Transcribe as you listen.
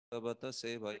भगवत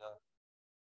सेवया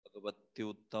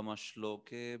भगवत्युत्तम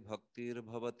श्लोके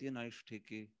भक्तिर्भवति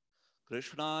नैष्ठिकी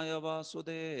कृष्णाय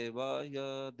वासुदेवाय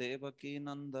देवकी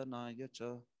नंदनाय च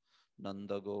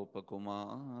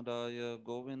नंदगोपकुमाराय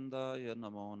गोविंदाय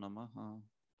नमो नमः।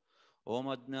 ओम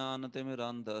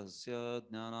अज्ञानतिमिरान्धस्य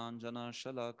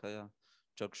ज्ञानाञ्जनशलाकया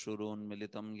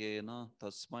चक्षुरुन्मिलितं येन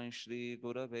तस्मै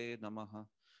श्रीगुरवे नमः।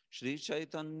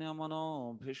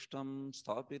 श्रीचैतन्यमनोभीष्टं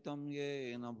स्थापितं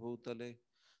येन भूतले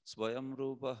स्वयं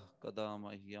रूपः कदा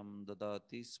मह्यं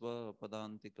ददाति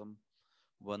स्वपदान्तिकं।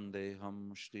 वन्देऽहं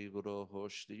श्रीगुरोः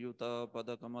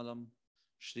श्रीयुतापदकमलं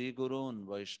श्रीगुरून्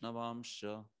वैष्णवांश्च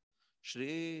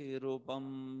श्रीरूपं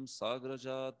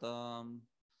साग्रजातां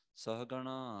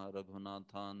सहगणा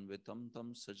रघुनाथान्वितं तं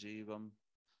सजीवं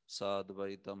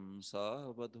साद्वैतं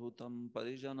सावधूतं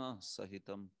परिजनः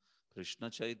सहितं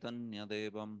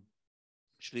कृष्णचैतन्यदेवं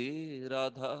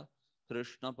श्रीराधा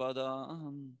कृष्णपदां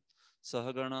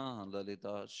सहगणा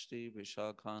ललिता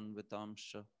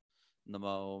श्रीविशाखान्वितांश्च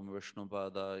नमो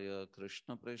विष्णुपादाय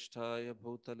कृष्णप्रेष्ठाय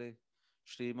भूतले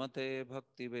श्रीमते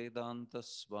भक्तिवेदांत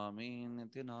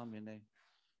स्वामीनिति नामिने।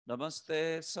 नमस्ते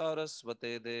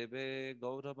सारस्वते देवे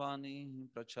गौरवाणी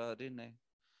प्रचारिणे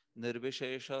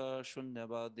निर्विशेष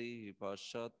शून्यवादी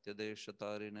पाश्चात्य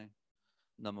देशतारिणे।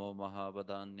 नमो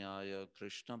महावदान्याय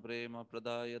कृष्ण प्रेम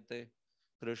प्रदायते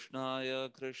कृष्णाय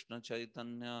कृष्ण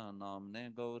चैतन्य नामने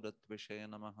गौरत्विषे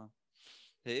नमः।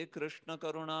 हे कृष्ण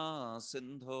करुणा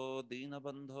सिंधो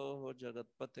दीनबंधो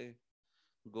जगत्पते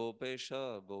गोपेश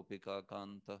गोपिका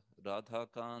कांत राधा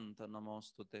कांत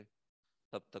नमोस्तुते।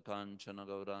 तप्त कांचन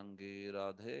गौरांगी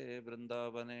राधे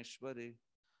वृंदावनेश्वरी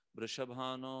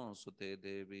वृषभानो सुते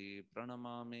देवी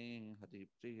प्रणमामि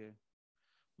हरिप्रिये।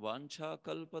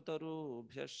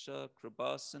 वाञ्छाकल्पतरुभ्यश्च कृपा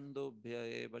सिन्धुभ्य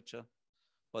एव च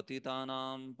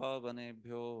पतितानां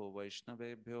पावनेभ्यो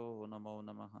वैष्णवेभ्यो नमो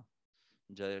नमः।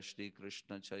 जय श्री कृष्ण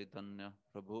चैतन्य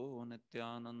प्रभु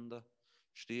नित्यानंद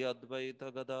श्री अद्वैत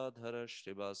गदाधर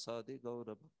श्रीवासादि गौर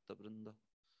भक्तवृंद।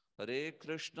 हरे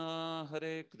कृष्णा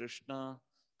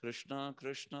कृष्णा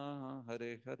कृष्णा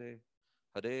हरे हरे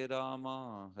हरे राम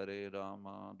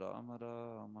राम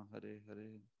राम हरे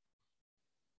हरे।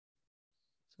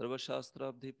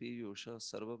 सर्वशास्त्राब्धि पीयूष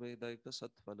सर्ववेदैक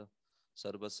सत्फल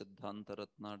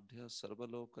सर्वसिद्धांतरत्नाढ्य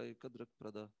सर्वलोकैक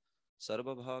दृक्प्रद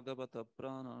सर्वभागवत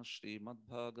प्राण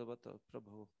श्रीमद्भागवत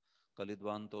प्रभो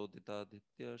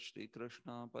कलिद्वान्तोदितादित्य श्रीकृष्ण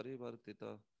परिवर्तित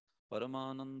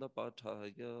परमानंद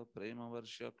पाठाय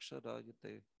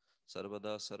प्रेमवर्षाक्षरायते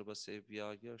सर्वदा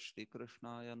सर्वसेव्याय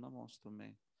श्रीकृष्णाय नमोऽस्तु मे।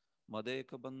 मदेक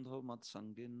बंधो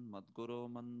मत्संगिन् मद्गुरो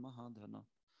मन्महाधन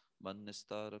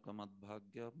मन्निस्तारक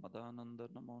मद्भाग्य मदानंद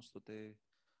नमोस्तुते।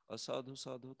 असाधु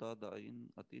साधु तादायिन्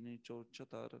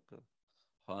अतिनीचोच्चतारक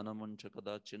हानमुंच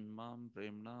कदाचिन्मां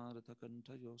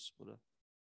प्रेम्णार्थकंठयो स्फुर।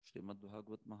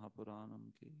 श्रीमद्भागवत महापुराणम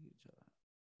की जय।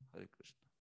 हरे कृष्ण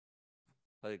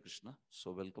हरे Krishna.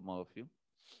 So welcome all of you.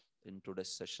 In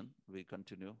today's session we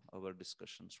continue our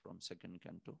discussions from second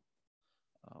canto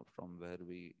from where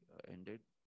we ended.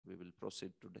 We will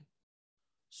proceed today.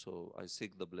 So I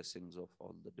seek the blessings of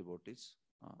all the devotees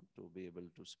to be able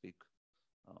to speak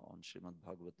on Srimad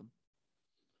Bhagavatam.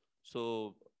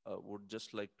 So would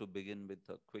just like to begin with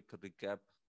a quick recap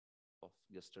of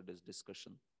yesterday's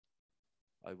discussion.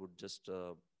 I would just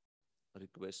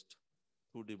request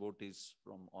 2 devotees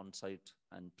from on-site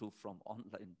and 2 from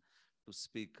online to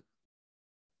speak.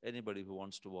 Anybody who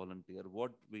wants to volunteer,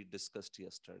 what we discussed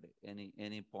yesterday,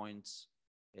 any points,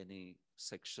 any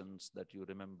sections that you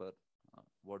remember.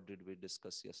 What did we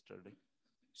discuss yesterday?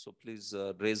 So please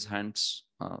raise hands,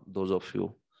 those of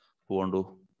you who want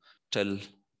to tell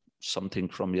something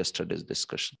from yesterday's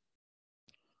discussion.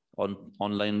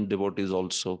 Online devotees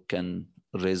also can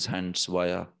raise hands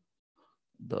via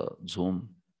the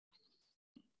Zoom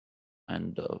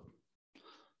and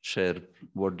share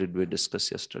what did we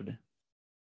discuss yesterday.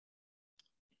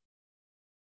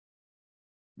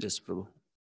 Yes, Prabhu.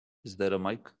 Is there a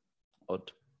mic? Or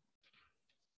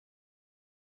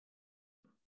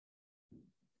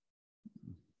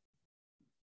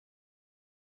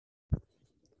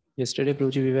yesterday,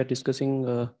 Prabhuji, we were discussing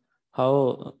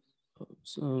how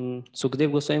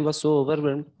Sukdev Goswami was so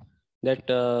overwhelmed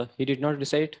that he did not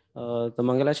recite the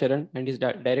Mangala Charan, and he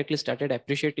directly started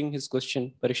appreciating his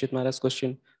question, Parikshit Maharaj's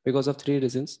question, because of 3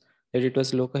 reasons: that it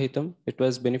was Lokahitam, it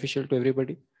was beneficial to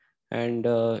everybody, and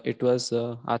it was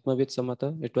Atmavid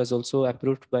Samata. It was also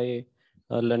approved by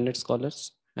learned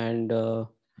scholars, and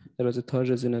there was a 3rd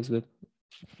reason as well.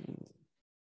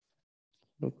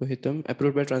 Lokahitam,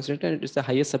 approved by translator, and it's the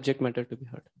highest subject matter to be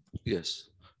heard. Yes,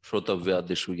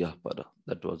 Shrotavyadishu Yahpara.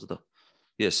 That was the,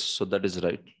 yes, so that is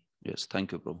right. Yes,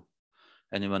 thank you, Prabhu.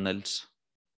 Anyone else?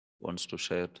 wants to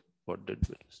share? What did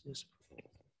we discuss?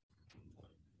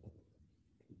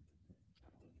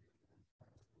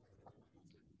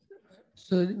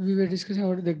 So we were discussing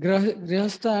about the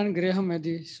Grihastha and Griha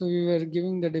Medhi. So we were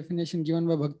giving the definition given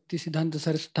by Bhaktisiddhanta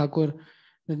Saraswati Thakur.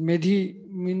 That Medhi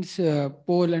means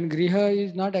pole, and Griha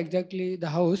is not exactly the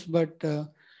house, but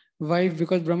wife,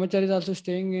 because Brahmachari is also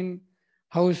staying in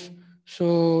house.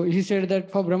 So he said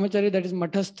that for Brahmachari that is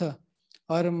Mathastha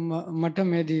or Matha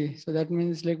Medhi. So that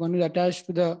means like one is attached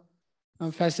to the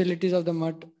facilities of the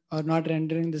Math or not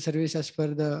rendering the service as per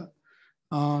the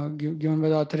given by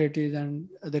the authorities, and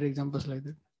other examples like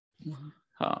that.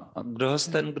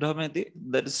 Grihastha and Grahamedhi,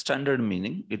 that is standard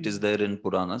meaning. It is there in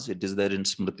Puranas, it is there in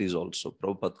Smritis also.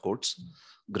 Prabhupada quotes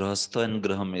Grihastha and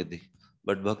Grahamedhi.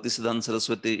 But Bhaktisiddhanta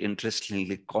Saraswati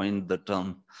interestingly coined the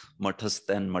term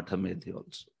Mathastha and Mathamedhi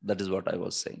also. That is what I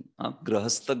was saying.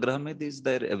 Grihastha, Grahamedhi is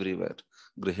there everywhere.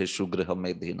 Griheshu,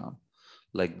 Grahamedhi now,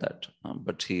 like that.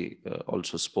 But he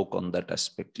also spoke on that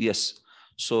aspect. Yes.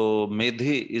 So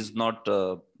Medhi is not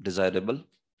desirable.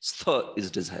 Stha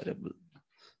is desirable.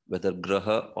 Whether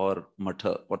Graha or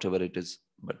Matha, whatever it is,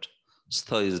 but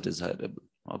Stha is desirable.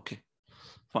 Okay,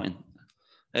 fine.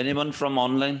 Anyone from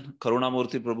online?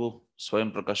 Karunamurthy Prabhu,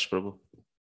 Swayam Prakash Prabhu.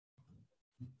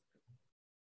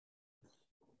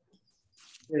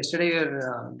 Yesterday we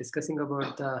were discussing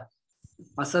about the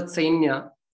Asat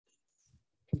Sainya,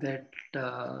 that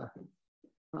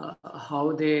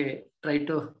how they try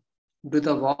to do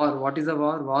the war. What is the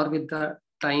war? War with the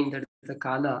time, that is the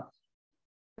Kala.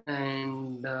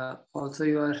 And also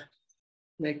you are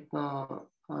like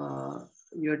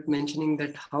you are mentioning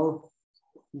that how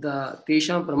the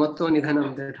Tesham Pramatto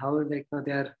Nidhanam, that how like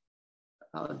they are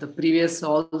the previous,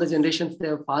 all the generations they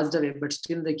have passed away, but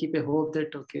still they keep a hope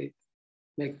that okay,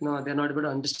 like no, they're not able to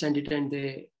understand it, and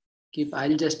they keep,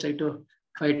 I'll just try to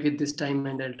fight with this time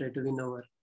and I'll try to win over.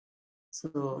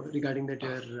 So regarding that you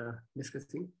are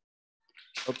discussing.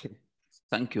 Okay,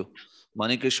 thank you.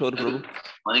 Manikeshwar Prabhu.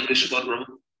 Manikeshwar Prabhu.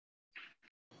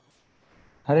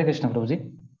 Hare Krishna,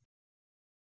 Prabhuji.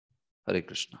 Hare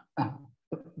Krishna.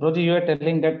 Prabhuji, you were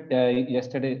telling that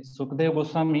yesterday Sukadeva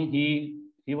Goswami,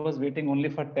 he was waiting only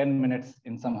for 10 minutes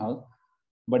in some house,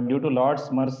 but due to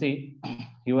Lord's mercy,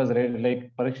 he was ready,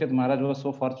 like Parikshit Maharaj was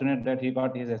so fortunate that he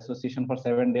got his association for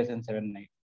 7 days and 7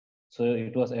 nights. So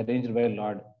it was arranged by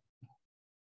Lord.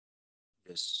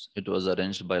 Yes, it was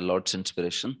arranged by Lord's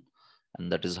inspiration,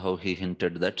 and that is how he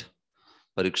hinted that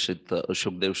Parikshit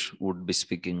Shukdev would be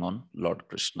speaking on Lord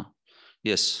Krishna.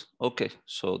 Yes, okay.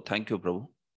 So thank you, Prabhu,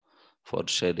 for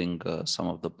sharing some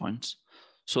of the points.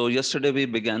 So yesterday we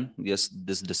began, yes,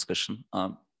 this discussion.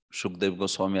 Shukdev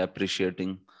Goswami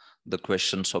appreciating the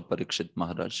questions of Parikshit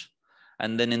Maharaj.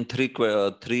 And then in three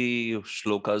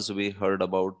shlokas, we heard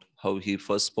about how he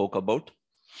first spoke about,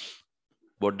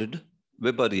 what did?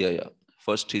 Viparyaya.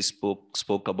 First he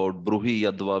spoke about Bruhi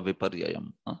Yadva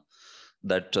Viparyayam.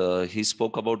 That he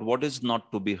spoke about what is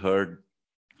not to be heard,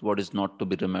 what is not to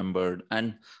be remembered,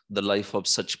 and the life of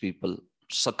such people,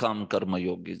 Sakam Karma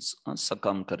Yogis,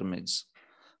 Sakam Karmis.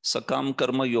 Sakam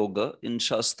Karma Yoga in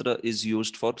Shastra is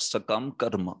used for Sakam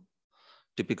Karma.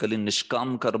 Typically,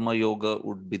 Nishkam Karma Yoga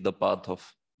would be the path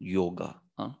of yoga.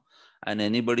 And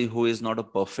anybody who is not a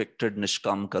perfected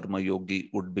Nishkam Karma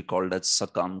Yogi would be called as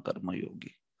Sakam Karma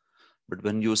Yogi. But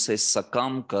when you say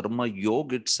Sakam Karma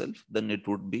Yoga itself, then it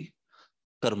would be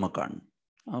Karmakand,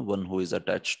 one who is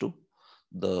attached to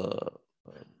the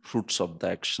fruits of the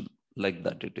action, like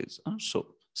that it is. So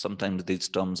sometimes these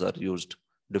terms are used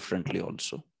differently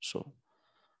also. So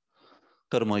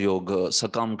Karma Yoga,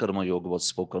 Sakam Karma Yoga was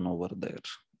spoken over there.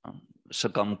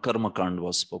 Sakam Karmakand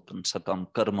was spoken,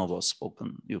 Sakam Karma was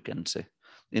spoken, you can say,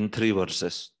 in 3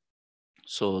 verses.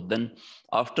 So then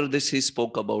after this, he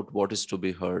spoke about what is to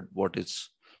be heard, what is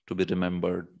to be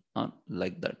remembered,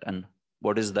 like that. And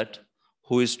what is that?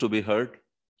 Who is to be heard?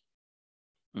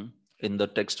 In the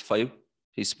text 5,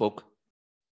 he spoke.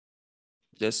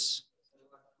 Yes.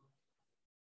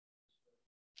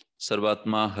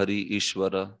 Sarvatma Hari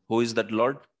Ishvara. Who is that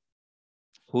Lord?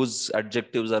 Whose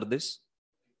adjectives are this?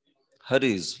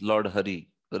 Hari is Lord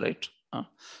Hari, right?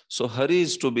 So Hari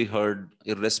is to be heard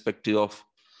irrespective of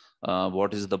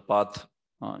what is the path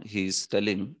he is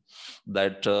telling,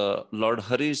 that Lord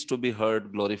Hari is to be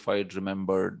heard, glorified,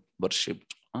 remembered,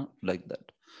 worshipped, like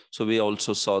that. So we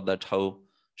also saw that how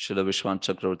Srila Vishwanath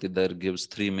Chakravarti there gives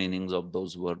 3 meanings of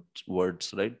those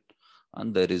words, right?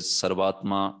 And there is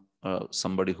Sarvatma,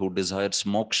 somebody who desires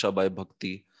moksha by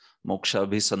bhakti, moksha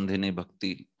abhisandhini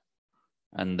bhakti.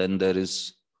 And then there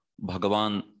is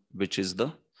Bhagavan, which is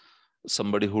the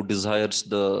somebody who desires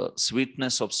the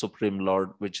sweetness of Supreme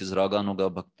Lord, which is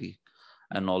Raganuga Bhakti.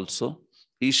 And also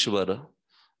Ishvara,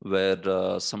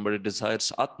 where somebody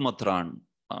desires Atmatran,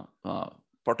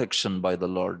 protection by the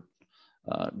Lord,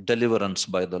 deliverance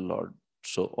by the Lord.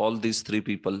 So all these three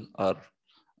people are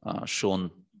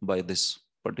shown by this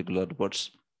particular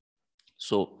verse.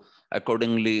 So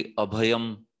accordingly,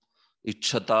 Abhayam,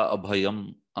 Ichhata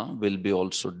Abhayam will be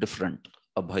also different.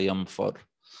 Abhayam for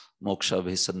Moksha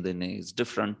Visandhini is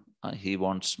different. He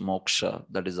wants moksha,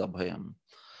 that is Abhayam.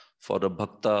 For a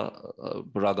Bhakta,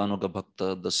 Raganuga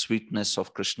Bhakta, the sweetness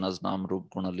of Krishna's Nam Rup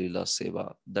Guna Leela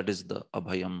Seva, that is the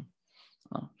Abhayam.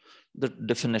 The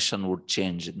definition would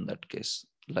change in that case,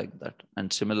 like that.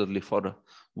 And similarly for a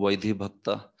Vaidhi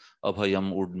Bhakta,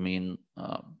 Abhayam would mean,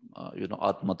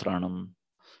 Atmatranam.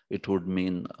 It would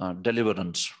mean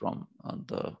deliverance from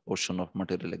the ocean of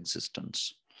material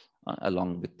existence,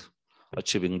 along with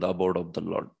achieving the abode of the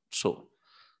Lord. So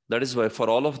that is why for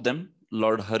all of them,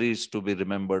 Lord Hari is to be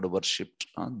remembered, worshipped.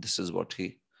 This is what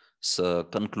he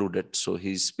concluded. So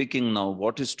he's speaking now,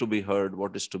 what is to be heard,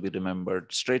 what is to be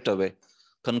remembered. Straight away,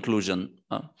 conclusion,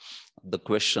 the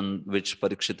question which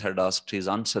Parikshit had asked, he's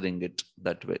answering it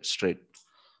that way, straight.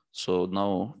 So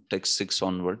now text 6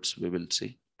 onwards, we will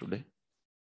see today.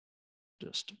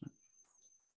 Just a minute.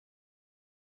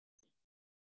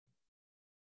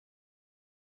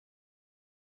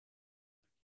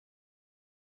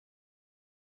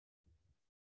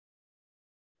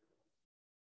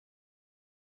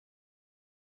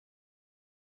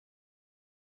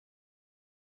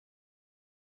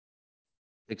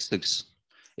 Text 6.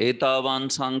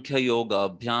 Etavan Sankhya Yoga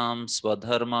Bhyam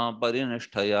Swadharma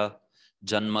Parinishthaya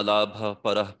Janmalabha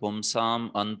Parah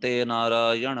Pumsam Ante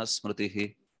Narayana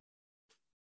Smritihi.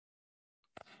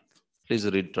 Please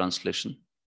read translation.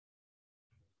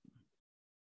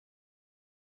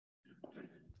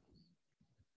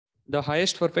 The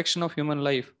highest perfection of human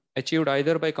life, achieved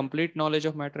either by complete knowledge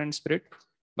of matter and spirit,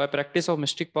 by practice of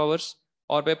mystic powers,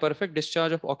 or by perfect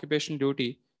discharge of occupational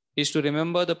duty, is to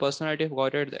remember the personality of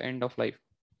God at the end of life.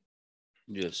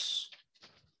 Yes.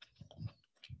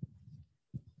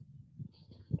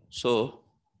 So,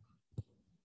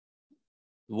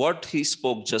 what he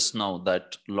spoke just now,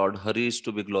 that Lord Hari is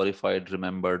to be glorified,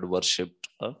 remembered, worshipped.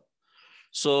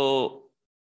 So,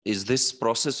 is this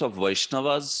process of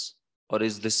Vaishnavas or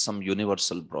is this some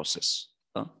universal process?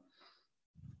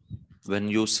 When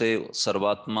you say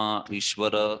Sarvatma,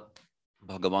 Ishvara,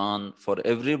 Bhagavan, for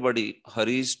everybody,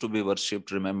 Hari is to be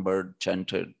worshipped, remembered,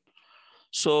 chanted.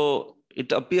 So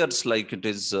it appears like it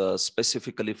is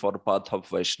specifically for path of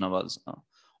Vaishnavas.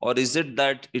 Or is it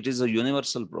that it is a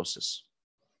universal process?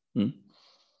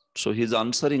 So he's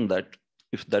answering that,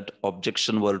 if that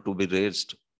objection were to be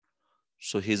raised.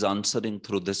 So he's answering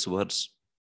through this verse,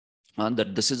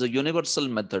 that this is a universal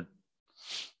method.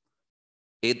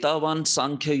 Etavan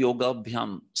Sankhya Yoga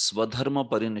Bhyam Swadharma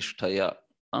Parinishthaya.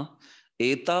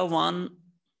 Etavan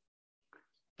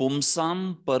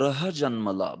Pumsam Paraha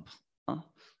Janmalabh.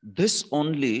 This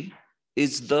only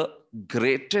is the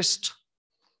greatest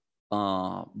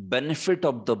benefit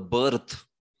of the birth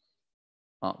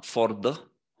for the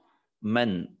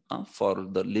men, for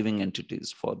the living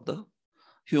entities, for the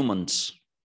humans.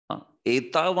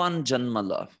 Etavan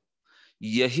Janmalabh.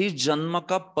 यही जन्म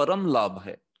का परम लाभ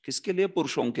है. किसके लिए?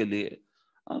 पुरुषों के लिए,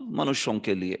 मनुष्यों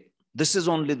के लिए. This is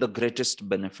only the greatest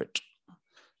benefit,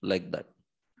 like that.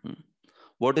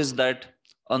 What is that?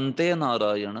 Ante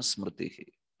Narayana Smritihi.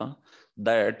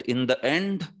 That in the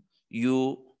end,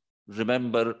 you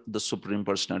remember the Supreme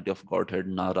Personality of Godhead,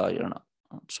 Narayana.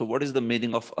 So what is the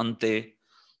meaning of Ante?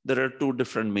 There are two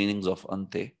different meanings of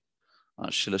Ante.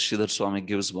 Srila Sridhar Swami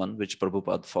gives one, which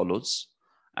Prabhupada follows.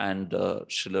 And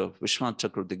Srila Vishwanath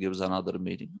Chakravarti gives another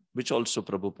meaning, which also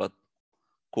Prabhupada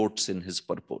quotes in his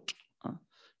purport.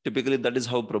 Typically, that is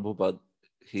how Prabhupada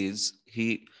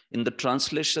in the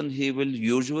translation, he will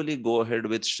usually go ahead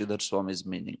with Sridhar Swami's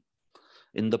meaning.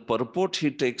 In the purport, he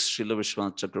takes Srila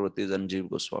Vishwanath Chakravarti's and Jiva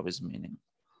Goswami's meaning.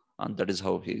 And that is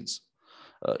how his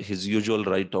usual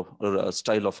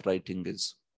style of writing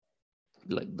is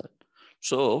like that.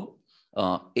 So,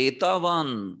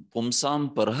 Etavan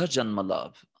Pumsam Parha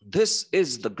Janmalabh. This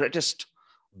is the greatest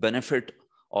benefit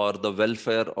or the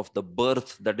welfare of the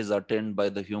birth that is attained by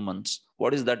the humans.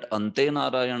 What is that? Ante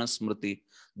Narayana Smriti.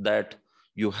 That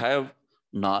you have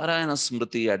Narayana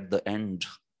Smriti at the end.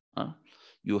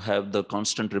 You have the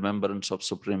constant remembrance of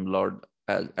Supreme Lord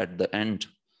at the end.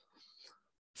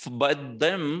 By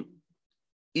them,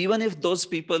 even if those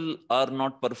people are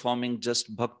not performing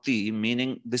just bhakti,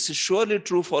 meaning this is surely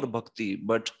true for bhakti,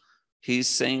 but he is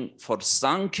saying for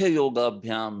Sankhya Yoga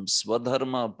Bhyam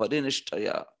Swadharma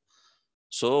Parinishthaya,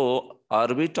 So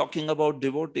are we talking about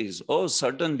devotees? Oh,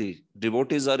 certainly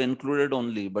devotees are included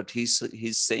only, but he's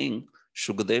saying,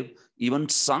 Shukadev, even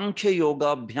Sankhya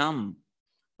Yoga Bhyam,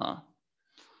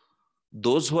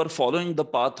 those who are following the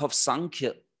path of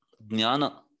Sankhya,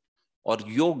 Jnana or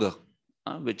Yoga,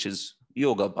 which is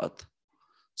Yoga path,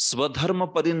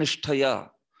 Swadharma Parinishtaya,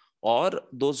 or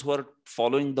those who are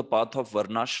following the path of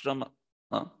Varnashrama,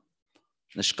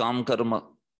 Nishkam Karma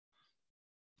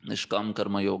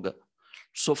Yoga.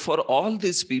 So for all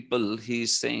these people, he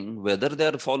is saying, whether they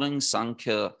are following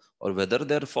Sankhya or whether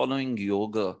they are following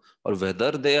Yoga or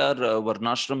whether they are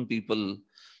Varnashram people,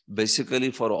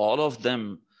 basically for all of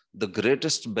them, the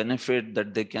greatest benefit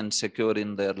that they can secure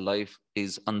in their life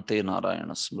is Ante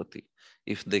Narayana Smriti,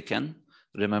 if they can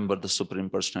remember the Supreme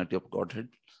Personality of Godhead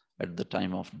at the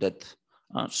time of death.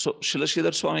 So Srila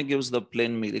Sridhar Swami gives the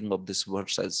plain meaning of this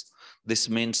verse as this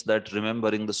means that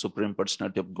remembering the Supreme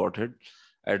Personality of Godhead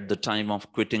at the time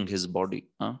of quitting his body.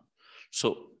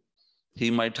 So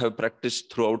he might have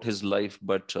practiced throughout his life,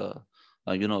 but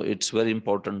it's very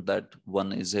important that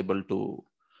one is able to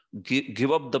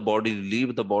give up the body,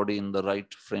 leave the body in the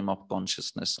right frame of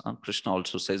consciousness. Krishna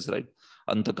also says, right,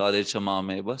 Antakale cha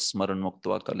mameva smaran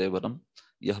muktva kalevaram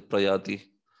yah prayati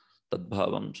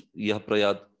tadbhavam yah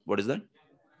prayat. What is that?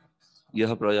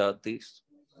 Yah prayati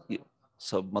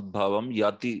sabmadbhavam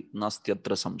yati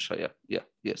nastyatra samshaya. Yeah,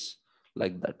 yes,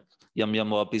 like that. Yam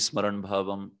yam vapi smaran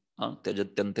bhavam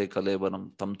tyajatyante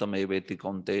kalevaram tam tam eveti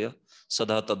kaunteya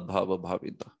sada tadbhava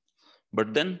bhavita.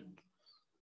 But then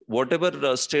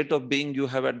whatever state of being you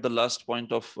have at the last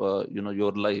point of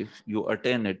your life, you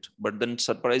attain it. But then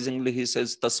surprisingly he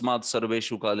says, tasmat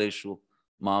sarveshu kaleshu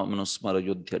ma manusmara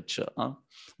yudhyacha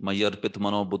mayarpit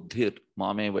mano buddhir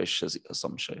mame vaishyasi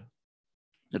samshaya.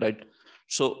 Right?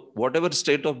 So whatever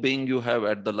state of being you have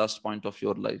at the last point of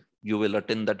your life, you will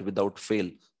attain that without fail.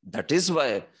 That is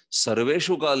why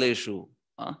sarveshu kaleshu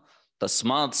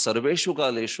tasmat sarveshu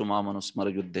kaleshu ma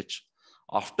manusmara yudhyacha.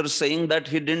 After saying that,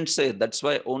 he didn't say, that's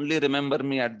why only remember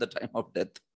me at the time of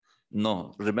death.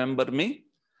 No, remember me,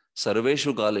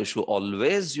 sarveshu kaleshu,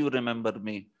 always you remember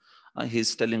me.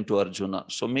 He's telling to Arjuna.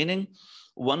 So meaning,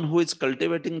 one who is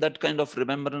cultivating that kind of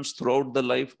remembrance throughout the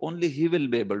life, only he will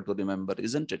be able to remember,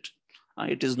 isn't it?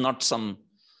 It is not some,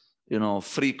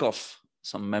 freak of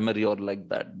some memory or like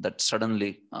that, that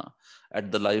suddenly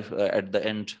at the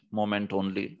end moment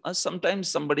only. Sometimes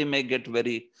somebody may get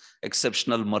very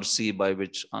exceptional mercy by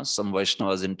which some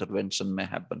Vaishnava's intervention may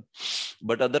happen.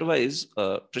 But otherwise,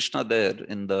 Krishna there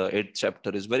in the 8th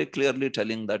chapter is very clearly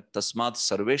telling that tasmat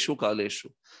sarveshu kaleshu,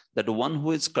 that one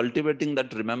who is cultivating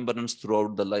that remembrance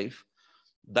throughout the life,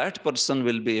 that person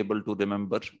will be able to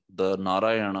remember the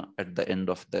Narayana at the end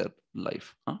of their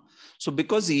life. So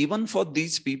because even for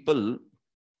these people,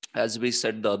 as we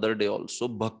said the other day also,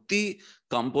 bhakti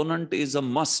component is a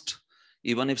must.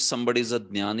 Even if somebody is a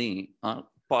jnani,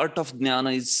 part of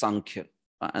jnana is sankhya,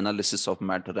 analysis of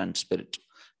matter and spirit.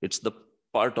 It's the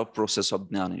part of process of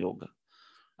jnana yoga.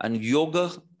 And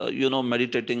yoga,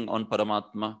 meditating on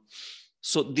Paramatma.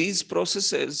 So these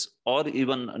processes, or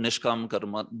even Nishkam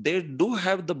Karma, they do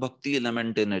have the bhakti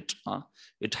element in it.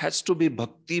 It has to be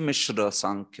Bhakti Mishra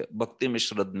Sankhya, Bhakti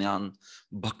Mishra Jnana,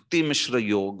 Bhakti Mishra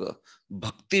Yoga,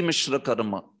 Bhakti Mishra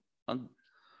Karma.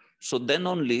 So then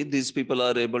only these people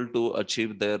are able to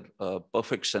achieve their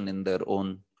perfection in their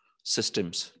own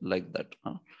systems like that.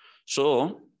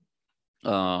 So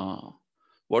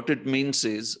what it means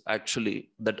is actually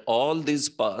that all these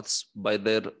paths,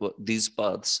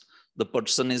 the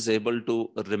person is able to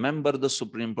remember the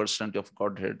Supreme Personality of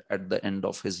Godhead at the end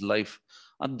of his life.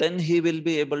 And then he will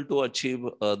be able to achieve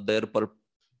their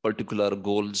particular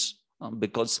goals.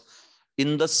 Because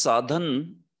in the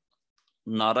sadhan,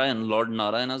 Lord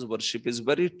Narayana's worship is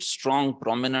very strong,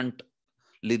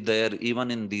 prominently there,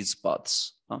 even in these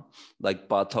paths, like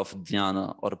path of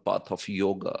jnana or path of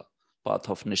yoga, path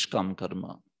of nishkam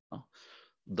karma.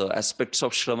 The aspects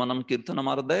of Shravanam Kirtanam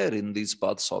are there in these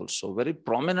paths also. Very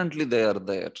prominently they are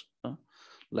there,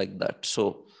 like that.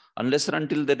 So unless and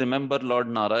until they remember Lord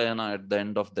Narayana at the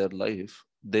end of their life,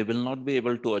 they will not be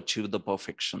able to achieve the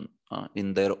perfection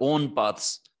in their own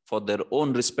paths for their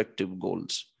own respective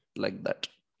goals, like that.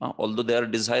 Although they are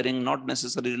desiring not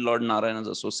necessarily Lord Narayana's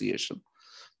association,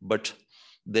 but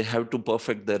they have to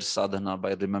perfect their sadhana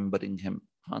by remembering him.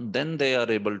 And then they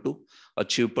are able to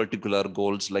achieve particular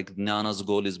goals, like Jnana's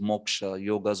goal is moksha,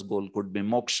 yoga's goal could be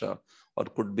moksha, or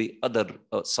could be other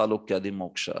salokyadi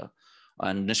moksha.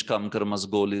 And Nishkam Karma's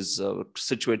goal is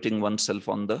situating oneself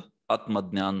on the Atma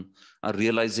Jnana,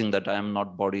 realizing that I am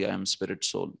not body, I am spirit,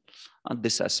 soul.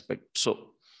 This aspect.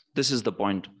 So this is the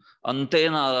point. Ante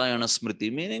Narayana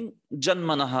Smriti, meaning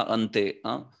Janmanaha Ante,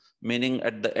 meaning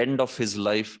at the end of his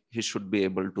life, he should be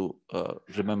able to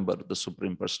remember the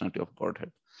Supreme Personality of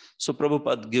Godhead. So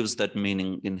Prabhupada gives that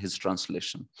meaning in his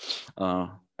translation.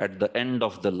 At the end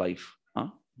of the life,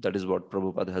 that is what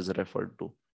Prabhupada has referred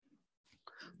to.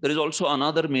 There is also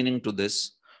another meaning to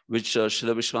this, which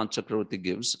Srila Vishwanath Chakravarti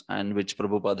gives, and which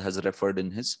Prabhupada has referred in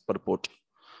his purport.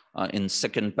 In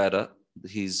second para,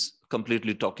 he's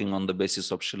completely talking on the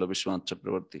basis of Srila Vishwanath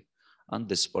Chakravarti on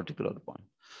this particular point.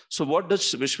 So what does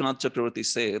Vishwanath Chakravarti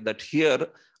say? That here,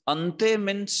 ante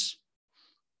means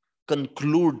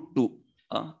conclude to,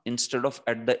 instead of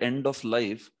at the end of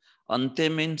life, ante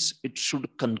means it should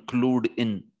conclude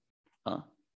in.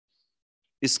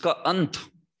 Iska ant,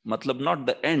 matlab not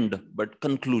the end, but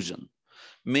conclusion.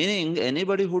 Meaning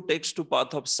anybody who takes to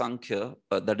path of Sankhya,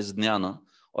 that is Jnana,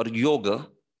 or Yoga,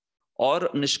 or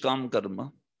Nishkam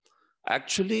Karma,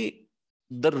 actually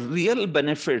the real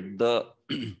benefit, the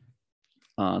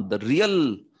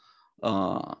real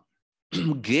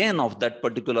gain of that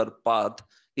particular path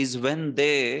is when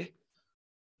they,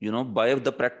 by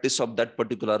the practice of that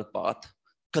particular path,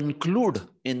 conclude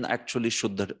in actually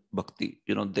Shuddha Bhakti.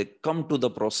 They come to the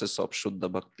process of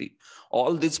Shuddha Bhakti.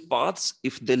 All these paths,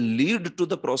 if they lead to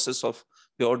the process of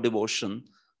pure devotion,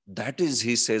 that is,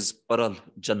 he says, Paral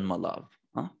Janmalav.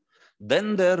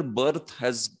 Then their birth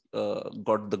has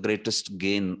got the greatest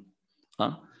gain,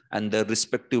 and their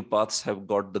respective paths have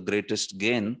got the greatest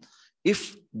gain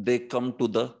if they come to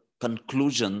the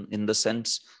conclusion, in the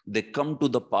sense they come to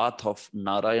the path of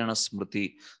Narayana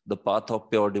Smriti, the path of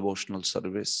pure devotional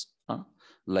service,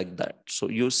 like that. So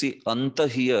you see, Anta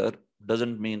here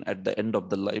doesn't mean at the end of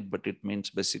the life, but it means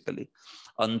basically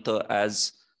Anta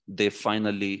as they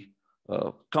finally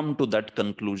come to that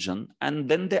conclusion, and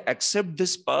then they accept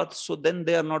this path. So then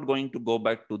they are not going to go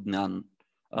back to Jnana.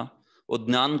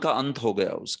 Jnana ka ant ho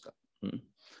gaya uska.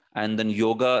 And then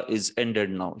yoga is ended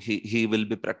now. He will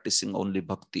be practicing only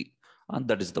bhakti. And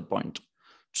that is the point.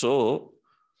 So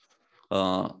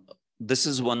this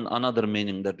is another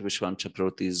meaning that Vishwanath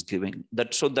Chakravarti is giving.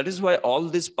 So that is why all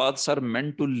these paths are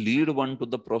meant to lead one to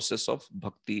the process of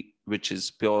bhakti, which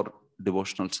is pure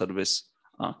devotional service.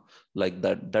 Like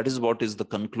that. That is what is the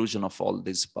conclusion of all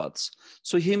these paths.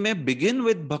 So he may begin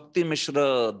with Bhakti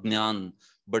Mishra Jnana,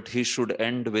 but he should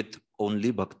end with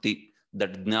only bhakti.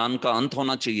 That Jnana ka ant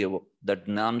hona chahiye wo. That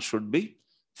Jnana should be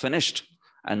finished.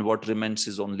 And what remains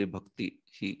is only bhakti.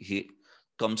 He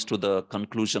comes to the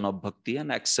conclusion of bhakti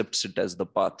and accepts it as the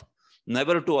path.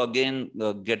 Never to again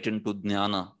get into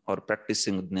Jnana or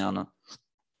practicing Jnana.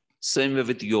 Same way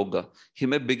with yoga. He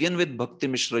may begin with Bhakti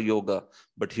Mishra Yoga,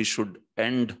 but he should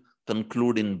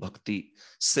conclude in bhakti.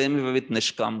 Same way with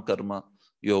Nishkam Karma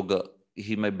Yoga.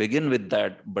 He may begin with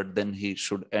that, but then he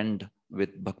should end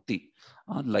with bhakti,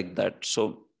 like that.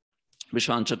 So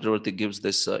Vishwanath Chakravarti gives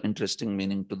this interesting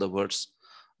meaning to the words.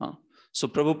 So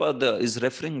Prabhupada is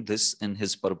referring this in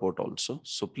his purport also.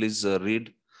 So please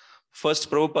read. First,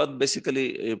 Prabhupada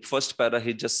basically, first para,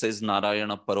 he just says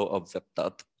Narayana Paro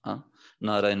Avyaktat.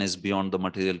 Narayana is beyond the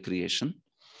material creation.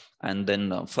 And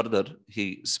then further,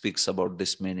 he speaks about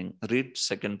this meaning. Read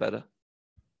second para.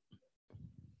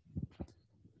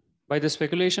 By the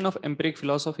speculation of empiric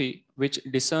philosophy, which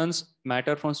discerns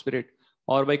matter from spirit,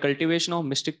 or by cultivation of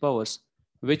mystic powers,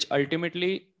 which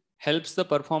ultimately helps the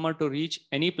performer to reach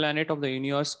any planet of the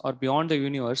universe or beyond the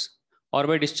universe, or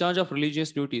by discharge of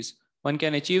religious duties, one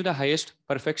can achieve the highest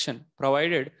perfection,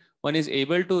 provided one is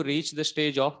able to reach the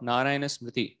stage of Narayana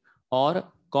Smriti, or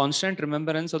constant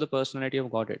remembrance of the personality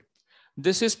of Godhead.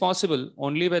 This is possible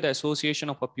only by the association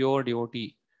of a pure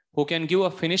devotee, who can give a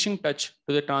finishing touch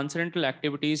to the transcendental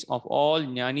activities of all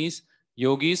jnanis,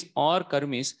 yogis, or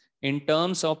karmis in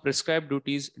terms of prescribed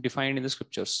duties defined in the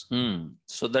scriptures.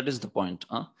 So that is the point.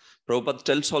 Prabhupada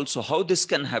tells also how this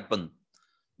can happen,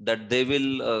 that they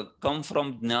will come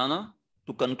from jnana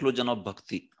to conclusion of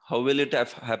bhakti. How will it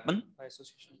happen? By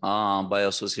association. By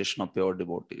association of pure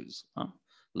devotees.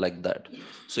 Like that.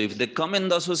 So if they come in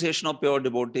the association of pure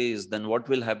devotees, then what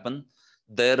will happen?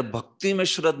 Their bhakti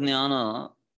mishra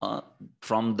jnana,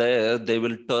 from there they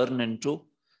will turn into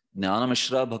jnana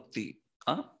mishra bhakti,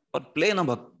 or plain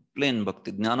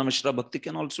bhakti. Jnana mishra bhakti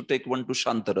can also take one to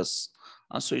shantaras.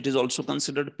 So it is also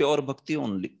considered pure bhakti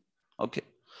only. Okay.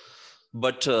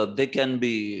 But they can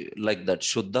be like that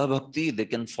Shuddha Bhakti, they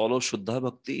can follow Shuddha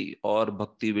Bhakti, or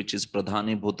Bhakti which is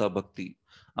Pradhani Bhuta Bhakti.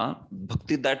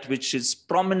 Bhakti that which is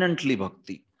prominently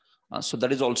Bhakti. So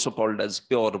that is also called as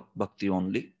pure Bhakti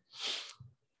only.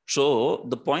 So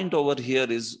the point over here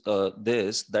is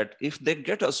this, that if they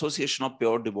get association of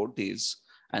pure devotees,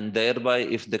 and thereby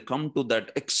if they come to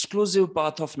that exclusive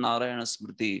path of Narayana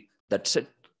Smriti, That's it.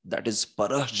 That is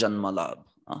parah janma labh.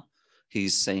 He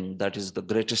is saying that is the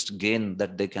greatest gain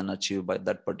that they can achieve by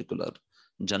that particular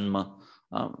janma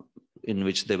in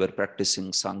which they were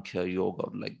practicing Sankhya Yoga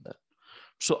or like that.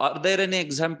 So are there any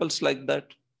examples like that?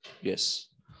 Yes.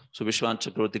 So Vishwanath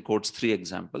Chakravarti quotes 3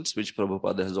 examples, which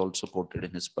Prabhupada has also quoted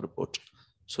in his purport.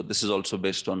 So this is also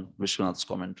based on Vishwanath's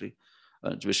commentary,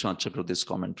 Vishwanath Chakravarti's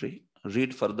commentary.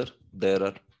 Read further.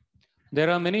 There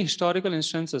are many historical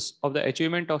instances of the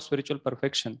achievement of spiritual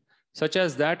perfection, such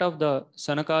as that of the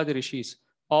Sanakadi Rishis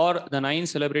or the 9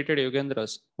 celebrated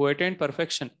Yogendras who attained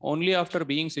perfection only after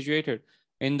being situated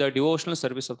in the devotional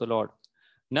service of the Lord.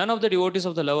 None of the devotees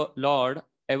of the Lord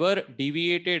ever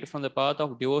deviated from the path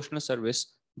of devotional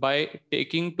service by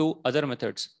taking to other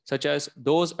methods, such as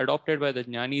those adopted by the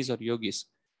jnanis or yogis.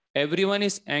 Everyone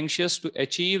is anxious to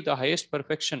achieve the highest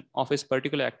perfection of his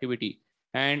particular activity,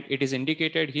 and it is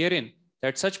indicated herein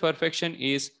that such perfection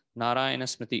is Narayana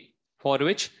Smriti, for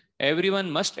which everyone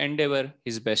must endeavor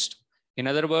his best. In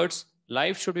other words,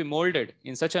 life should be molded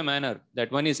in such a manner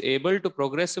that one is able to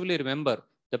progressively remember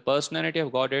the personality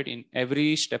of Godhead in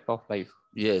every step of life.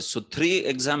 Yes, so 3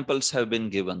 examples have been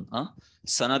given.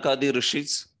 Sanakadi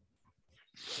Rishis,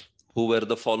 who were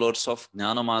the followers of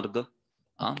Jnana Marga,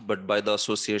 but by the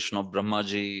association of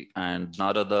Brahmaji and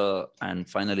Narada and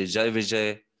finally Jai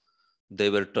Vijay, they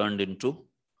were turned into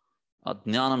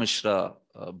Jnana Mishra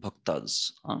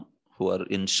Bhaktas, who are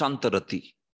in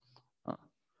Shantarati.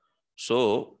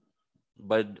 So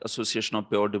by association of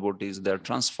pure devotees, they are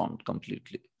transformed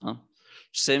completely.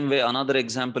 Same way, another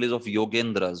example is of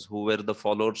Yogendras, who were the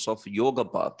followers of Yoga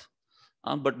path,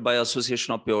 but by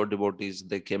association of pure devotees,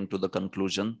 they came to the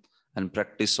conclusion and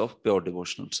practice of pure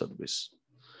devotional service.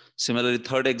 Similarly,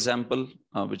 third example,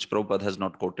 which Prabhupada has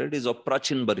not quoted, is of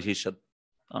Prachin Barhi.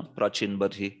 Prachin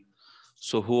Barhi.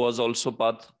 So who was also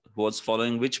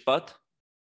following which path?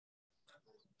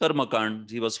 Karma Kand.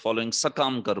 He was following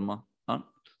Sakam Karma.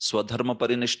 Swadharma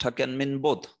Parinishta can mean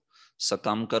both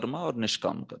Sakam Karma or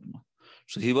Nishkam Karma.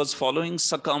 So he was following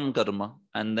Sakam Karma,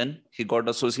 and then he got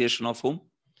association of whom?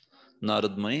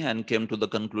 Narad Muni, and came to the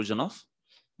conclusion of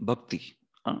Bhakti.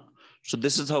 So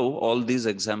this is how all these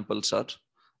examples are,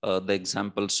 the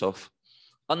examples of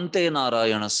Ante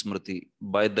Narayana Smriti.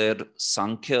 By their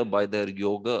Sankhya, by their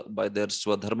Yoga, by their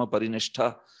Swadharma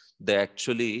Parinishta, they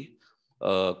actually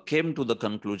came to the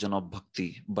conclusion of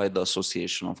Bhakti by the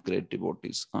association of great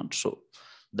devotees. So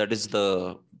that is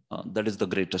the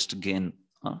greatest gain.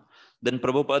 Then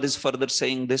Prabhupada is further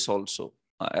saying this also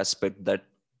aspect that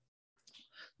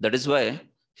is why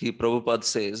Prabhupada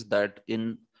says that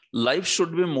in life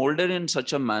should be molded in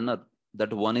such a manner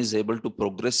that one is able to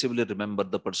progressively remember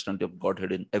the personality of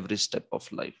Godhead in every step of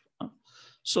life.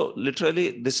 So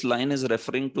literally this line is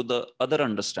referring to the other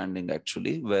understanding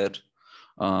actually, where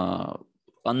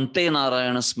Ante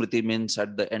Narayana Smriti means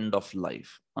at the end of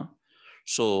life.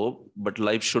 So, but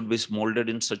life should be molded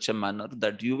in such a manner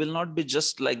that you will not be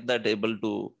just like that able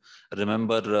to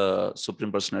remember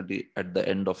Supreme Personality at the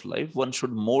end of life. One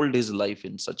should mold his life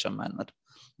in such a manner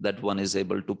that one is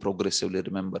able to progressively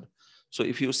remember. So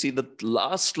if you see, the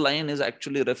last line is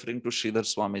actually referring to Sridhar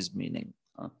Swami's meaning.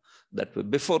 That way.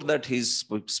 Before that, he's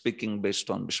speaking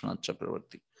based on Vishwanath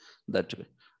Chakravarti. That way.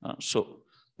 So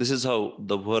this is how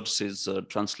the verse is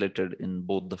translated in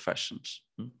both the fashions.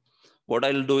 What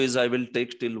I'll do is I will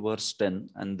take till verse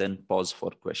 10 and then pause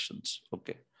for questions.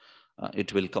 Okay.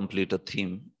 It will complete a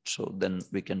theme. So then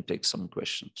we can take some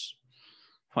questions.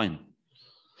 Fine.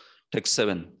 Text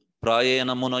 7.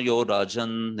 Prayena munayo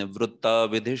rajan nivrutta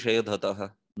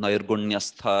vidhishedhatah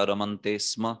nairgunyastha ramante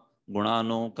sma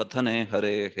gunano kathane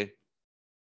harehe.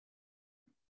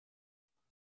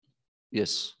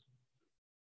 Yes.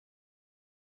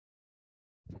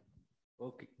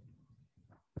 Okay.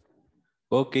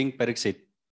 O King Pariksit,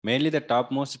 mainly the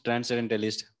topmost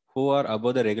transcendentalists who are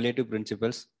above the regulative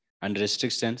principles and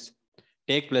restrictions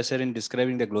take pleasure in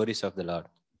describing the glories of the Lord.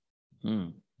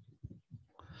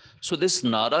 So this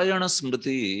Narayana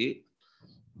Smriti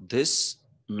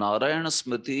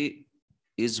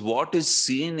is what is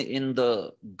seen in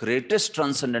the greatest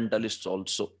transcendentalists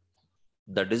also.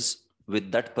 That is,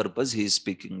 with that purpose, he is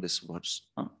speaking this verse.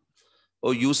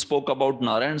 Oh, you spoke about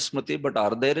Narayana Smriti, but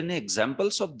are there any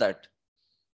examples of that?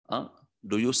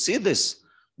 Do you see this?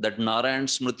 That Narayana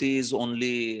Smriti is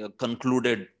only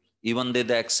concluded, even they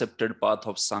accepted path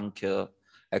of Sankhya,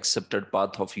 accepted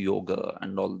path of Yoga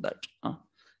and all that.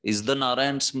 Is the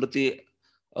Narayana Smriti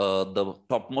the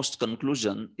topmost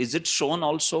conclusion? Is it shown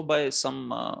also by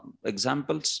some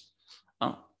examples?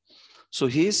 So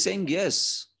he is saying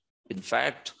yes. In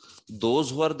fact,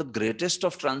 those who are the greatest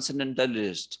of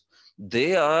transcendentalists,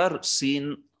 they are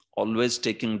seen always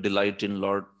taking delight in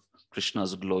Lord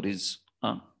Krishna's glories.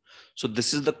 So this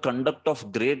is the conduct of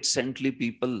great saintly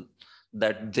people,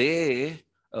 that they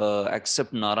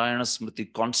accept Narayana Smriti,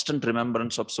 constant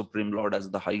remembrance of Supreme Lord, as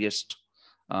the highest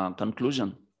conclusion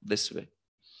this way.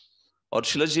 Or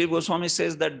Srila Jiva Goswami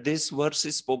says that this verse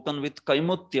is spoken with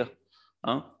kaimutya.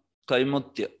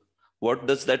 Kaimutya. What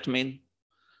does that mean?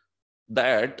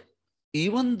 That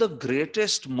even the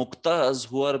greatest muktas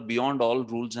who are beyond all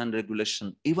rules and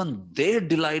regulation, even they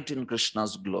delight in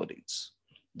Krishna's glories.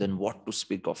 Then what to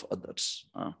speak of others?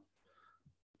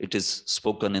 It is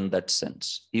spoken in that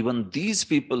sense. Even these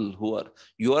people who are,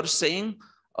 you are saying,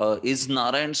 is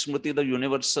Narayana Smriti the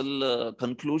universal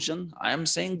conclusion? I am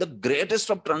saying the greatest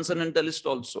of transcendentalists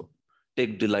also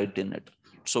take delight in it.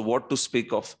 So what to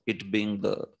speak of it being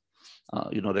the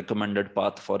recommended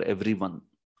path for everyone?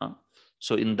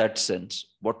 So in that sense,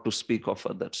 what to speak of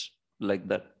others like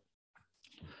that?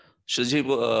 Shri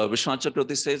Vishwanath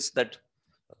Chakravarti says that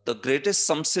the greatest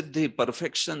samsiddhi,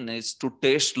 perfection, is to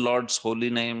taste Lord's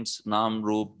holy names, Nam,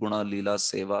 Roop, Guna, Leela,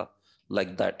 Seva,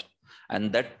 like that.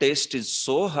 And that taste is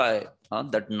so high,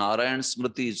 that Narayana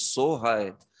Smriti is so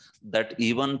high, that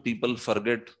even people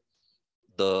forget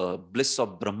the bliss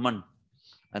of Brahman.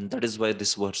 And that is why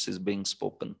this verse is being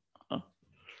spoken.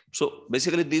 So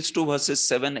basically these two verses,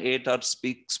 7, 8 are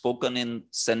spoken in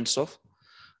sense of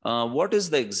what is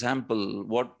the example?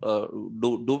 What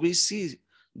do we see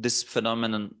this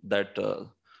phenomenon that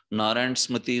Narayana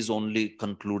Smriti is only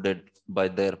concluded by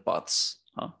their paths?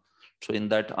 So in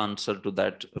that answer to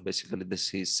that, basically this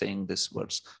he is saying this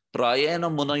words. Prayena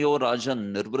munayo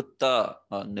rajan nirvritta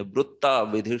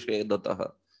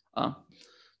vidhishedataha.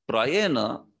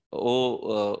 Prayena,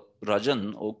 O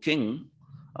Rajan, O king,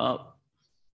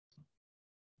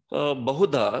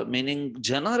 Bahuda, meaning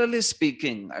generally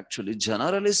speaking,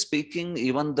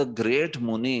 even the great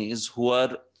munis who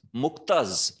are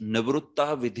muktas,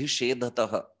 nivrutta vidhi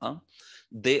shedhataha,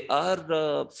 they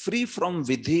are free from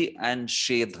vidhi and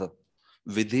shedha,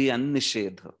 vidhi and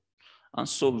nishedha.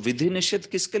 So vidhi nishedh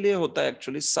kiske liye hota hai?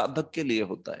 Actually sadhak ke liye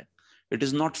hota hai. It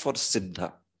is not for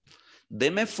siddha. They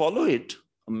may follow it,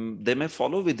 they may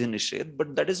follow vidhi nishedh,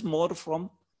 but that is more from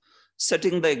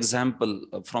setting the example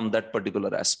from that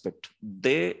particular aspect.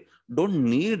 They don't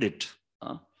need it.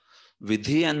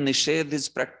 Vidhi and nishedh is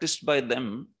practiced by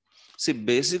them. See,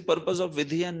 basic purpose of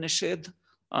vidhi and nishedh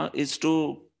is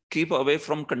to keep away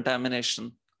from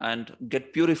contamination and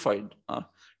get purified,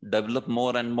 develop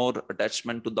more and more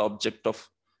attachment to the object of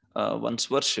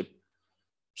one's worship.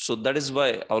 So that is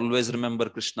why always remember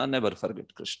Krishna, never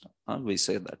forget Krishna. We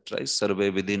say that, right?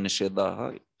 Sarve vidhi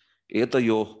nishedhaha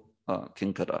etayo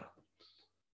kinkara.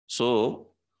 So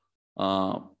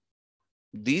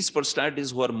these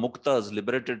personalities who are muktas,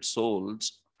 liberated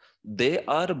souls, they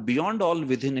are beyond all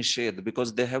vidhi nishedh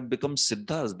because they have become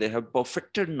siddhas. They have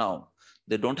perfected now.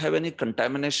 They don't have any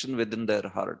contamination within their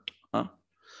heart.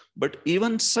 But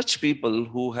even such people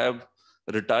who have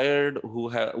retired, who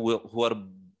are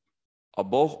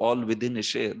above all vidhi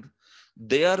nishedh,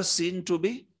 they are seen to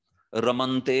be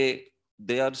ramante.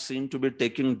 They are seen to be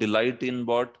taking delight in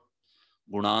what?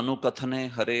 Gunanu kathane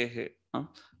harehe,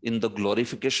 in the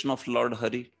glorification of Lord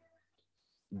Hari.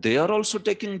 They are also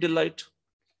taking delight.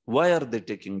 Why are they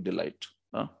taking delight?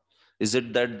 Is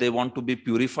it that they want to be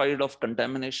purified of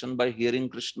contamination by hearing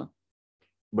Krishna?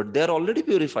 But they are already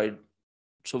purified.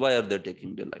 So why are they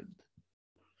taking delight?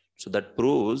 So that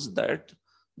proves that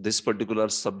this particular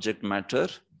subject matter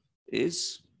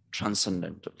is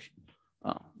transcendental.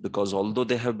 Because although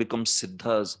they have become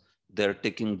siddhas, they are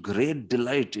taking great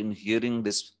delight in hearing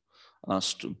this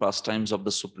pastimes of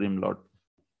the Supreme Lord.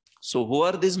 So who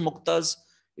are these muktas?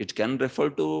 It can refer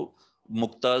to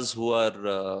muktas who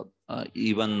are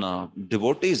even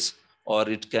devotees, or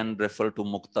it can refer to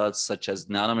muktas such as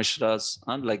Jnana Mishras,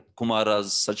 like Kumaras,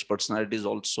 such personalities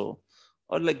also,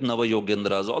 or like Nava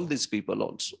Yogendras, all these people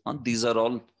also. And these are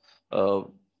all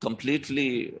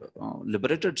completely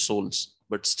liberated souls,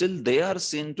 but still they are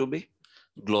seen to be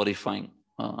glorifying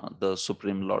the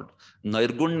Supreme Lord.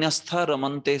 Nairgunyastha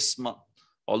ramante sma.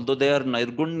 Although they are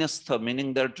Nairgunyastha,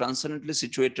 meaning they are transcendently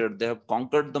situated, they have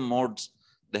conquered the modes,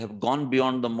 they have gone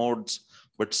beyond the modes,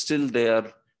 but still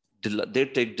they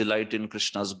take delight in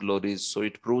Krishna's glories. So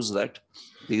it proves that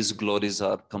these glories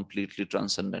are completely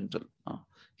transcendental.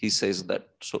 He says that.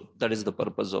 So that is the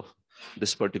purpose of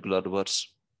this particular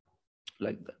verse,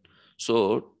 like that.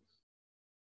 So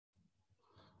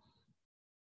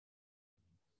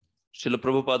Srila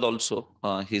Prabhupada also,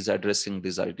 he's addressing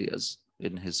these ideas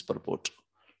in his purport.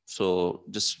 So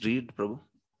just read, Prabhu,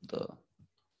 the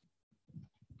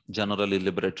generally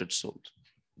liberated soul.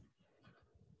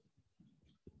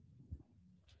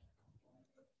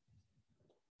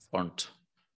 font.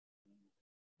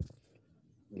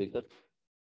 Bigger.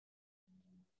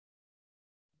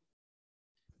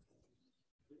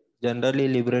 Generally,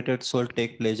 liberated soul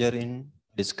take pleasure in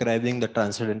describing the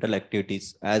transcendental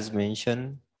activities as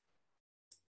mentioned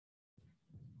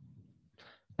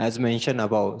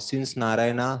above. Since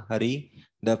Narayana, Hari,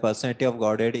 the personality of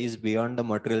Godhead, is beyond the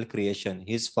material creation,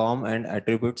 his form and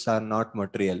attributes are not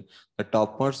material. The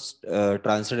topmost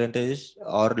transcendentalist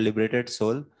or liberated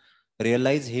soul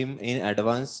realize him in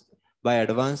advance by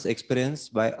advanced experience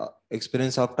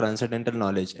of transcendental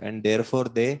knowledge, and therefore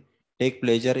they take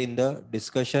pleasure in the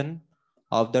discussion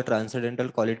of the transcendental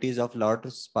qualities of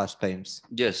Lord's pastimes.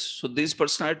 Yes, so these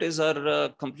personalities are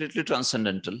completely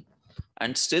transcendental,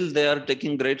 and still they are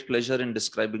taking great pleasure in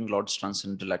describing Lord's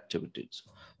transcendental activities.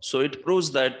 So it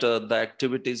proves that the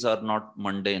activities are not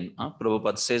mundane.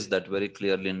 Prabhupada says that very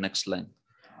clearly in next line.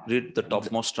 Read the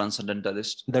topmost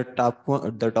transcendentalist. The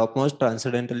topmost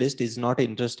transcendentalist is not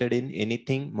interested in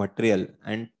anything material,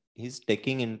 and he's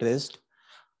taking interest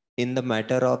in the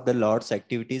matter of the Lord's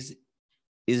activities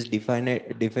is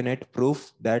definite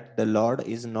proof that the Lord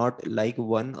is not like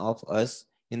one of us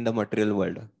in the material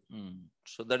world.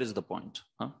 So that is the point.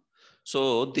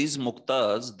 So these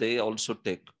muktas, they also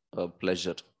take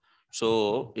pleasure.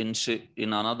 So in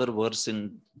another verse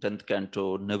in 10th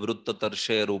canto, Nivrutta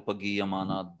Tarshe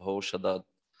Rupagiyamanat Bhaushadat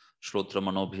Shrotra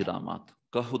Manobhiramat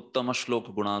Kahuttama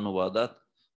Shlok Gunanuvadat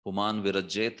Human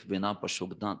Virajet Vina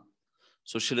Pashugnan.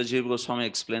 So Srila Jiva Goswami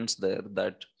explains there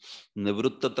that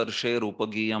Nivrutta Tarshe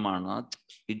Rupagiyamanat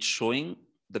is showing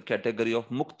the category of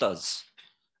muktas.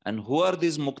 And who are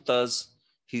these muktas?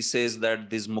 He says that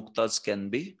these muktas can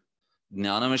be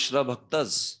Jnana Mishra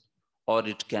Bhaktas, or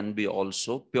it can be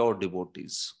also pure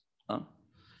devotees.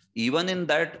 Even in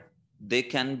that, they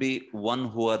can be one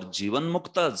who are Jivan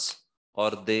Muktas,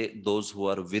 or those who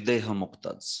are Videha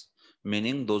Muktas,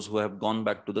 meaning those who have gone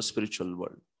back to the spiritual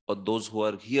world, or those who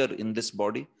are here in this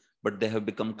body, but they have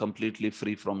become completely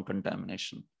free from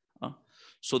contamination.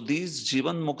 So these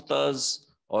Jivan Muktas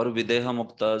or Videha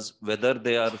Muktas, whether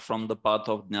they are from the path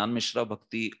of Jnana Mishra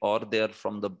Bhakti or they are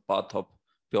from the path of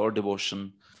pure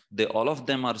devotion, all of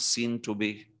them are seen to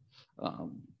be,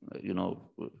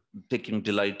 taking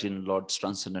delight in Lord's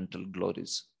transcendental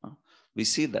glories. We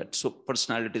see that. So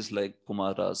personalities like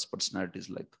Kumaras, personalities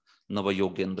like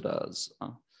Navayogendras,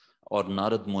 or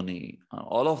Narad Muni,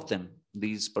 all of them,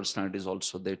 these personalities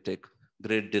also, they take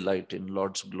great delight in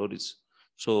Lord's glories.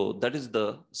 So that is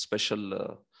the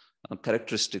special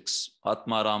characteristics.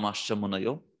 Atma Ramascha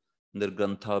Munayo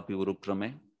Nirgrantha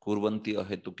Pivurukrame Kurvanti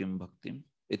Ahetukim Bhaktim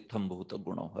Itham Bhuta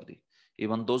Gunohari.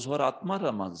 Even those who are Atma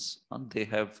Ramas, they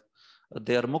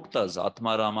are muktas,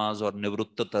 Atma Ramas or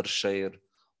Nivrutta Tarshair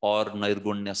or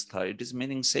Nairgunyastha. It is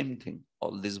meaning same thing.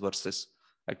 All these verses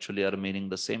actually are meaning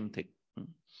the same thing.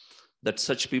 That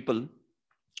such people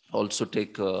also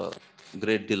take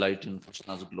great delight in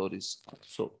Krishna's glories.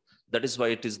 So that is why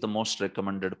it is the most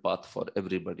recommended path for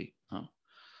everybody.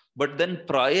 But then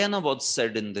prayana was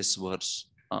said in this verse.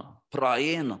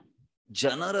 Prayana,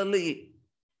 generally,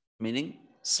 meaning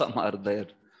some are there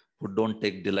who don't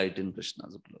take delight in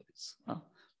Krishna's glories.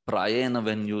 Prayana,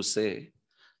 when you say,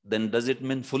 then does it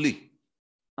mean fully?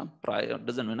 Praya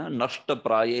doesn't mean nashta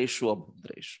prayeshu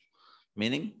abhudreshu.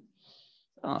 Meaning,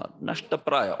 nashta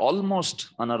praya, almost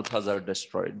anarthas are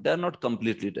destroyed. They are not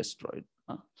completely destroyed.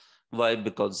 Why?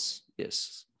 Because,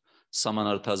 yes, some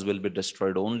anarthas will be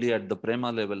destroyed only at the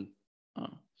prema level.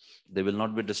 They will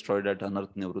not be destroyed at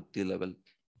anarth nivrutti level.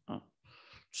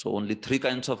 So only 3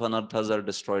 kinds of anarthas are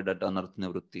destroyed at anarth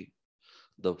nivrutti.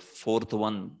 The 4th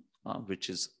one, which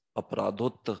is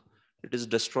aparadhotta, it is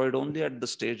destroyed only at the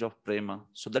stage of prema.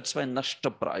 So that's why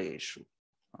nashta prayeshu,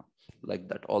 like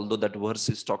that. Although that verse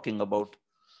is talking about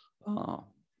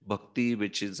bhakti,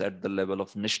 which is at the level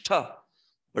of nishtha,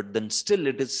 but then still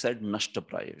it is said nashta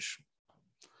prayeshu.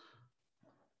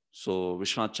 So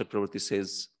Vishwanath Chakravarti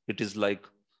says it is like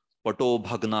pato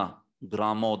bhagna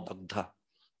gramo dagdha.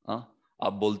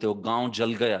 आप बोलते हो गांव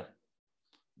जल गया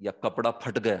या कपड़ा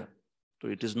फट गया,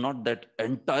 तो it is not that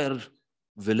entire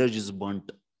village is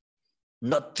burnt.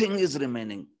 Nothing is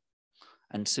remaining.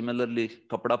 And similarly,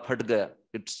 कपड़ा फट गया,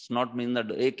 it's not mean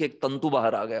that एक तंतु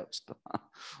बाहर आ गया उसका.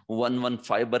 One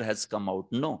fiber has come out.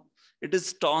 No, it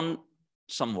is torn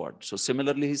somewhat. So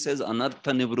similarly, he says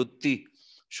anartha nivrutti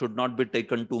should not be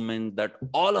taken to mean that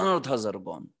all anarthas are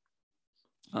gone.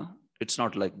 It's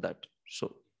not like that.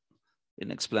 So in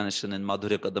explanation in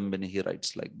Madhurya Kadambini, he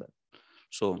writes like that.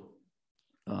 So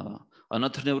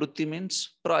anartha nivrutti means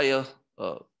prior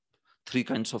 3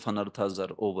 kinds of anarthas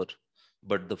are over.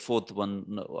 But the 4th one,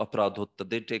 aparadhotta,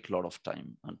 they take a lot of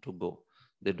time to go.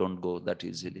 They don't go that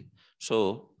easily.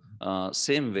 So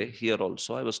same way here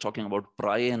also, I was talking about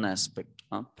prayena aspect.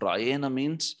 Prayena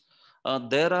means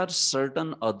there are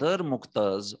certain other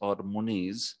muktas or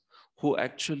munis who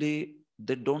actually,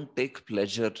 they don't take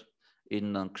pleasure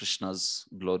in Krishna's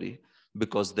glory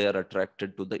because they are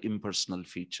attracted to the impersonal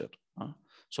feature.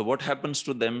 So what happens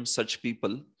to them, such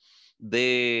people,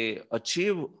 they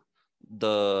achieve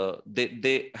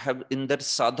they have in their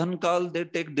sadhan kal, they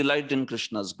take delight in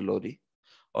Krishna's glory,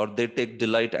 or they take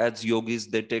delight as yogis,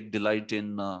 they take delight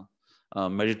in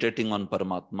meditating on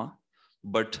Paramatma.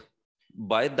 But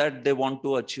by that they want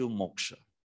to achieve moksha,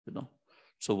 you know.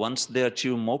 So once they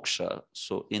achieve moksha,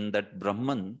 so in that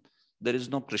Brahman, there is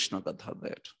no Krishna Katha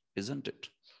there, isn't it?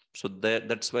 So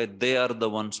that's why they are the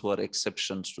ones who are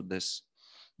exceptions to this.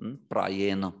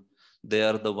 Prayena. They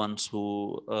are the ones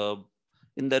who,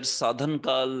 in their sadhan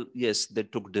kal, yes, they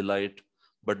took delight,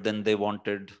 but then they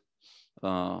wanted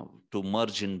to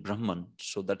merge in Brahman.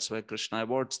 So that's why Krishna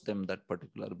awards them that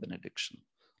particular benediction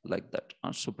like that.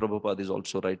 So Prabhupada is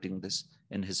also writing this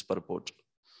in his purport.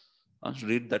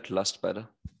 Read that last para.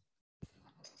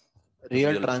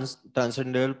 Real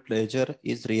transcendental pleasure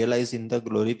is realized in the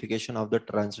glorification of the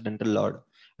transcendental Lord,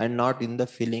 and not in the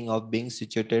feeling of being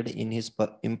situated in his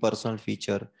impersonal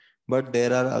feature. But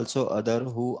there are also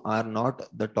others who are not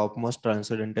the topmost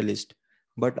transcendentalist,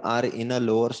 but are in a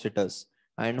lower status,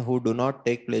 and who do not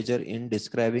take pleasure in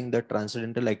describing the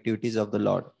transcendental activities of the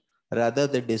Lord. Rather,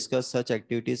 they discuss such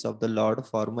activities of the Lord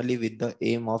formally with the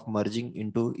aim of merging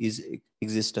into his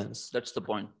existence. That's the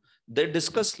point. They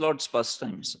discuss Lord's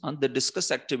pastimes and they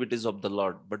discuss activities of the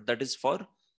Lord, but that is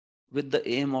with the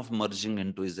aim of merging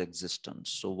into his existence.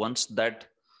 So once that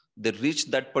they reach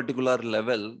that particular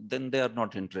level, then they are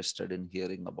not interested in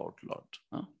hearing about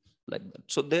Lord, like that.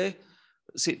 So they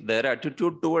see their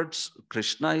attitude towards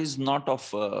Krishna is not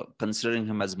of considering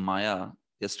him as Maya.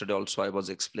 Yesterday also I was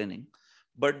explaining,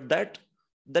 but that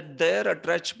their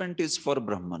attachment is for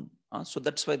Brahman. So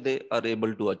that's why they are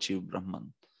able to achieve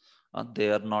Brahman.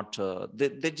 They are not,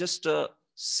 they just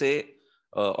say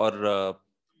or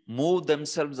move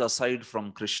themselves aside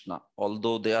from Krishna,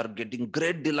 although they are getting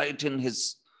great delight in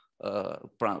his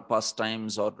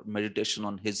pastimes or meditation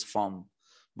on his form.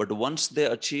 But once they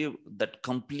achieve that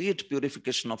complete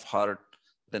purification of heart,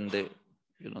 then they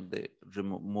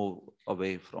move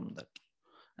away from that.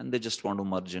 And they just want to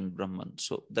merge in Brahman.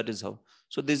 So that is how.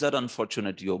 So these are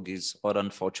unfortunate yogis or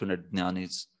unfortunate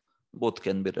jnanis. Both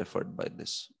can be referred by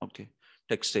this. Okay.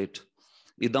 Text 8.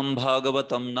 Idam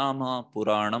bhagavatam nama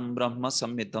puranam brahma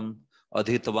samhitam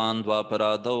adhitvan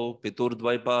dvaparadau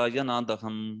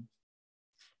piturdvaipayanadaham.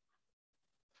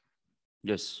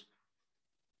 Yes.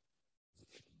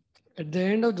 At the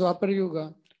end of Dwapar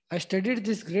Yuga, I studied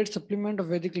this great supplement of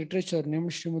Vedic literature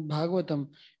named Srimad Bhagavatam,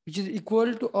 which is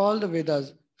equal to all the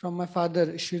Vedas, from my father,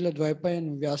 Srila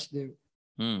Dvaipayan Vyasadev.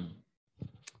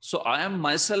 So I am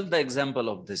myself the example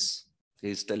of this,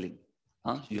 he is telling.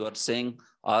 You are saying,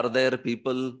 are there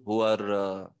people who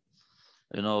are,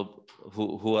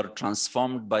 who are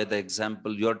transformed by the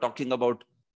example? You are talking about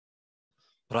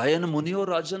Prayana Muni or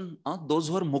Rajan, those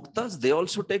who are muktas, they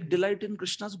also take delight in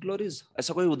Krishna's glories.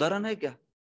 Aisa koi udaharan hai kya?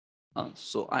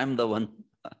 So I am the one,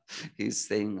 he is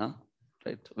saying,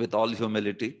 right, with all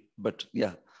humility. But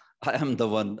yeah, I am the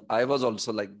one. I was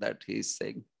also like that, he is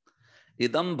saying.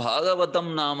 Idam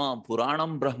Bhagavatam Nama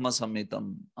Puranam Brahma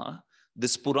Samhitam.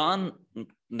 This Puran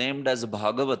named as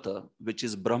Bhagavata, which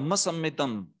is Brahma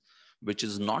Samhitam, which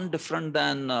is non-different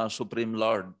than Supreme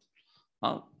Lord,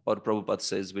 or Prabhupada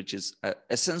says, which is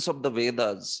essence of the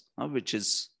Vedas, which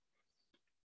is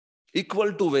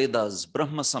equal to Vedas,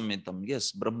 Brahma Samhitam.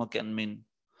 Yes, Brahma can mean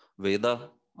Veda,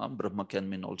 Brahma can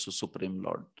mean also Supreme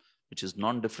Lord, which is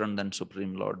non-different than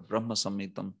Supreme Lord, Brahma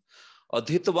Samhitam.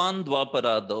 Adhitvan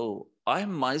Dvaparado. I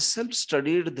myself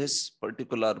studied this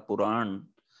particular Puran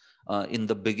in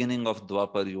the beginning of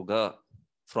Dwapar Yuga.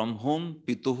 From whom?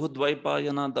 Pituhu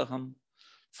Dvaipayanadaham.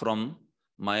 From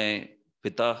my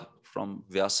Pita, from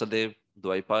Vyasadev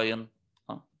Dvaipayan,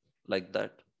 like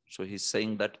that. So he's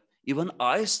saying that even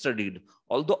I studied,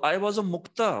 although I was a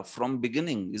mukta from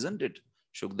beginning, isn't it?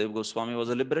 Shukdev Goswami was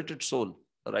a liberated soul,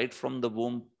 right from the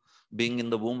womb, being in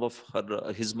the womb of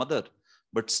his mother.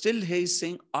 But still he is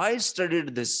saying, I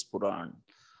studied this Puran.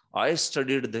 I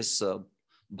studied this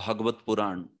Bhagavat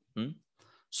Puran.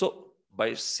 So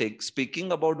by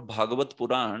speaking about Bhagavat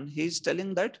Puran, he is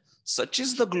telling that such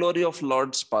is the glory of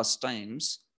Lord's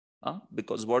pastimes.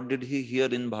 Because what did he hear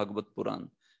in Bhagavat Puran?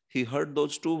 He heard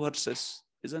those two verses,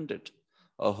 isn't it?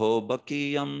 Aho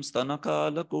bakiyam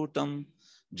stanakalakutam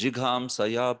jigham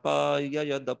sayapa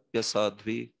yayadapya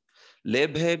sadhvi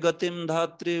lebhe gatim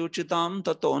dhatri uchitam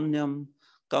tatonyam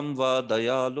kam va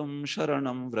dayalum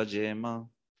sharanam vrajema.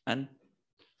 And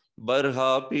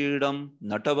barha pidam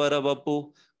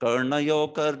natavaravapu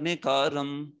karnayo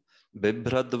karnikaram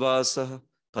bibhradvasah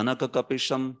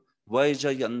kanakakapisham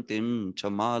vaijayantim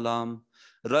chamalam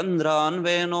randran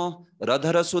veno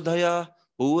radhara sudhaya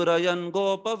purayan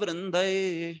gopa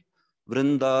vrindai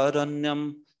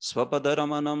vrindaranyam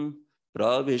swapadaраmanam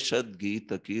pravishad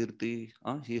gita kirti.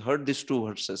 He heard these two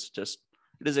verses. Just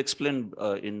it is explained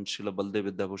in Srila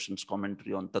Baldev Vidyabhushan's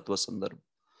commentary on Tattva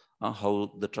Sandarbha,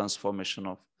 how the transformation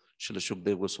of Srila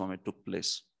Shukdev Goswami took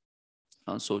place.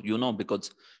 So you know,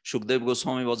 because Shukdev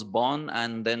Goswami was born,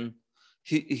 and then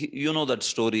he you know that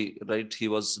story, right? He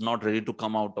was not ready to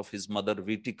come out of his mother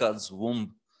Vitika's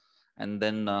womb, and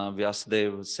then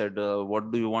Vyasadev said,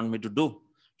 "What do you want me to do?"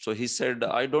 So he said,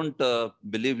 "I don't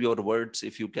believe your words.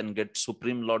 If you can get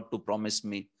Supreme Lord to promise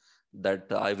me that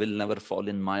I will never fall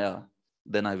in Maya,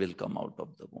 then I will come out of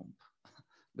the womb."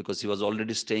 Because he was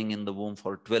already staying in the womb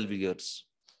for 12 years.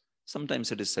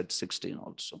 Sometimes it is said 16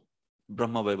 also.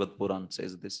 Brahma Vaivat Puran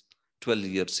says this. 12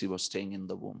 years he was staying in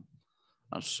the womb.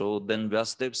 So then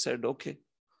Vyasadev said, okay.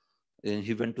 And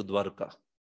he went to Dwarka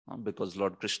because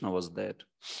Lord Krishna was there.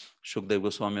 Shukdev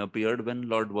Goswami appeared when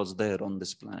Lord was there on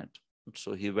this planet.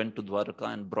 So he went to Dwarka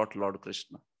and brought Lord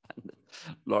Krishna. And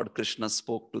Lord Krishna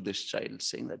spoke to this child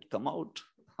saying that, come out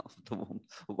of the womb.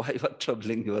 Why you are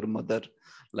troubling your mother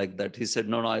like that? He said,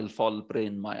 no, I'll fall prey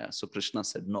in Maya. So Krishna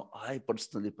said, no, I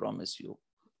personally promise you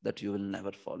that you will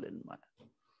never fall in Maya.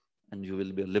 And you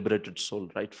will be a liberated soul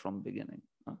right from beginning.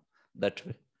 That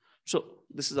way. So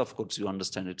this is, of course, you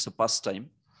understand, it's a pastime.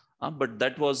 But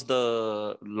that was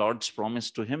the Lord's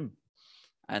promise to him.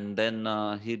 And then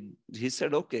he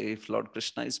said, okay, if Lord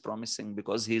Krishna is promising,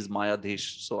 because he is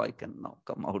Mayadhish, so I can now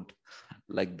come out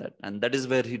like that. And that is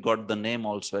where he got the name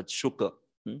also as Shuka.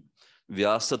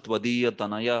 Vyasatvadiya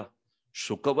Tanaya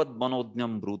Shukavad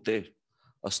Manodnyam Brute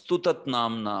Astutat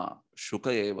Namna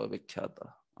Shuka Eva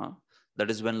Vikhyata. That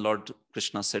is when Lord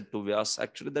Krishna said to Vyasa,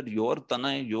 actually, that your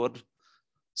Tanaya, your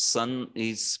son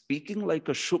is speaking like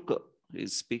a Shuka. He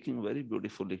is speaking very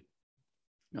beautifully.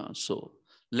 So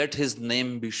let his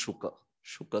name be Shuka,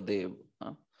 Shukadev,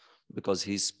 because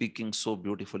he is speaking so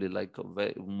beautifully like a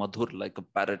madhur, like a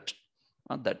parrot,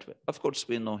 that way. Of course,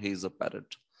 we know he is a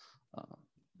parrot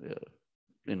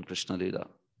in Krishna Leela,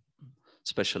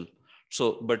 special.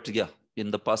 So, but yeah,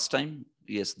 in the pastime,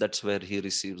 yes, that's where he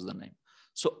receives the name.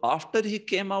 So after he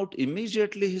came out,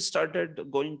 immediately he started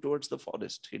going towards the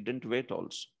forest. He didn't wait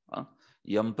also.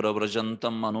 Yam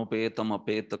pravrajantam anupetam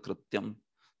apeta krityam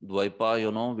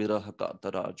dvaipayano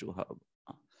virahakatara juhab.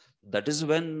 That is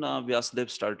when Vyasadev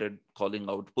started calling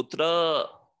out Putra,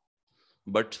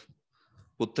 but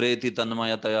Putreti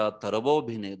tanmayataya tarabo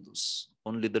bhinedus.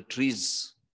 Only the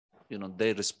trees,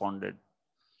 they responded.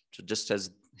 So just as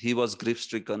he was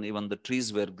grief-stricken, even the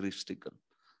trees were grief-stricken.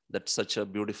 That such a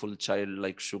beautiful child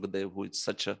like Shukadev, who is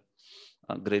such a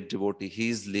great devotee, he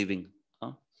is leaving.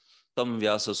 Tam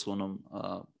Vyasa Sunam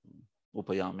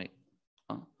Upayame.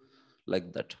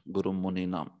 Like that, Guru Muni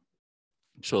Nam.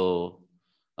 So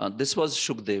this was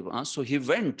Shukdev. So he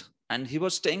went and he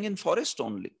was staying in forest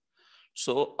only.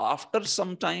 So after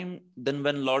some time, then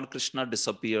when Lord Krishna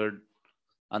disappeared,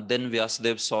 and then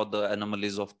Vyasadev saw the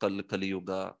anomalies of Kali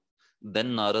Yuga,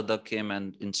 then Narada came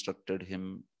and instructed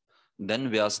him.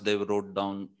 Then Vyasadev wrote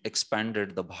down,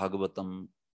 expanded the Bhagavatam.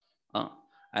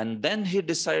 And then he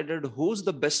decided who's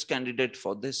the best candidate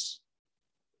for this,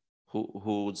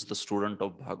 who's the student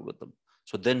of Bhagavatam.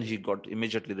 So then he got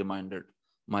immediately reminded,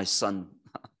 my son,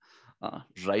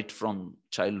 right from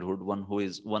childhood, one who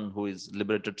is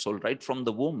liberated soul right from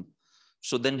the womb.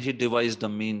 So then he devised a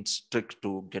means, trick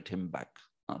to get him back.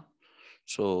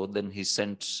 So then he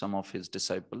sent some of his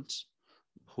disciples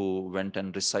who went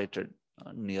and recited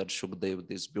near Shukdev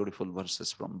these beautiful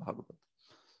verses from Bhagavad.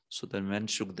 So then when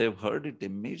Shukdev heard it,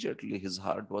 immediately his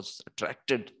heart was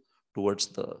attracted towards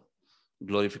the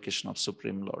glorification of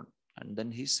Supreme Lord. And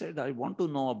then he said, I want to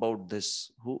know about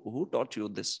this. Who taught you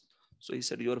this? So he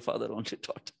said, your father only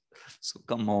taught. So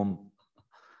come home.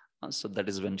 So that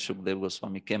is when Shukdev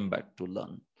Goswami came back to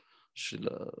learn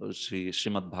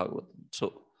Srimad Bhagavatam.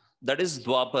 So that is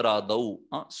Dwaparadau.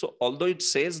 So although it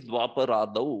says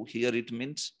Dwaparadau, here it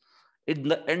means in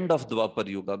the end of Dwapar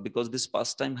Yuga, because this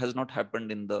pastime has not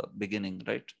happened in the beginning,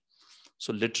 right?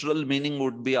 So literal meaning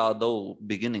would be Adau,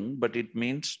 beginning, but it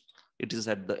means it is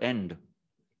at the end,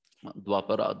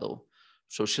 Dwapar Adau.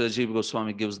 So Srila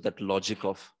Goswami gives that logic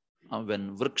of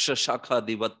when Vriksha Shakha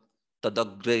Divat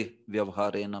Tadagre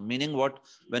Vyavharena, meaning what?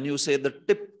 When you say the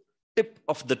tip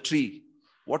of the tree,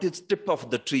 what is tip of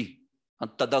the tree?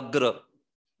 Tadagra.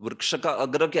 Vriksha ka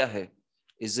agra kya hai?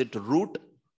 Is it root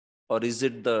or is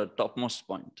it the topmost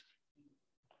point?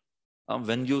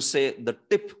 When you say the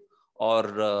tip or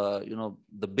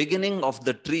the beginning of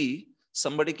the tree,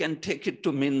 somebody can take it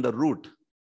to mean the root,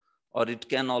 or it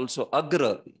can also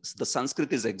agra. The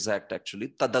Sanskrit is exact actually.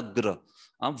 Tadagra.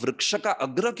 Vriksha ka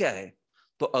agra kya hai?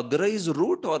 So agra is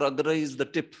root or agra is the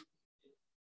tip?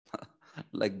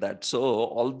 Like that. So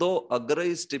although agra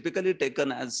is typically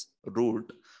taken as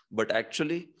root, but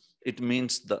actually it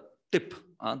means the tip,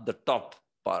 the top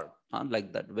part,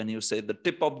 like that. When you say the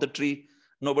tip of the tree,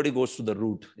 nobody goes to the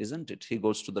root, isn't it? He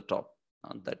goes to the top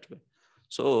that way.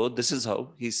 So this is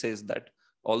how he says that.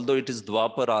 Although it is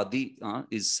Dwaparadi,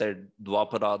 is said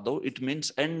Dwaparado, it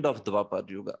means end of Dwapar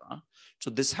Yuga. So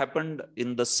this happened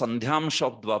in the Sandhyamsha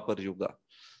of Dwapar Yuga.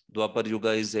 Dwapar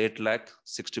Yuga is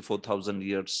 8,64,000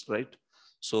 years, right?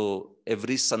 So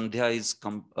every Sandhya is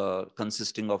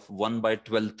consisting of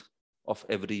 1/12 of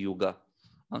every Yuga.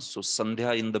 So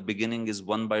Sandhya in the beginning is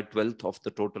 1/12 of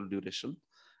the total duration.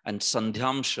 And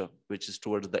Sandhyamsha, which is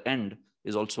towards the end,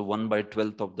 is also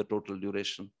 1/12 of the total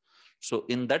duration. So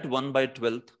in that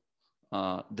 1/12,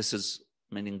 this is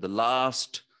meaning the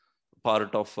last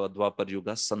part of Dwapar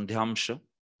Yuga, Sandhyamsha.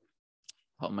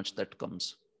 How much that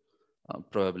comes?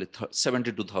 Probably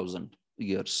 72,000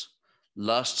 years.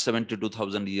 Last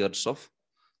 72,000 years of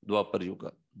Dwapar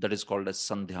Yuga. That is called as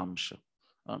Sandhyamsha.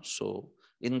 So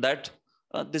in that,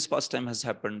 this pastime has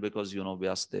happened because,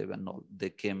 Vyasdev and all, they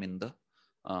came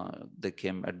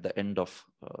at the end of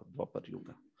Dwapar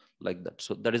Yuga. Like that.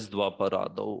 So that is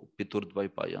Dwaparado,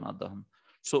 Piturdvaipayanadaham.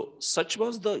 So such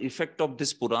was the effect of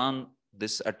this Puran,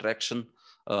 this attraction,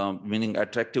 meaning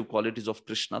attractive qualities of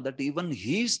Krishna, that even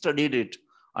he studied it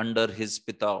under his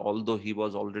Pita, although he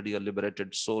was already a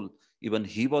liberated soul, even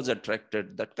he was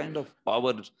attracted. That kind of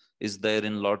power is there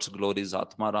in Lord's glories,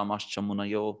 Atma Ramash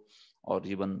Chamunayo, or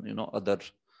even, other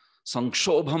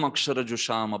Sankshobham Akshara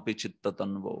Jusham Api Chitta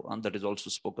Tanvo. And that is also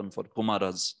spoken for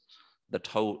Kumaras, that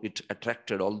how it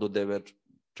attracted, although they were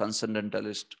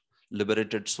transcendentalist,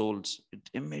 liberated souls, it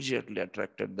immediately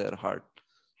attracted their heart.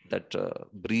 That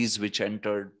breeze which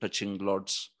entered, touching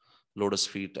Lord's lotus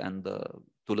feet and the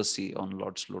tulasi on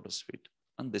Lord's lotus feet,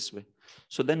 and this way.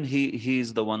 So then he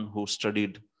is the one who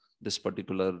studied this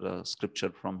particular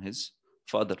scripture from his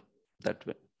father that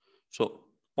way. So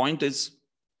point is,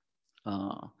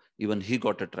 even he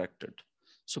got attracted.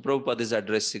 So Prabhupada is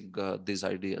addressing these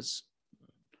ideas.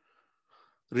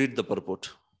 Read the purport.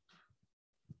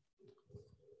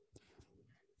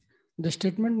 The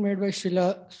statement made by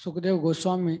Srila Sukadeva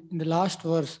Goswami in the last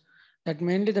verse, that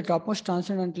mainly the topmost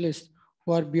transcendentalists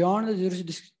who are beyond the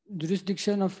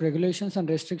jurisdiction of regulations and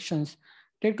restrictions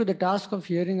take to the task of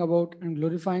hearing about and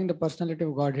glorifying the personality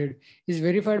of Godhead, is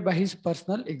verified by his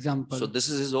personal example. So this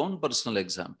is his own personal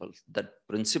example. That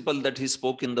principle that he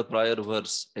spoke in the prior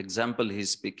verse, example he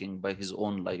is speaking by his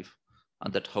own life,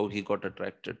 and that how he got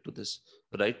attracted to this,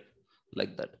 right?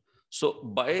 Like that. So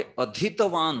by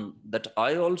Adhitavan, that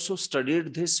I also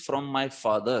studied this from my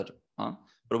father.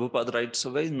 Prabhupada writes a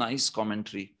very nice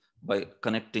commentary by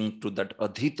connecting to that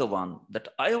Adhitavan, that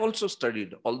I also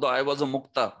studied, although I was a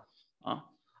Mukta,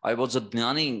 I was a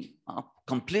Jnani,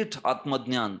 complete Atma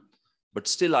Jnan, but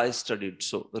still I studied.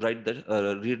 So read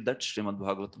that Srimad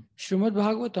Bhagavatam. Srimad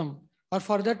Bhagavatam, or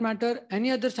for that matter,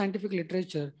 any other scientific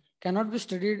literature, cannot be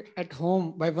studied at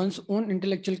home by one's own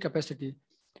intellectual capacity.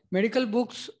 Medical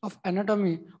books of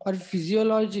anatomy or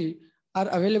physiology are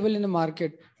available in the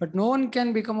market, but no one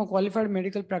can become a qualified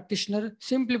medical practitioner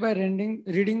simply by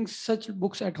reading such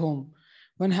books at home.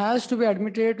 One has to be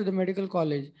admitted to the medical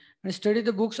college and study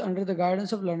the books under the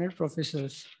guidance of learned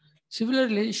professors.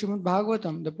 Similarly, Srimad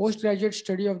Bhagavatam, the postgraduate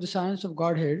study of the science of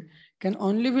Godhead, can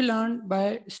only be learned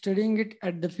by studying it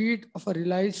at the feet of a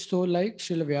realized soul like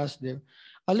Srila Vyasadeva.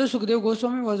 Although Sukadeva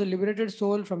Goswami was a liberated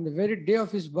soul from the very day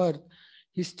of his birth,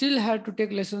 he still had to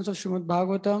take lessons of Srimad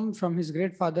Bhagavatam from his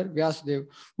great father Vyasadeva,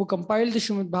 who compiled the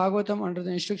Srimad Bhagavatam under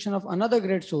the instruction of another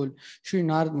great soul, Sri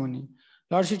Narad Muni.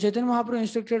 Lord Sri Chaitanya Mahaprabhu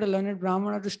instructed a learned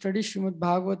Brahmana to study Srimad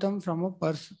Bhagavatam from a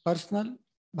personal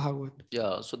Bhagavat.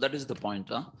 Yeah, so that is the point,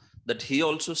 that he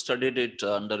also studied it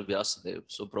under Vyasadeva.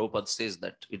 So Prabhupada says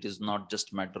that it is not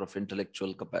just matter of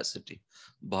intellectual capacity.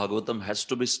 Bhagavatam has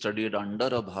to be studied under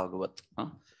a Bhagavat.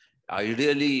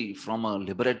 Ideally from a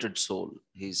liberated soul,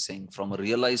 he is saying, from a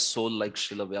realized soul like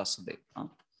Srila Vyasadeva.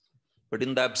 But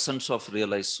in the absence of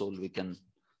realized soul, we can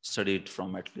study it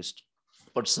from at least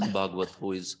person Bhagavat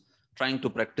who is trying to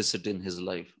practice it in his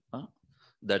life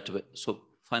that way. So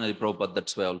finally, Prabhupada,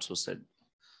 that's why I also said,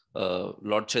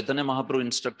 Lord Chaitanya Mahaprabhu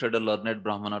instructed a learned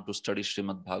Brahmana to study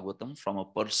Srimad Bhagavatam from a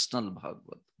personal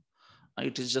Bhagavat.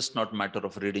 It is just not matter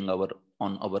of reading on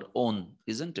our own,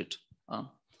 isn't it?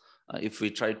 If we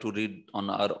try to read on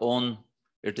our own,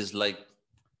 it is like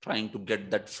trying to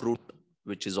get that fruit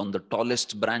which is on the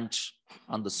tallest branch,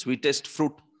 on the sweetest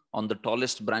fruit, on the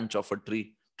tallest branch of a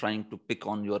tree, trying to pick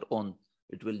on your own.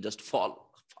 It will just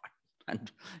fall apart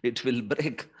and it will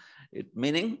break.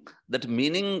 Meaning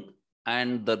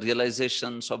and the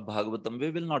realizations of Bhagavatam,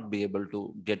 we will not be able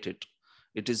to get it.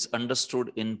 It is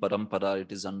understood in parampara.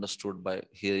 It is understood by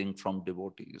hearing from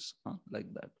devotees,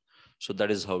 like that. So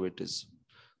that is how it is.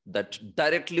 That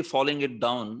directly falling it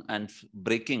down and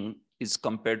breaking is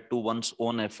compared to one's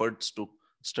own efforts to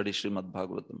study Srimad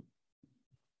Bhagavatam.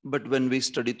 But when we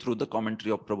study through the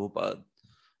commentary of Prabhupada,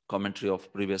 commentary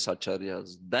of previous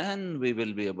acharyas, then we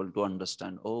will be able to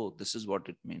understand, oh, this is what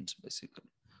it means basically.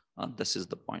 This is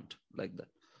the point, like that.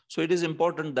 So it is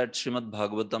important that Srimad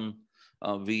Bhagavatam,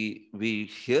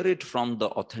 we hear it from the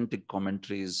authentic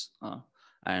commentaries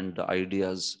and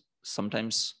ideas.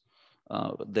 Sometimes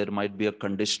there might be a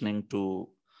conditioning to,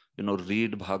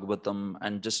 read Bhagavatam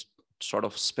and just sort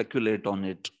of speculate on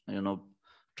it,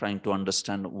 trying to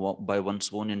understand by one's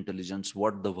own intelligence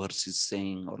what the verse is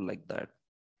saying or like that.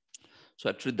 So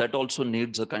actually that also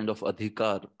needs a kind of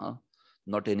adhikar.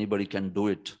 Not anybody can do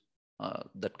it,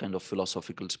 that kind of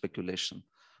philosophical speculation.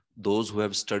 Those who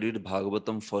have studied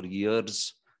Bhagavatam for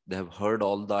years, they have heard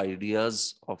all the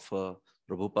ideas of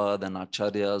Prabhupada and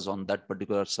acharyas on that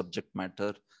particular subject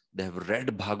matter. They have read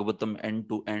Bhagavatam end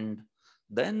to end.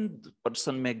 Then the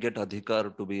person may get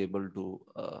adhikar to be able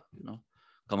to,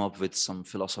 come up with some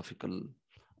philosophical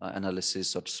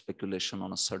analysis or speculation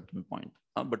on a certain point.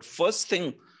 But first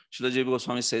thing Srila Jiva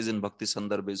Goswami says in Bhakti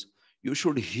Sandarbha is, you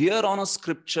should hear on a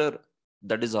scripture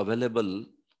that is available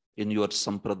in your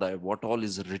sampradaya, what all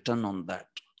is written on that.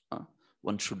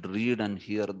 One should read and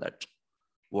hear that,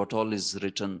 what all is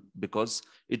written, because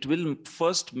it will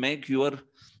first make your,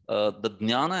 the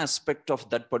jnana aspect of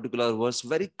that particular verse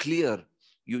very clear.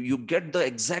 You get the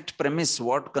exact premise,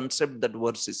 what concept that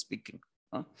verse is speaking.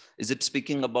 Is it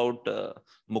speaking about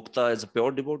mukta as a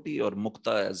pure devotee, or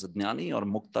mukta as a jnani, or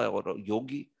mukta or a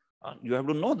yogi? You have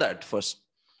to know that first.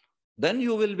 Then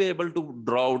you will be able to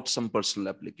draw out some personal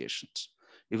applications.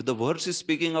 If the verse is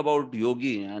speaking about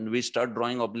yogi and we start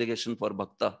drawing obligation for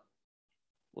bhakta,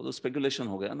 well, the speculation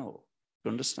ho gaya na,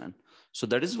 you understand? So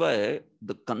that is why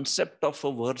the concept of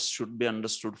a verse should be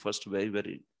understood first very,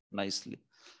 very nicely.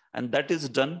 And that is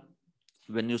done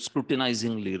when you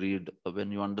scrutinizingly read,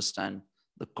 when you understand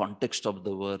the context of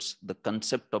the verse, the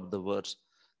concept of the verse,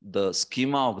 the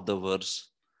schema of the verse.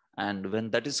 And when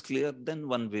that is clear, then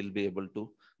one will be able to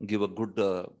give a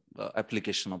good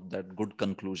application of that, good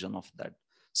conclusion of that.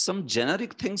 Some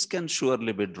generic things can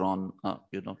surely be drawn,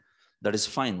 that is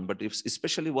fine. But if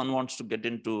especially one wants to get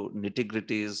into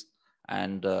nitty-gritties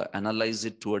and analyze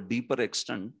it to a deeper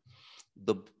extent,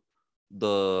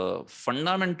 the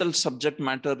fundamental subject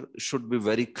matter should be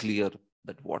very clear,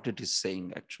 that what it is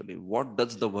saying actually, what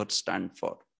does the word stand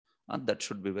for? That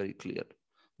should be very clear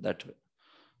that way.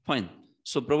 Fine.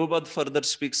 So Prabhupada further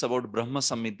speaks about Brahma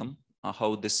Samhitam,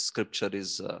 how this scripture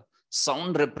is a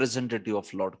sound representative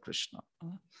of Lord Krishna.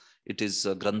 It is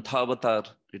a Grantha-avatar.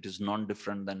 It is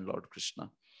non-different than Lord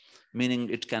Krishna, meaning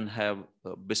it can have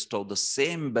bestow the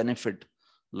same benefit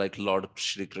like Lord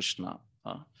Shri Krishna.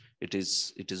 It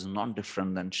is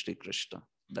non-different than Shri Krishna.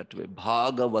 That way,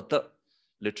 Bhagavata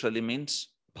literally means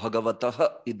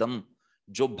Bhagavataha idam.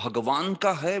 Jo Bhagavan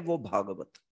ka hai, wo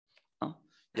Bhagavat.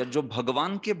 या जो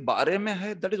भगवान के बारे में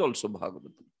है, that is also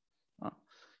Bhagavatam.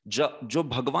 जो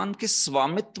भगवान के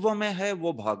स्वामित्व में है,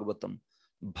 वो भागवतम.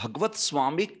 भगवत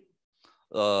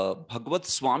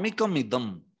स्वामिकम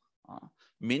idam,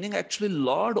 meaning actually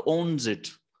Lord owns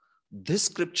it. This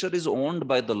scripture is owned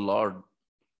by the Lord.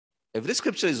 Every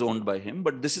scripture is owned by him,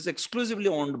 but this is exclusively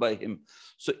owned by him.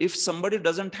 So if somebody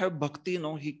doesn't have bhakti,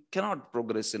 he cannot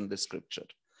progress in this scripture.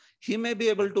 He may be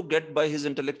able to get by his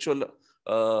intellectual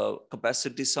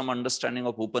capacity some understanding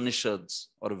of Upanishads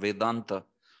or Vedanta,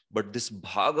 but this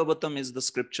Bhagavatam is the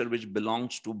scripture which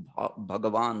belongs to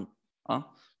Bhagavan.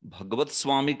 Bhagavat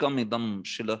Swamikam idam.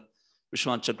 Srila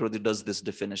Vishwanath Chakravarti does this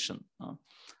definition,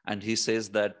 and he says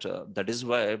that that is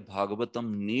why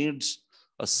Bhagavatam needs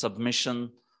a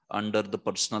submission under the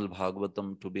personal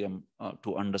Bhagavatam to be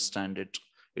to understand it.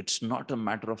 It's not a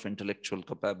matter of intellectual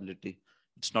capability.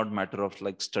 It's not a matter of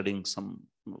like studying some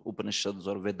Upanishads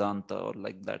or Vedanta or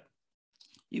like that.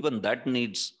 Even that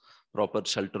needs proper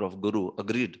shelter of Guru,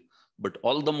 agreed. But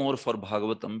all the more for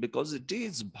Bhagavatam, because it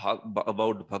is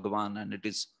about Bhagavan and it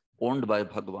is owned by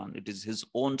Bhagavan. It is his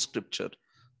own scripture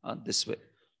this way.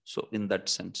 So in that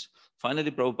sense.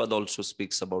 Finally, Prabhupada also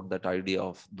speaks about that idea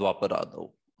of Dwaparada,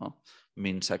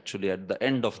 means actually at the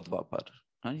end of Dwapar.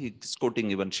 He's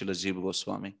quoting even Srila Jiva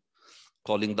Goswami.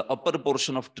 calling the upper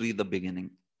portion of tree the beginning.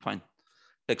 Fine.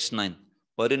 Text 9.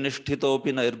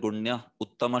 Parinishthitopi nairgunya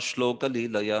uttama shloka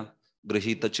leelaya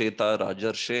grihita cheta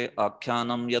rajarshe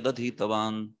akyanam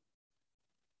yadadhitavan.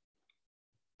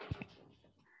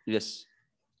 Yes.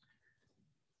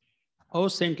 O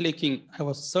saintly king, I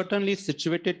was certainly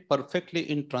situated perfectly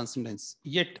in transcendence,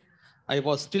 yet I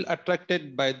was still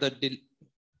attracted by the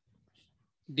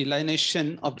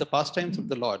delineation of the pastimes of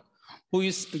the Lord, who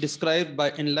is described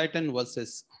by enlightened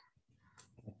verses.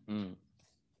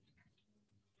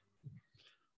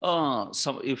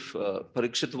 So if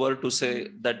Parikshit were to say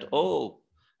that, oh,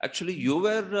 actually you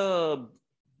were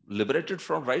liberated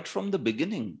from right from the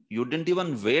beginning. You didn't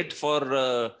even wait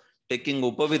for taking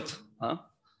upavit,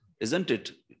 isn't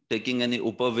it? Taking any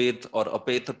upavit or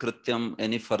apeta krityam,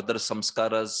 any further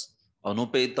samskaras,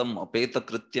 anupetam, apeta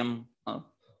krityam,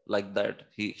 like that.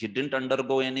 He didn't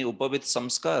undergo any upavit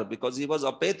samskar because he was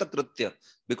apeta kritya,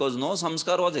 because no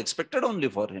samskar was expected only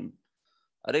for him.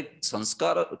 अरे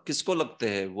संस्कार किसको लगते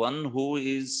हैं? One who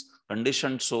is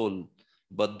conditioned soul,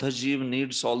 Baddha Jeev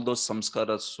needs all those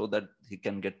samskaras so that he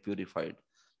can get purified.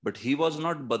 But he was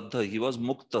not Baddha, he was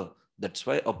Mukta. That's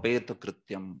why apeta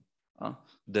krityam.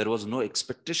 There was no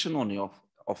expectation only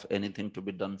of anything to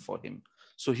be done for him.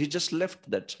 So he just left,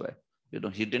 that's why.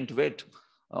 He didn't wait.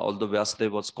 Although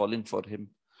Vyasdev was calling for him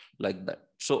like that.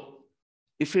 So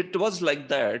if it was like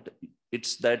that,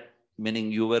 it's that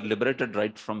meaning you were liberated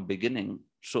right from beginning.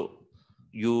 So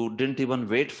you didn't even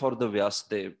wait for the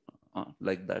Vyasdev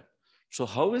like that. So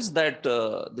how is that?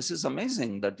 This is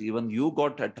amazing that even you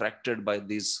got attracted by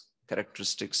these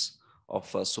characteristics of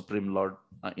Supreme Lord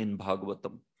in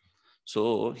Bhagavatam.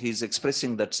 So he's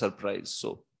expressing that surprise.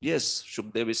 So yes,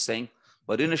 Shukdev is saying,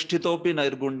 Parinishthitopi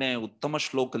nairgunne uttama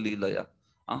shloka leelaya.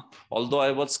 Although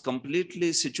I was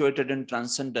completely situated in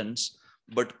transcendence,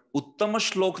 but uttama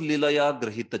shlok leelaya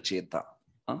grihita cheta.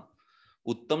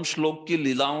 Uttam shlok ki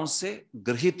leelaon se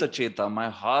grihita cheta. My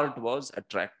heart was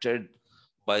attracted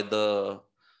by the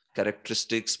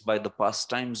characteristics, by the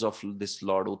pastimes of this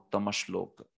Lord Uttama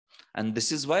Shloka. And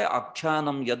this is why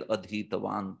Akyanam Yad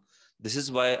Adhitavan. This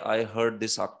is why I heard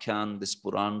this Akhyan, this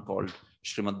Puran called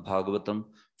Srimad Bhagavatam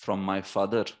from my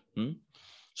father.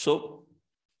 So,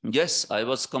 yes, I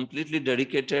was completely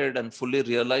dedicated and fully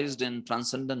realized in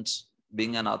transcendence,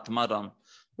 being an Atmaram.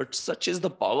 But such is the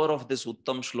power of this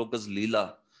Uttam Shloka's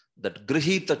Leela, that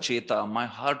Grihita Cheta, my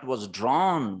heart was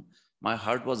drawn, my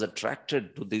heart was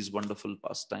attracted to these wonderful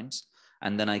pastimes.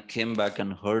 And then I came back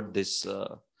and heard this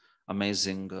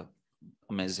amazing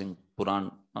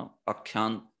Puran,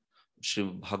 Akhyan, Shri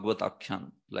Bhagavat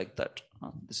Akhyan, like that.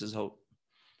 This is how,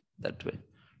 that way.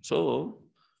 So,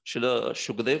 Srila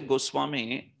Shukdev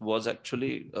Goswami was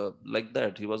actually like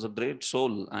that. He was a great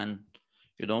soul. And,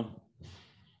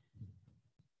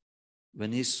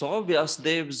 when he saw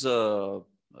Vyasdev's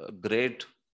great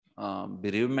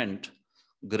bereavement,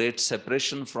 great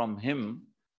separation from him,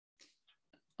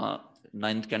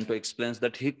 9th canto explains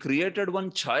that he created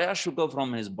one Chaya Shuka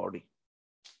from his body.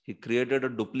 He created a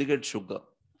duplicate Shuka,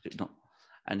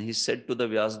 and he said to the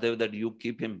Vyasdev that you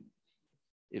keep him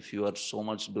if you are so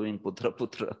much doing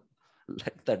putra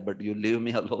like that, but you leave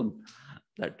me alone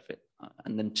that way.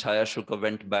 And then Chaya Shuka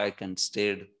went back and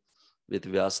stayed with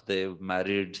Vyasdev,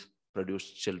 married,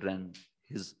 produced children.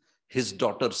 His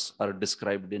daughters are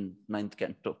described in 9th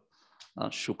canto,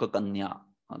 Shuka Kanya,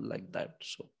 like that.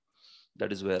 So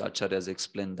that is where Acharyas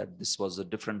explained that this was a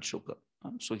different Shuka.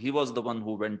 So he was the one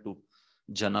who went to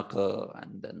Janaka,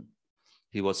 and then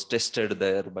he was tested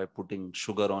there by putting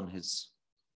sugar on his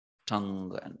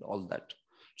tongue and all that.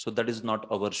 So that is not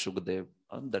our Shukadev,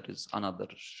 that is another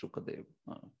Shukadev,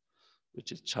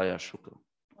 which is Chaya Shuka,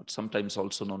 sometimes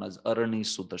also known as Arani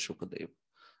Sutta Shukadev.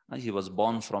 He was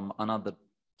born from another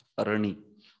Arani,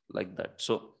 like that.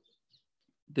 So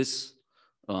this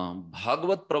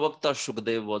Bhagavat Pravakta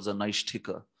Shukdev was a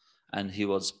Naishthika, and he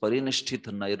was Parinishthit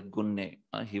Nairgunne.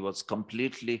 He was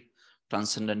completely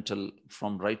transcendental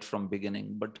right from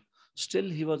beginning, but still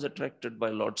he was attracted by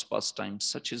Lord's pastimes.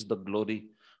 Such is the glory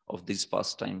of these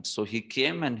pastimes. So he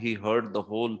came and he heard the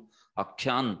whole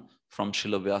Akhyan from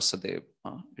Srila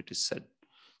Vyasadeva, it is said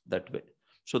that way.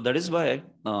 So that is why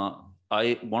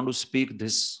I want to speak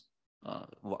this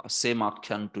same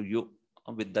Akhyan to you.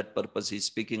 With that purpose, he's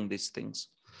speaking these things.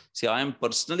 See, I am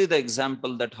personally the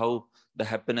example that how the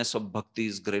happiness of bhakti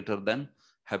is greater than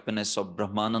happiness of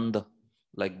Brahmananda,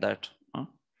 like that.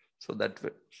 So that way.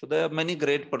 So there are many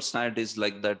great personalities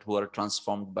like that who are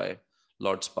transformed by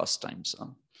Lord's pastimes.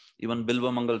 Even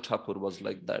Bilva Mangal Thakur was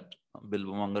like that.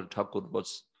 Bilva Mangal Thakur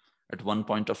was at one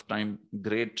point of time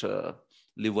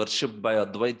greatly worshipped by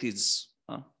Advaitis.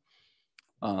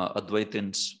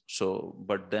 Advaitins. So,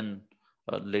 but then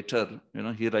later,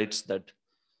 he writes that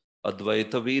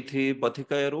Advaita Vithi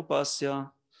Pathikaya Rupasya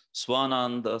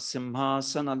Swananda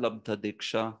Simhasana Labdha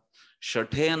Diksha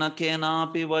Shatena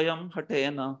Kenapi Vayam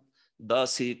Hatena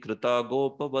Dasi Krita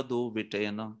Gopa Vadu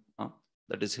Vitena.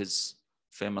 That is his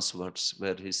famous words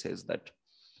where he says that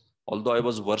although I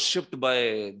was worshipped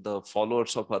by the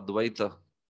followers of Advaita,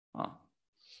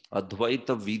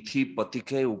 Advaita Vithi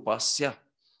Patike Upasya,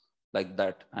 like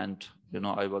that, and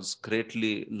I was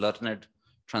greatly learned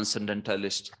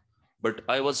transcendentalist, but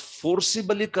I was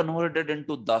forcibly converted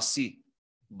into Dasi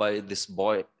by this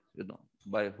boy,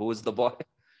 by who is the boy?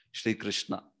 Shri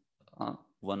Krishna,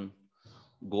 one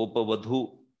Gopa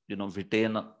Vadhu,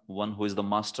 Vitena, one who is the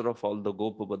master of all the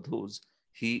Gopa Vadhus.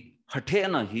 He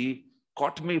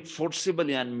caught me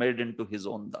forcibly and made into his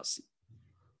own Dasi.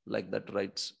 Like that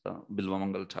writes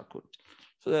Bilvamangal Thakur.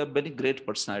 So there are many great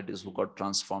personalities who got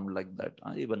transformed like that.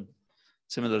 Even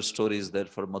similar stories there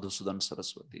for Madhusudan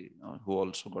Saraswati, who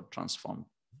also got transformed.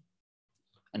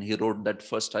 And he wrote that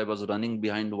first I was running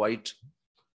behind white,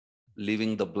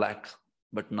 leaving the black,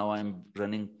 but now I'm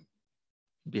running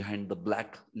behind the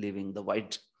black, leaving the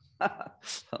white.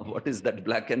 What is that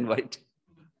black and white?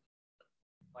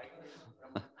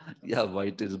 Yeah,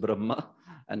 white is Brahma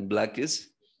and black is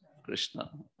Krishna.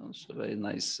 So very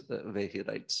nice way he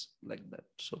writes like that.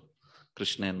 So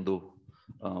Krishnendu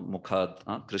Mukhad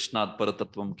Krishnad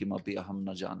Paratatvam Kimapi Aham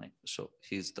Na Jane. So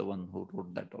he's the one who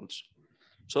wrote that also.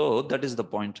 So that is the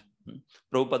point.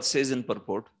 Prabhupada says in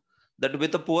purport that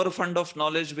with a poor fund of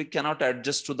knowledge, we cannot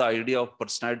adjust to the idea of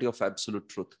personality of absolute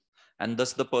truth. And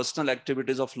thus the personal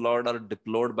activities of Lord are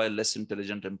deplored by less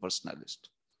intelligent impersonalists.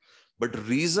 But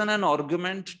reason and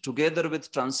argument together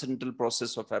with transcendental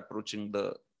process of approaching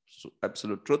the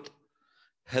absolute truth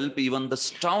help even the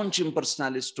staunch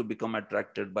impersonalists to become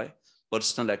attracted by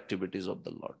personal activities of the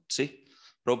Lord. See,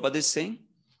 Prabhupada is saying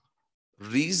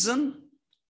reason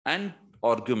and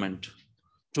argument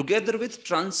together with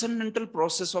transcendental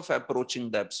process of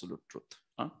approaching the absolute truth.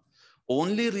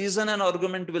 Only reason and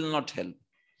argument will not help,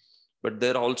 but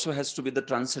there also has to be the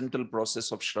transcendental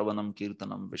process of Shravanam,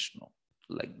 Kirtanam, Vishnu,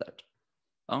 like that.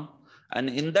 And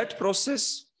in that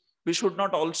process, we should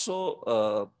not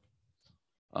also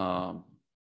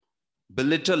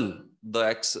belittle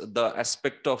the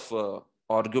aspect of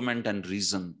argument and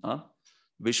reason.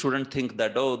 We shouldn't think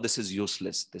that, oh, this is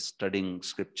useless, this studying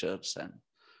scriptures and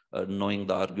knowing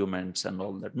the arguments and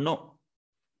all that. No.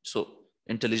 So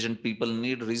intelligent people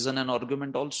need reason and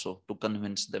argument also to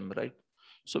convince them, right?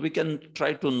 So we can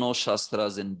try to know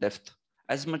Shastras in depth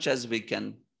as much as we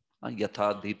can.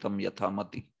 Yatha dhitam yatha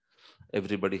mati.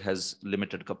 Everybody has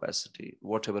limited capacity.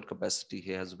 Whatever capacity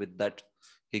he has, with that,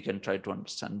 he can try to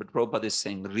understand. But Prabhupada is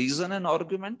saying reason and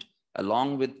argument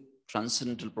along with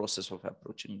transcendental process of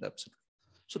approaching the absolute.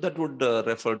 So that would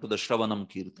refer to the Shravanam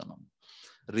Kirtanam.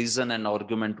 Reason and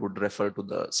argument would refer to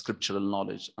the scriptural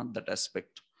knowledge and that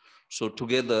aspect. So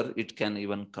together it can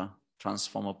even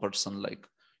transform a person like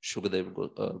Shukadev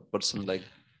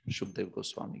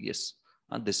Goswami. Yes,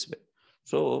 and this way.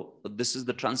 So this is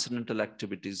the transcendental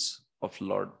activities of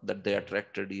Lord that they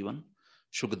attracted even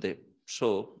Shukadev.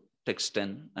 So text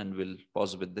 10, and we'll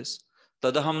pause with this.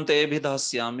 Tadaham te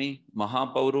bhidasyami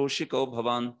mahapaurushiko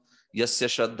bhavan yasya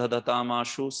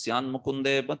shraddhadatāmashu syan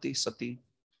mukunde mati sati.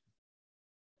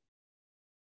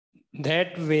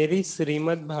 That very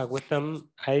Srimad Bhagavatam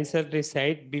I shall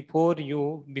recite before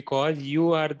you because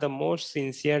you are the most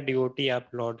sincere devotee of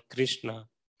Lord Krishna.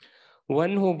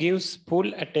 One who gives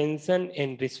full attention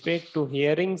and respect to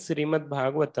hearing Srimad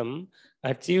Bhagavatam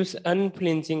achieves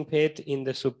unflinching faith in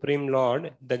the Supreme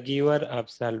Lord, the giver of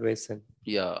salvation.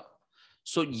 Yeah.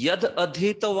 So yad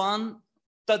adhitavan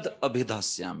tad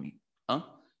abhidasyami.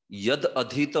 Yad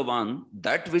adhitavan,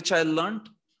 that which I learned,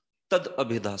 tad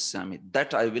abhidasyami,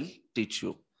 that I will teach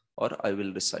you or I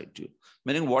will recite to you.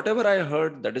 Meaning whatever I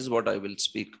heard, that is what I will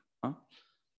speak.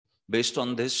 Based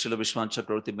on this, Srila Vishwanath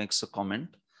Chakravarti makes a comment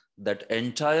that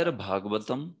entire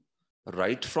Bhagavatam,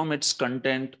 right from its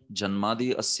content,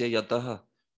 Janmadi Asya Yataha,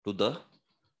 to the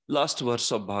last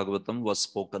verse of Bhagavatam was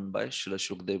spoken by Srila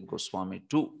Shukdev Goswami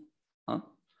too.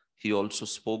 He also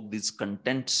spoke these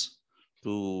contents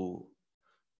to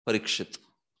Parikshit,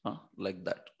 like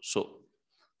that. So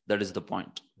that is the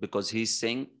point, because he is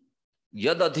saying,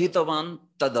 Yad adhitavan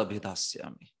tad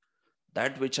abhidasyami.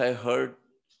 That which I heard,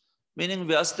 meaning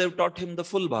Vyasadev taught him the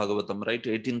full Bhagavatam, right?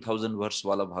 18,000 verse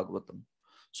wala Bhagavatam.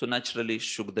 So naturally,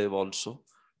 Shukdev also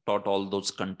taught all those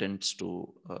contents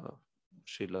to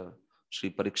Sri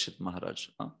Parikshit Maharaj.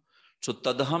 So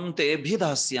tadham te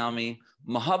abhidasyami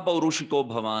mahapaurushiko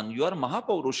bhavan. You are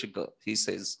mahapaurushika, he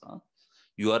says.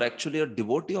 You are actually a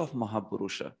devotee of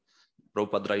Mahapurusha.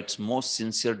 Prabhupada writes, most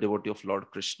sincere devotee of Lord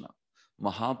Krishna.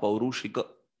 Mahapaurushika.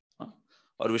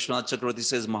 Or Vishwanath Chakravarti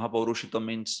says Mahapaurushika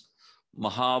means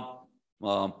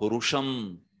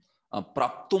Mahapurusham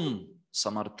Praptum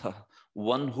Samartha.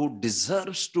 One who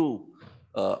deserves to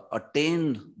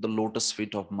attain the lotus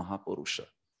feet of Mahapurusha.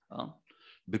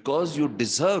 Because you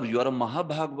deserve, you are a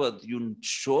Mahabhagavad, you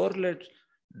surely,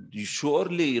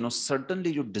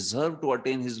 certainly you deserve to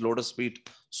attain his lotus feet.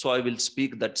 So I will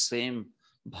speak that same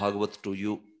Bhagavat to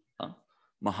you.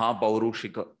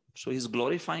 Mahapaurushika. So he's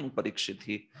glorifying Parikshit.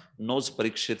 He knows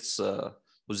Parikshit's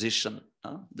position,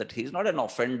 that he is not an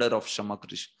offender of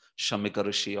Shamika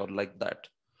Rishi or like that.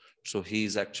 So he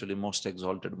is actually most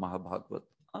exalted Mahabhagavat.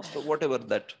 But whatever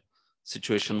that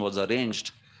situation was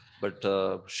arranged, but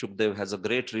Shukdev has a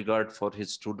great regard for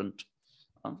his student.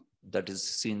 That is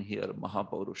seen here,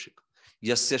 Mahapaurushika.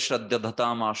 Yasya Shraddha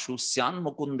Dhatamashu Syan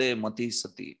Mukunde Mati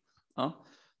Sati.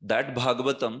 That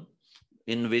Bhagavatam,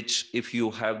 in which if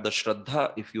you have the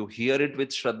Shraddha, if you hear it with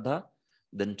Shraddha,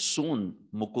 then soon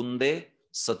Mukunde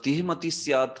Sati Mati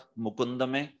Syat, Mukunda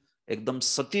mein ekdam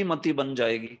Sati Mati ban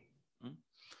jayegi.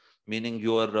 Meaning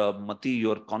your Mati,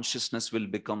 your consciousness will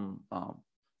become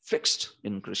fixed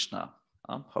in Krishna.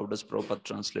 How does Prabhupada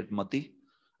translate Mati?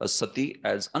 Sati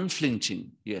as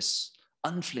unflinching. Yes,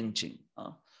 unflinching.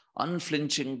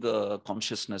 Unflinching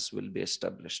consciousness will be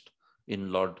established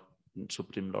in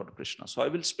Supreme Lord Krishna. So I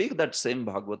will speak that same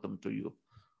Bhagavatam to you.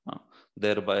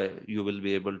 Thereby you will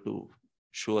be able to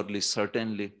surely,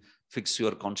 certainly fix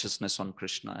your consciousness on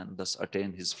Krishna and thus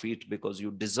attain his feet, because you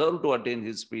deserve to attain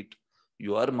his feet.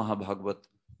 You are Mahabhagavat.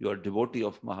 You are devotee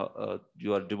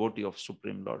of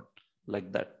Supreme Lord,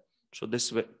 like that. So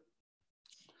this way,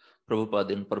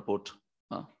 Prabhupada in purport,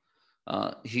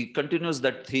 he continues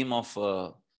that theme of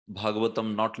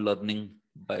Bhagavatam not learning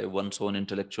by one's own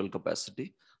intellectual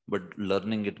capacity, but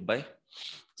learning it by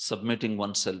submitting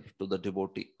oneself to the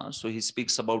devotee. So he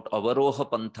speaks about Avaroha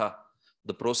Pantha.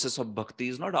 The process of bhakti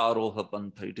is not Aroha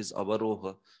Pantha, it is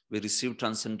Avaroha. We receive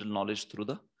transcendental knowledge through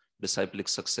the disciplic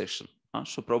succession.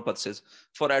 So Prabhupada says,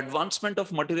 for advancement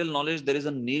of material knowledge, there is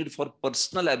a need for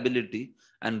personal ability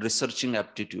and researching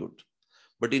aptitude.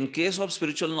 But in case of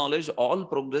spiritual knowledge, all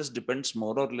progress depends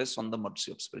more or less on the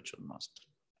mercy of spiritual master.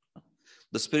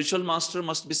 The spiritual master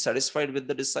must be satisfied with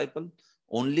the disciple.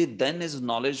 Only then is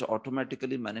knowledge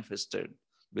automatically manifested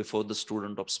before the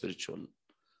student of spiritual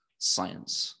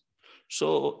science.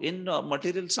 So in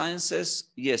material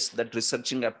sciences, yes, that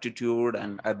researching aptitude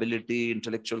and ability,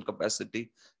 intellectual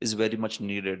capacity is very much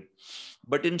needed.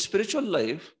 But in spiritual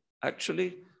life,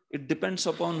 actually, it depends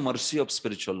upon mercy of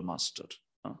spiritual master.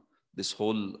 This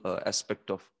whole aspect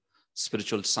of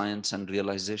spiritual science and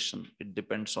realization, it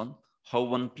depends on how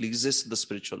one pleases the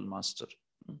spiritual master.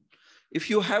 If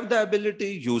you have the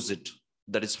ability, use it.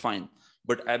 That is fine.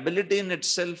 But ability in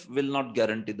itself will not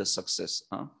guarantee the success.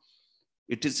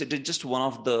 It is just one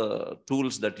of the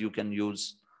tools that you can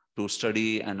use to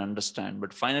study and understand.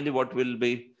 But finally, what will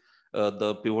be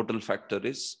the pivotal factor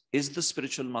is the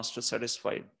spiritual master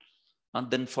satisfied?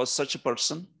 And then for such a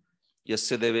person,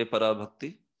 yasya deve para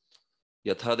bhakti,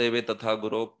 yatha deve tatha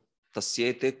guru,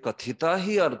 tasyete kathita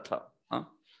hi artha.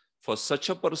 For such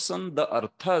a person, the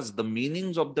arthas, the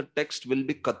meanings of the text will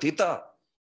be kathita.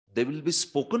 They will be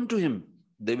spoken to him.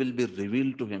 They will be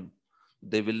revealed to him.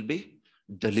 They will be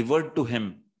delivered to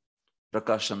him.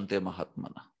 Prakashante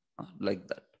Mahatmana. Like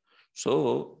that.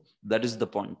 So that is the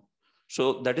point.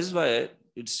 So that is why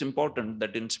it's important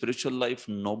that in spiritual life,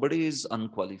 nobody is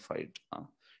unqualified.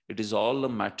 It is all a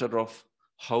matter of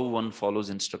how one follows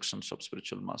instructions of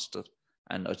spiritual master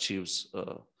and achieves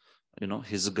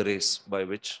his grace by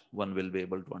which one will be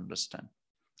able to understand.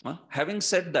 Having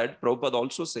said that, Prabhupada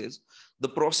also says, the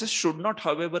process should not,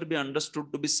 however, be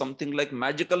understood to be something like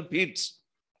magical feats,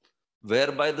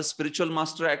 whereby the spiritual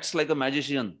master acts like a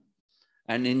magician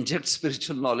and injects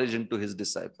spiritual knowledge into his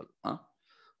disciple.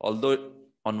 Although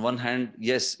on one hand,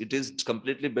 yes, it is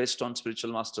completely based on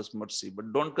spiritual master's mercy,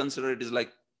 but don't consider it is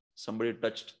like somebody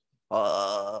touched,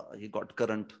 he got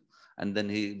current, and then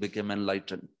he became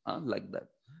enlightened, like that.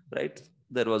 Right?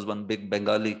 There was one big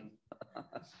Bengali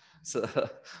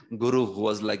guru who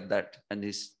was like that, and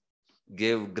he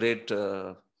gave great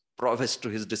prowess to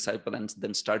his disciple and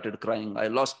then started crying, I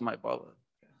lost my power.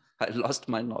 I lost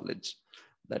my knowledge.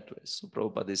 That way. So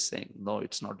Prabhupada is saying, no,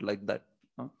 it's not like that.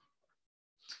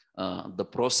 The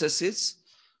process is,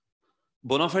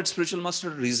 bona fide spiritual master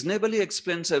reasonably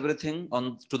explains everything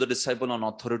to the disciple on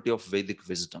authority of Vedic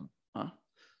wisdom.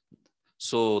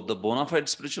 So the bona fide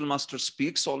spiritual master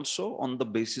speaks also on the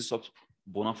basis of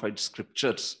bona fide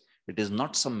scriptures. It is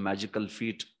not some magical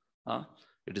feat.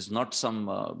 It is not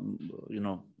some,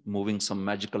 moving some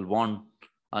magical wand.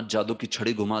 Jadoo ki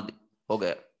chhadi ghuma di, ho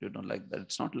gaya, like that.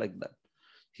 It's not like that.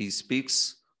 He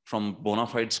speaks from bona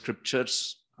fide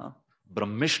scriptures,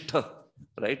 Brahmishta,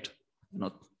 right?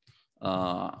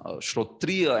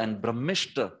 Shrotriya and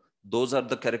Brahmishta, those are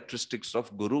the characteristics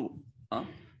of Guru,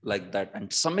 like that. And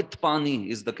Samitpani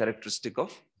is the characteristic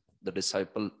of the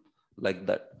disciple, like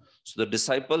that. So the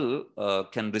disciple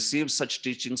can receive such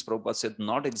teachings, Prabhupada said,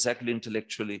 not exactly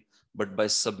intellectually, but by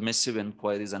submissive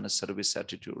inquiries and a service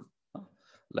attitude,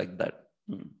 like that.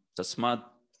 Tasmat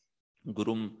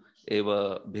Gurum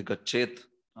eva bhigachet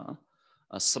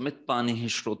samitpani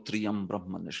shrotriyam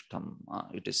brahmanishtam,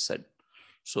 it is said.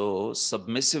 So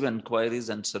submissive inquiries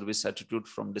and service attitude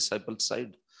from disciple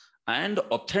side, and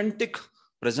authentic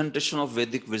presentation of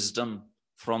Vedic wisdom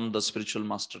from the spiritual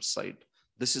master side.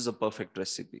 This is a perfect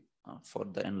recipe for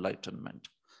the enlightenment,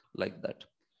 like that.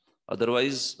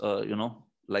 Otherwise,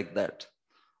 like that.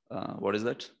 What is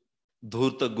that?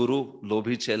 Dhurta Guru,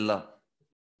 Lobhi Chella,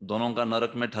 donon ka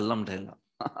narak mein thallam dhela.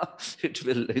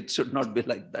 It should not be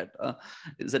like that,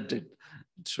 isn't it?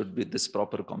 It should be this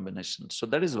proper combination. So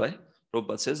that is why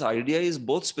Prabhupada says, idea is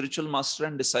both spiritual master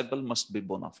and disciple must be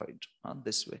bona fide,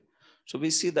 this way. So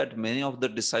we see that many of the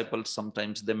disciples,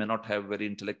 sometimes they may not have very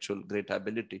intellectual great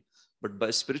ability, but by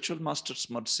spiritual master's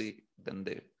mercy, then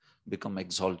they become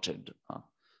exalted,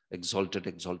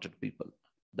 exalted people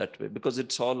that way, because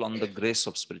it's all on the grace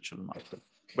of spiritual master.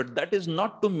 But that is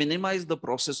not to minimize the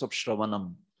process of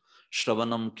Shravanam,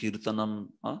 Kirtanam,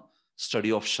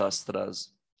 study of Shastras.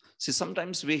 See,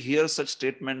 sometimes we hear such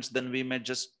statements, then we may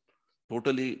just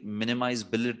totally minimize,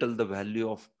 belittle the value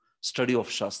of study of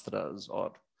Shastras,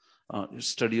 or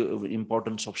study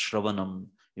importance of Shravanam,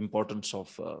 importance of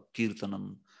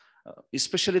Kirtanam,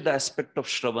 especially the aspect of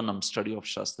Shravanam, study of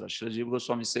Shastra. Srila Jiva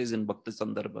Goswami says in Bhakti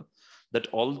Sandarbha that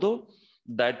although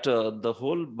that the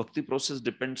whole bhakti process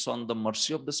depends on the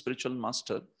mercy of the spiritual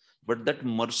master, but that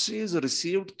mercy is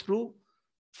received through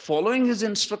following his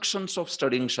instructions of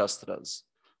studying Shastras,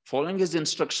 following his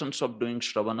instructions of doing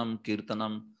Shravanam,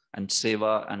 Kirtanam, and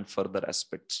Seva and further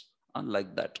aspects,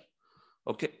 like that.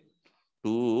 Okay.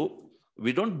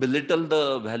 We don't belittle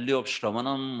the value of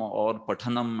Shravanam or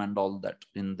Pathanam and all that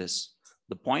in this.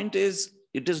 The point is,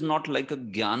 it is not like a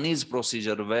Jnani's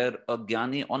procedure where a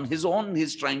Jnani on his own,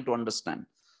 he's trying to understand.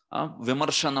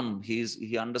 Vimarshanam,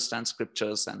 he understands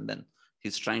scriptures and then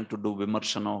he's trying to do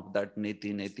Vimarshana of that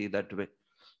neti, that way.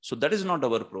 So that is not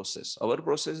our process. Our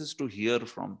process is to hear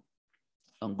from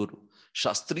Guru.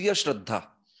 Shastriya Shraddha,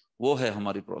 wo hai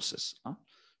hamari process.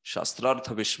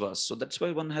 Shastrartha Vishwas. So that's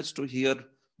why one has to hear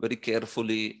very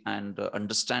carefully and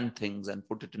understand things and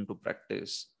put it into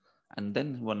practice. And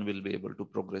then one will be able to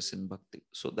progress in bhakti.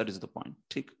 So that is the point.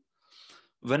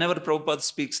 Whenever Prabhupada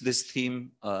speaks this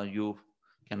theme, you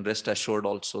can rest assured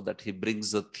also that he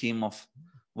brings the theme of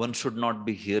one should not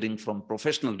be hearing from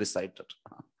professional reciter.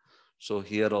 So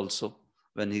here also,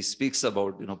 when he speaks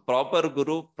about, proper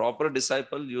guru, proper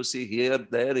disciple, you see here,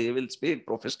 there, he will speak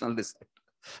professional reciter.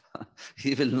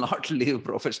 He will not leave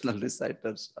professional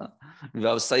reciters.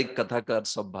 Vyavasayik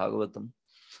kathakars of Bhagavatam.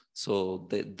 So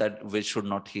that we should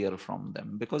not hear from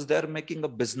them because they are making a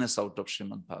business out of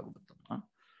Srimad Bhagavatam.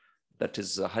 That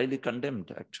is highly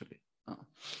condemned, actually.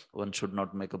 One should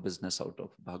not make a business out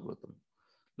of Bhagavatam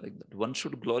like that. One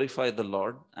should glorify the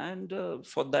Lord, and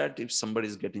for that, if somebody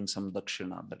is getting some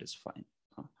dakshina, that is fine,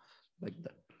 like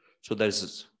that. So there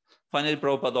is. Finally,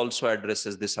 Prabhupada also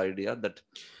addresses this idea that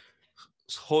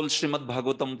whole Srimad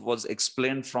Bhagavatam was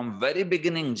explained from very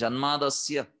beginning,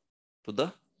 Janmadasya, to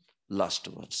the last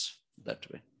verse, that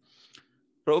way.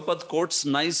 Prabhupada quotes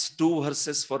nice 2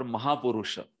 verses for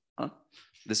Mahapurusha.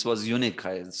 This was unique,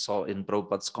 I saw in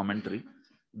Prabhupada's commentary,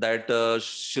 that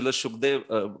Srila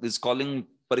Shukdev is calling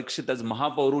Parikshit as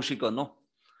Mahapurushika, no?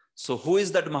 So who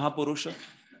is that Mahapurusha?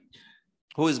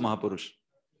 Who is Mahapurusha?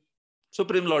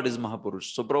 Supreme Lord is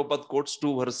Mahapurush. So Prabhupada quotes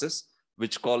 2 verses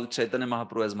which call Chaitanya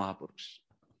Mahaprabhu as Mahapurush.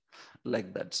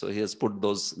 Like that. So he has put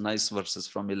those nice verses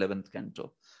from 11th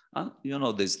canto. You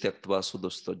know this Tyaktva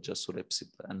Sudostojja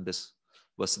Surepsita, and this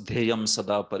was Dheyam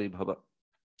Sada Paribhava.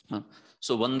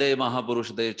 So Vande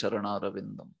Mahapurush De Charana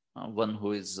Ravindam. One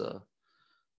who is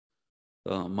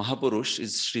Mahapurush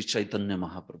is Sri Chaitanya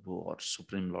Mahaprabhu or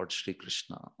Supreme Lord Sri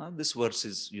Krishna. This verse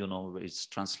is, it's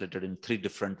translated in 3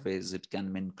 different ways. It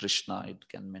can mean Krishna, it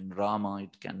can mean Rama,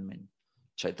 it can mean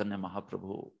Chaitanya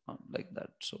Mahaprabhu, like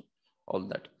that. So all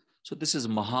that. So this is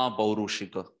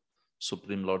Mahapaurushika,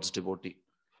 Supreme Lord's devotee.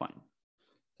 Fine,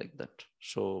 like that.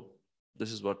 So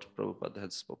this is what Prabhupada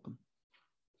has spoken.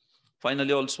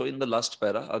 Finally, also in the last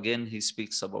para, again he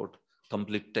speaks about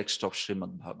complete text of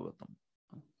Srimad Bhagavatam.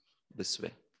 this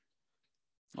way.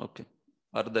 Okay.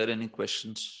 Are there any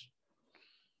questions?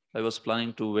 I was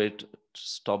planning to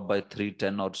stop by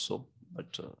 3:10 or so,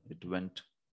 but it went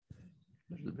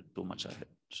a little bit too much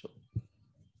ahead. So,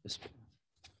 yes.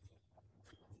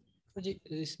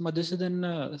 This Madhusudan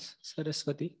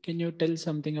Saraswati, can you tell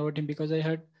something about him? Because I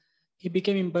heard he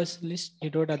became impersonalist. He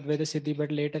wrote Advaita Siddhi,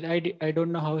 but later I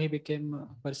don't know how he became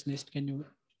personalist. Can you?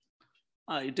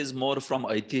 It is more from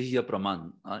Aitihya Praman.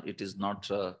 It is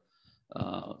not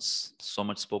so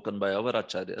much spoken by our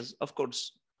acharyas. Of course,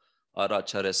 our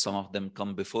acharyas, some of them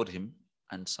come before him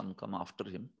and some come after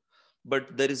him. But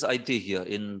there is Aitihya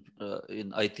in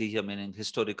Aitihya, meaning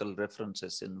historical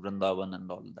references in Vrindavan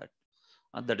and all that.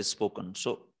 That is spoken.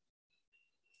 So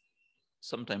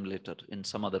sometime later, in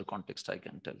some other context, I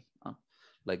can tell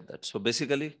like that. So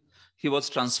basically, he was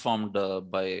transformed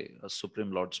by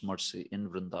Supreme Lord's mercy in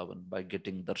Vrindavan by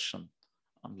getting darshan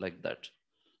like that.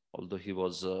 Although he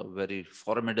was a very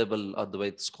formidable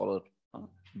Advaita scholar,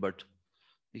 but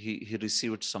he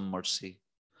received some mercy.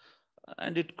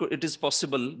 And it is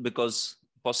possible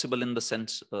in the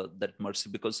sense that mercy,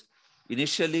 because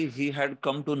initially he had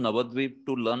come to Navadvip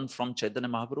to learn from Chaitanya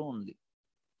Mahaprabhu only.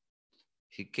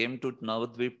 He came to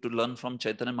Navadvip to learn from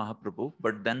Chaitanya Mahaprabhu,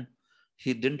 but then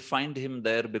he didn't find him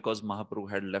there because Mahaprabhu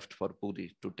had left for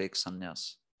Puri to take sannyas.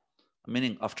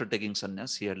 Meaning after taking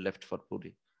sannyas, he had left for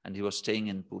Puri and he was staying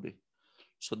in Puri.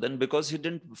 So then because he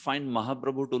didn't find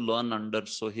Mahaprabhu to learn under,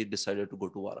 so he decided to go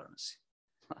to Varanasi.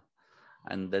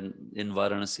 And then in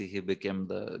Varanasi, he became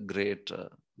the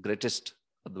greatest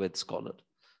Advaita scholar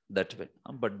that way.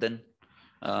 But then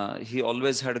he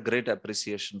always had great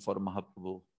appreciation for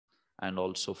Mahaprabhu and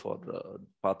also for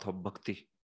path of bhakti.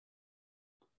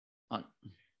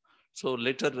 So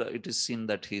later it is seen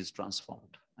that he is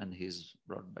transformed and he is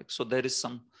brought back. So there is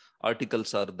some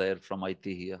articles are there from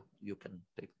Aitihya. You can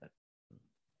take that.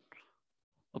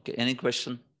 Okay, any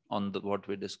question on what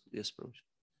we discussed? Yes, Prabhu.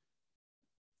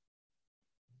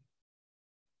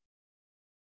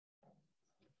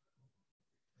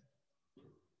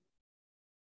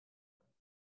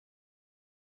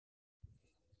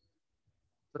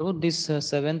 Prabhu, this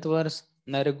seventh verse,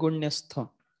 Nairgunyastha.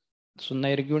 So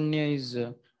Nairgunya is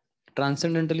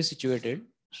transcendentally situated.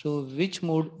 So which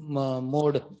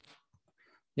mode?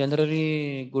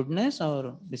 Generally goodness,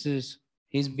 or this is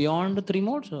beyond the three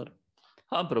modes, or?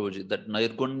 Prabhuji, that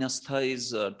Nairgunyastha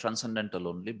is transcendental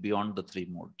only, beyond the three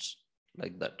modes,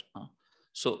 like that.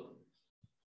 So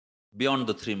beyond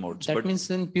the three modes. That means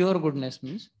in pure goodness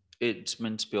means? It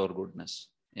means pure goodness.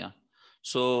 Yeah.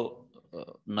 So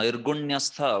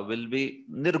Nairgunyastha will be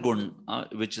Nirgun,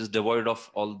 which is devoid of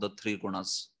all the three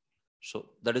gunas. So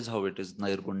that is how it is,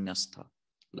 Nairgunyastha,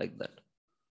 like that.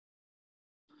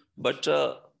 But,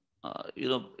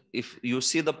 if you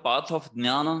see the path of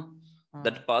jnana,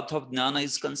 that path of jnana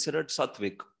is considered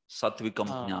sattvikam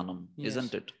jnanam,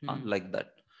 isn't it? Like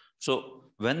that. So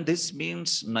when this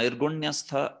means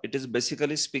Nairgunyastha, it is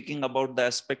basically speaking about the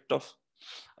aspect of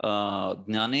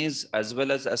jnanis as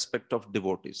well as aspect of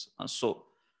devotees. So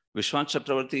Vishwanath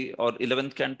Chakravarti or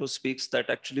 11th Canto speaks that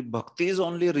actually bhakti is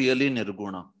only really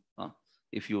nirguna,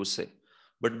 if you say.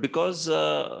 But because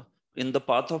in the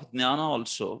path of jnana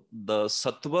also, the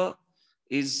sattva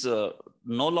is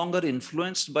no longer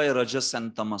influenced by rajas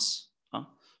and tamas.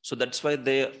 So that's why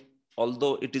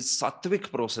although it is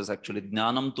sattvic process actually,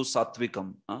 jnanam to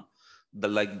sattvikam,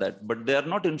 like that, but they are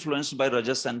not influenced by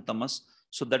rajas and tamas.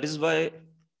 So that is why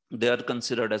they are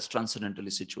considered as transcendentally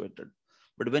situated.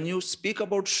 But when you speak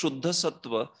about Shuddha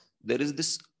Sattva, there is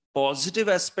this positive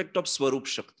aspect of Swarup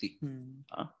Shakti.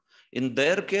 In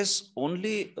their case,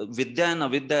 only Vidya and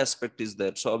Avidya aspect is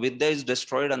there. So Avidya is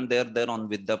destroyed and they are there on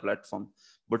Vidya platform.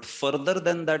 But further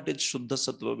than that, it's Shuddha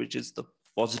Sattva, which is the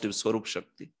positive Swarup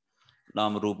Shakti.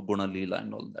 Nam, Rup, Guna, Leela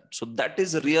and all that. So that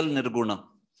is real Nirguna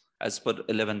as per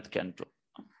 11th Canto.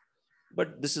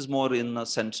 But this is more in a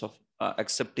sense of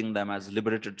accepting them as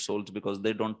liberated souls, because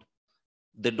they don't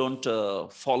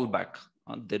fall back.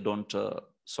 They don't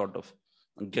sort of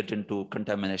get into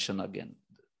contamination again.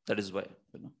 That is why,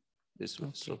 this way.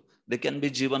 Okay. So they can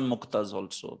be Jivan Muktas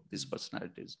also, these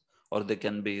personalities, or they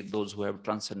can be those who have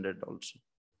transcended also,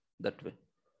 that way.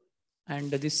 And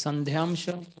this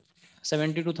Sandhyamsha,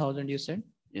 72,000 you said?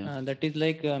 Yeah. That is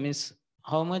like, means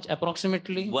how much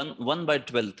approximately? 1 by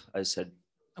 12th, I said.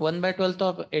 1 by 12th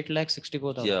of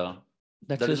 8,64,000. Yeah.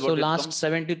 That is so last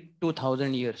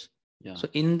 72,000 years. Yeah. So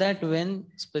in that, when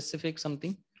specific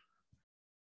something?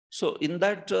 So in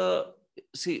that,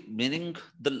 see, meaning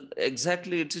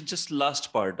exactly it is just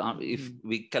last part. If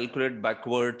we calculate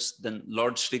backwards, then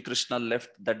Lord Shri Krishna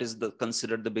left, that is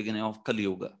considered the beginning of Kali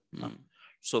Yuga.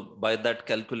 So by that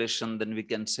calculation, then we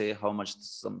can say how much,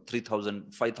 some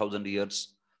 3,000, 5,000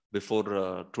 years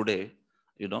before today,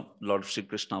 Lord Shri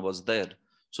Krishna was there.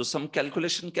 So some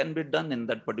calculation can be done in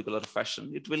that particular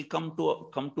fashion. It will come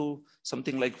to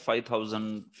something like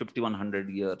 5,000, 5,100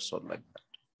 years or like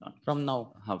that. From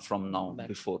now. From now, Back.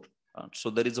 before. So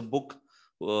there is a book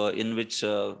in which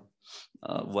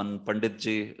one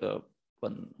Panditji,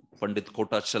 one Pandit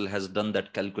Kotachal has done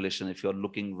that calculation. If you are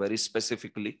looking very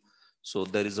specifically, so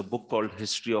there is a book called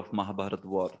History of Mahabharat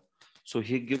War. So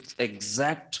he gives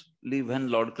exactly when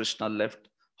Lord Krishna left,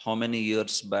 how many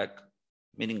years back,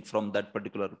 meaning from that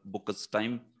particular book's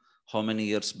time, how many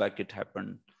years back it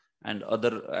happened, and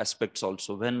other aspects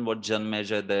also. When was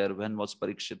Janmeja there? When was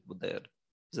Parikshit there?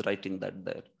 He's writing that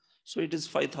there. So it is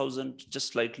 5,000,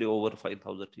 just slightly over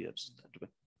 5,000 years that way.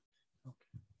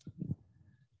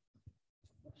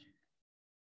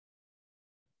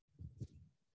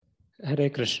 Hare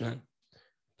Krishna.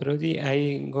 Prabhuji,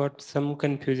 I got some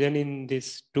confusion in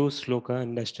this two sloka,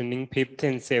 understanding 5th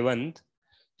and 7th.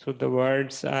 So the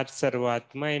words are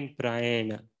Sarvatma and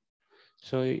Prayana.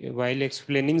 So while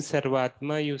explaining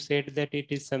Sarvatma, you said that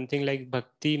it is something like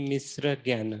Bhakti Misra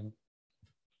Jnana.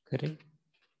 Correct?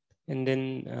 And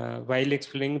then while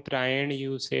explaining Prayana,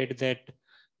 you said that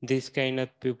this kind of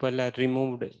people are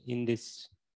removed in this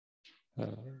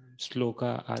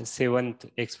sloka 7th,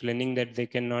 explaining that they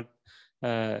cannot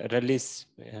release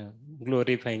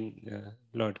glorifying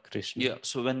Lord Krishna. Yeah,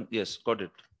 so yes, got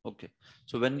it. Okay.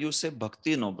 So when you say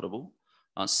Bhakti, no, Prabhu,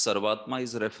 Sarvatma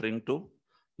is referring to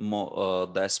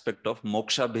the aspect of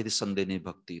Moksha Bhedi Sandhini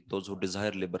Bhakti, those who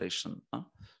desire liberation.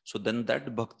 So then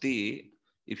that Bhakti,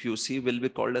 if you see, will be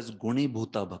called as Guni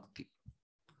Bhuta Bhakti.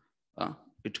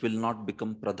 It will not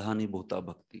become Pradhani Bhuta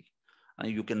Bhakti.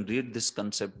 You can read this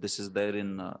concept. This is there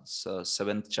in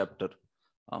 7th chapter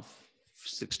of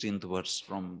 16th verse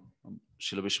from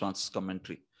Srila Vishwanath's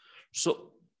commentary.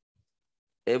 So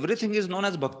everything is known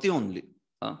as Bhakti only.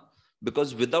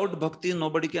 Because without Bhakti,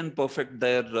 nobody can perfect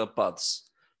their paths.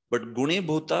 But Guni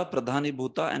Bhuta, Pradhani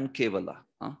Bhuta, and Kevala.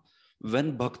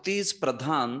 When Bhakti is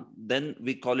Pradhan, then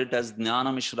we call it as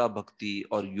Jnana Mishra Bhakti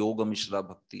or Yoga Mishra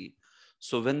Bhakti.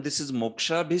 So when this is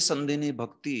Moksha Bhi Sandhini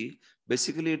Bhakti,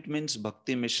 basically it means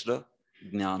Bhakti Mishra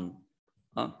Jnana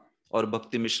or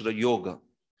Bhakti Mishra Yoga.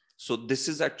 So this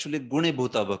is actually Guni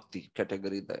Bhuta Bhakti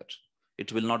category there.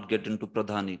 It will not get into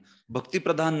Pradhani. Bhakti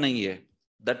Pradhan nahi hai.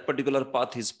 That particular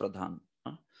path is Pradhan.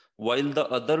 While the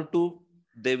other two,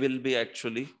 they will be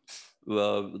actually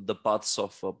the paths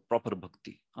of proper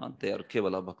Bhakti. They are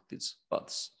Kevala Bhakti's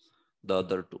paths. The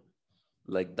other two,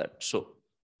 like that. So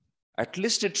at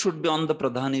least it should be on the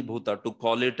Pradhani Bhuta to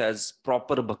call it as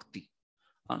proper Bhakti.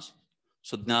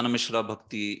 So Jnana Mishra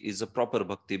Bhakti is a proper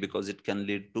Bhakti because it can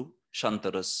lead to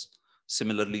Shantaras.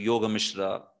 Similarly, Yoga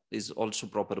Mishra is also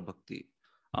proper Bhakti.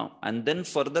 And then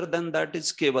further than that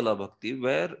is Kevala Bhakti,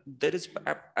 where there is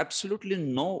absolutely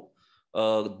no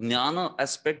Jnana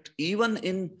aspect, even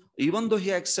though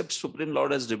he accepts Supreme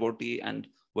Lord as devotee and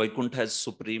Vaikuntha as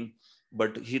supreme,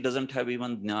 but he doesn't have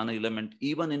even Jnana element,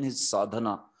 even in his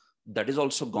sadhana, that is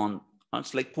also gone.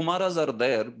 It's like Kumaras are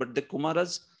there, but the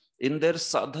Kumaras in their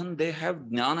sadhana, they have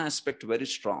Jnana aspect very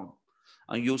strong.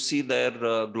 You see their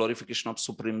glorification of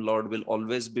Supreme Lord will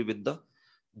always be with the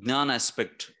Jnana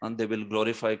aspect, and they will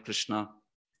glorify Krishna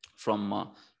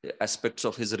from aspects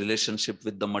of his relationship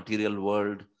with the material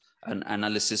world and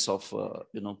analysis of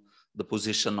the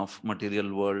position of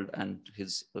material world and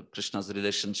his Krishna's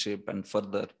relationship and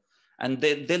further. And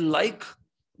they like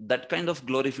that kind of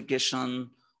glorification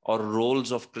or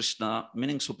roles of Krishna,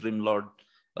 meaning Supreme Lord,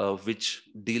 which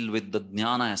deal with the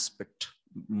Jnana aspect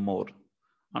more.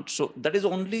 And so that is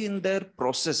only in their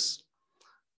process.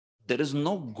 There is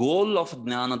no goal of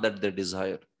Jnana that they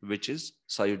desire, which is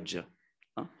Sayujya.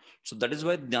 So that is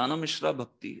why Jnana Mishra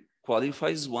Bhakti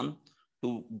qualifies one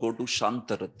to go to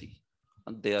Shantarati.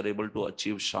 And they are able to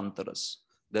achieve Shantaras.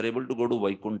 They are able to go to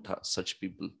Vaikuntha, such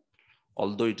people.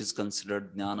 Although it is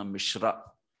considered Jnana Mishra,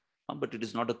 but it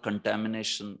is not a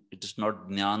contamination. It is not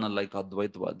Jnana like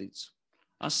Advaitvadis.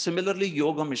 Similarly,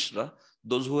 Yoga Mishra,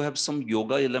 those who have some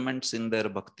yoga elements in their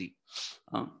bhakti,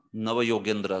 Nava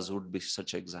Yogendras would be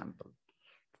such example.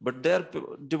 But they are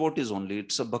devotees only.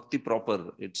 It's a bhakti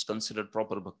proper. It's considered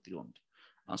proper bhakti only.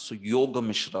 So Yoga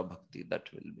Mishra Bhakti,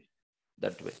 that will be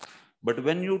that way. But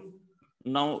when you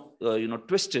now,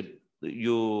 twist it,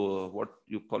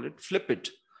 flip it,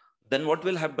 then what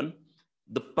will happen?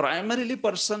 The primarily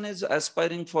person is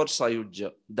aspiring for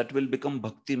Sayujya. That will become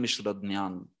Bhakti Mishra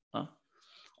Jnana.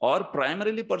 Or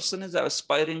primarily person is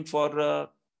aspiring for,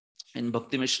 in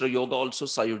Bhakti Mishra Yoga also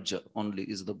Sayujya only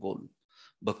is the goal.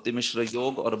 Bhakti Mishra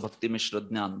Yoga or Bhakti Mishra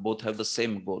Jnana, both have the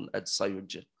same goal as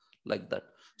Sayujya, like that.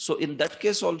 So in that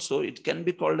case also, it can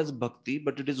be called as Bhakti,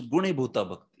 but it is Guni Bhuta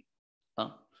Bhakti.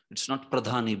 It's not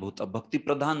Pradhani Bhuta. Bhakti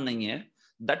Pradhan nahi hai.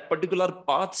 That particular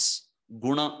path's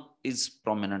guna is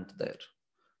prominent there.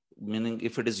 Meaning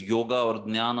if it is yoga or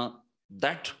jnana,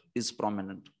 that is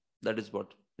prominent. That is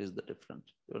what is the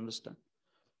difference. You understand?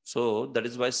 So that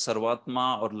is why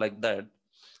Sarvatma or like that,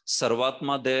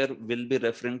 Sarvatma there will be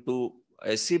referring to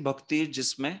ऐसी bhakti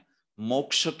जिसमें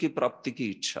मोक्ष की प्राप्ति की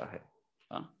इच्छा है.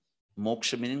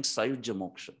 Moksha meaning Sayujya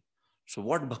moksha. So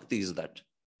what bhakti is that?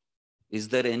 Is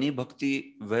there any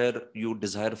bhakti where you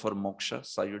desire for moksha,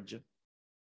 Sayujya?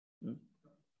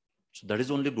 So that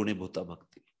is only Guni Bhuta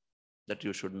Bhakti. That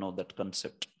you should know that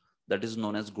concept. That is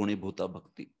known as Guni Bhuta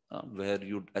Bhakti, where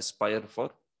you aspire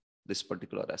for this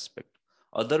particular aspect.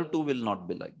 Other two will not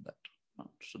be like that.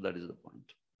 So that is the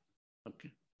point.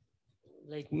 Okay.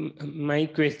 Like my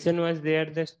question was there,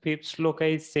 the fifth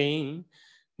sloka is saying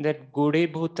that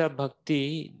Guni Bhuta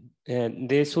Bhakti,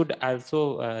 they should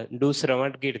also do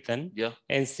Shravan Kirtan. Yeah.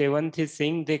 And seventh is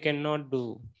saying they cannot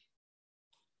do.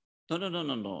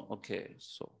 No. Okay.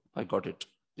 So I got it.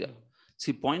 Yeah.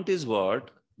 See, point is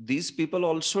what? These people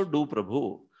also do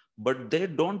Prabhu, but they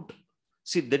don't,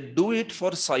 see, they do it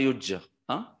for Sayujya.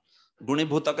 Guni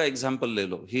Bhuta ka example le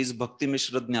lo. He is Bhakti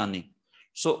Mishra Jnani.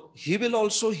 So he will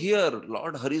also hear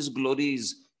Lord Hari's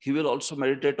glories. He will also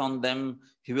meditate on them.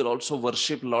 He will also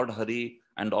worship Lord Hari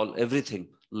and all, everything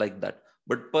like that.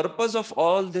 But purpose of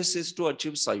all this is to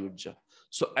achieve Sayujya.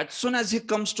 So as soon as he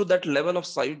comes to that level of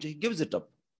Sayujya, he gives it up.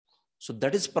 So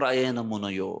that is Prayena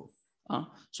Munayo.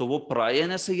 So वो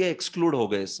प्रायण से ये exclude हो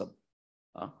गए सब,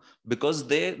 because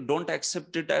they don't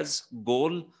accept it as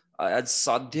goal, as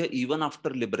sadhya even after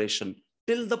liberation.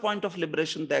 Till the point of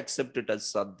liberation, they accept it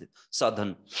as sadhya,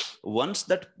 sadhan. Once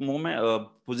that moment,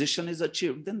 position is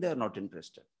achieved, then they are not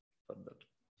interested for that.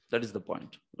 That is the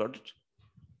point. Got it?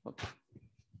 Okay.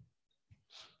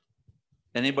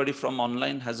 Anybody from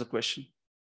online has a question?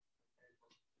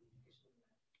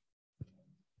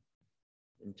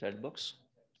 In chat box?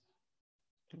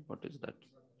 What is that?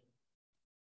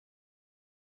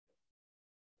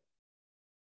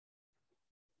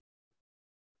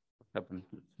 What happened?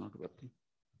 It's not working.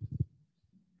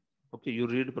 Okay, you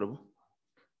read, Prabhu.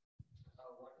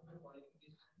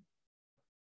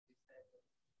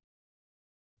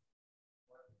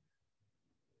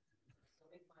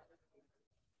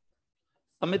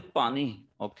 Samit Pani.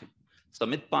 Okay.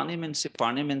 Samit Pani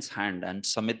means hand, and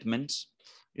Samit means,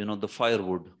 the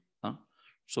firewood.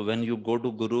 So when you go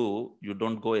to Guru, you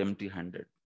don't go empty-handed.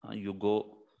 You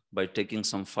go by taking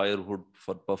some firewood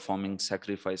for performing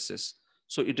sacrifices.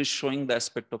 So it is showing the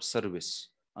aspect of service,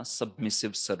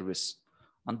 submissive service.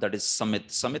 And that is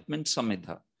Samit. Samit means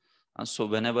Samidha. So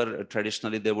whenever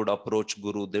traditionally they would approach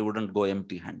Guru, they wouldn't go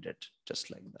empty-handed,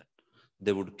 just like that.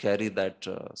 They would carry that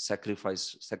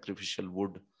sacrificial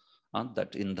wood,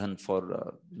 that indhan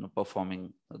for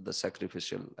performing the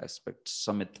sacrificial aspects,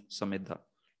 Samidha.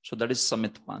 So that is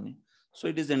Samit Pani. So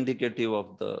it is indicative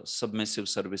of the submissive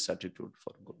service attitude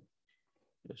for Guru.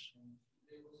 Yes.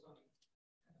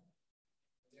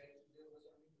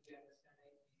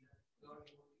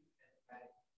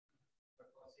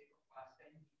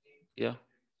 Yeah,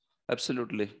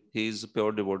 absolutely. He is a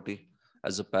pure devotee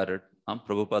as a parrot.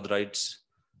 Prabhupada writes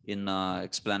in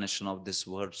explanation of this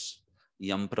verse,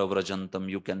 Yam Pravrajantam,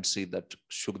 you can see that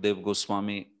Shukdev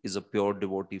Goswami is a pure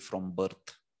devotee from birth.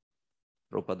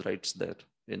 Prabhupada writes there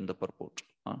in the purport.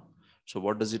 So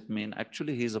what does it mean?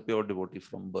 Actually, he is a pure devotee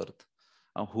from birth.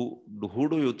 Who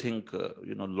do you think,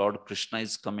 Lord Krishna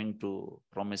is coming to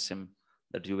promise him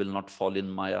that you will not fall in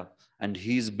Maya? And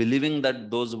he is believing that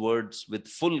those words with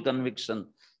full conviction,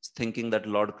 thinking that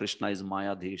Lord Krishna is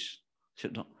Mayadhish.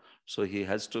 So he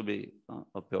has to be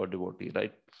a pure devotee,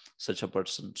 right? Such a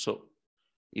person. So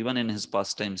even in his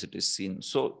pastimes, it is seen.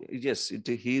 So yes,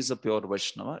 he is a pure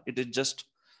Vaishnava. It is just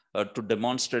to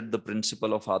demonstrate the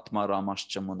principle of Atma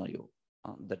Ramascha Munayo,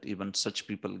 that even such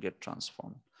people get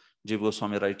transformed. Jiva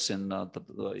Goswami writes in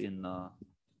Tattva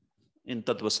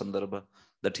Sandarbha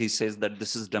that he says that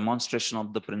this is demonstration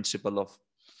of the principle of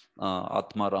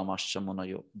Atma Ramascha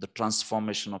Munayo, the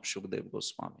transformation of Shukdev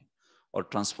Goswami or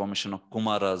transformation of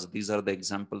Kumaras. These are the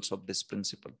examples of this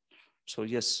principle. So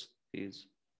yes, he is.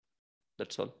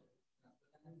 That's all.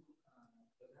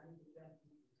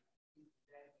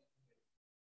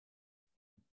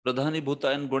 Pradhani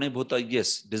Bhuta and Guni Bhuta,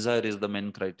 yes, desire is the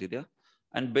main criteria.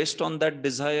 And based on that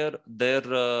desire,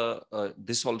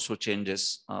 this also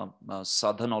changes.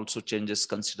 Sadhan also changes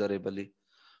considerably.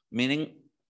 Meaning,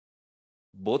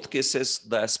 both cases,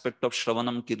 the aspect of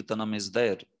Shravanam Kirtanam is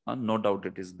there. No doubt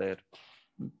it is there.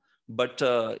 But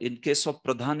in case of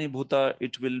Pradhani Bhuta,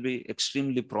 it will be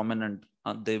extremely prominent.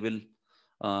 They will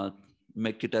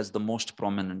make it as the most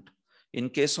prominent. In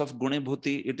case of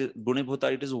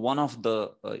Gunibhuta, it is one of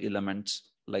the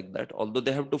elements like that, although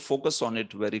they have to focus on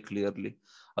it very clearly,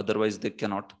 otherwise they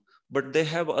cannot. But they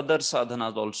have other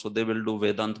sadhanas also. They will do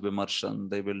Vedant Vimarshan,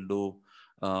 they will do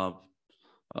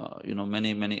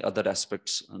many other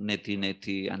aspects,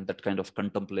 Neti, and that kind of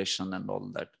contemplation and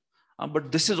all that.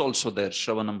 But this is also there,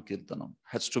 Shravanam Kirtanam,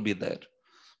 has to be there.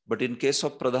 But in case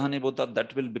of Pradhani Bhuta,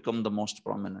 that will become the most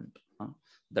prominent.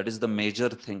 That is the major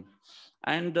thing.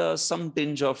 And some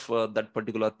tinge of that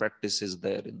particular practice is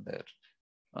there in there.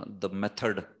 The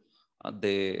method,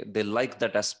 they like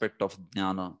that aspect of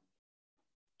jnana.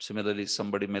 Similarly,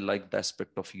 somebody may like the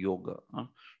aspect of yoga.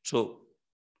 So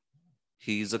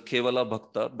he is a Kevala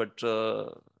Bhakta, but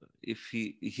if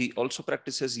he also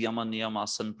practices Yama, Niyama,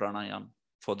 Asana, Pranayam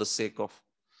for the sake of,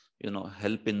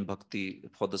 help in bhakti,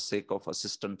 for the sake of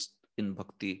assistance in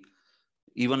bhakti.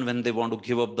 Even when they want to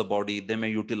give up the body, they may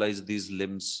utilize these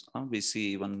limbs. We see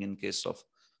even in case of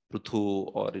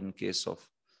Pruthu or in case of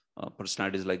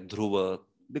personalities like Dhruva,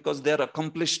 because they are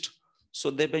accomplished, so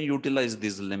they may utilize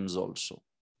these limbs also,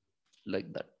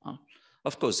 like that.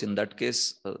 Of course, in that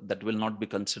case, that will not be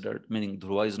considered, meaning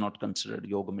Dhruva is not considered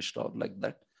Yoga Mishra or like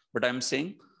that. But I'm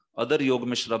saying other Yoga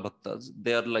Mishra Bhaktas,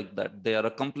 they are like that. They are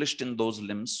accomplished in those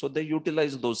limbs, so they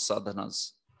utilize those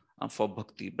sadhanas for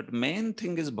bhakti. But main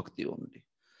thing is bhakti only.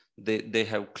 They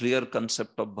have clear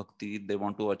concept of bhakti. They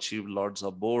want to achieve Lord's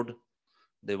abode.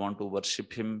 They want to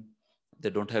worship him. They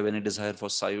don't have any desire for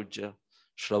sayujya.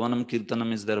 Shravanam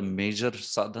Kirtanam is their major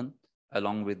sadhan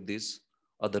along with these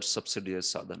other subsidiary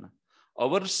sadhana.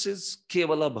 Ours is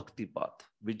Kevala Bhakti path.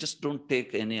 We just don't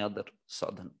take any other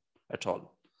sadhan at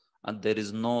all. And there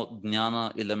is no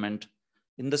jnana element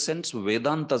in the sense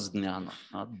Vedanta's jnana.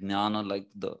 Jnana like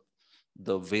the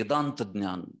Vedanta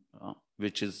jnana,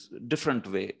 which is different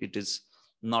way. It is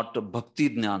not a bhakti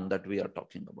jnana that we are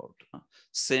talking about.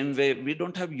 Same way, we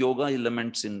don't have yoga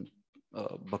elements in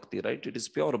bhakti, right? It is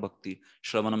pure bhakti.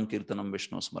 Shravanam, Kirtanam,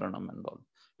 Vishnu Smaranam and all.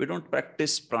 We don't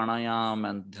practice pranayam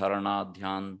and dharana,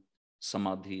 dhyan,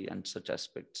 samadhi and such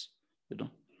aspects.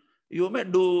 You may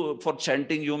do for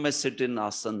chanting, you may sit in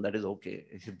asana, that is okay.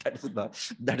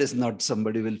 That is not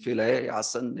somebody will feel, hey,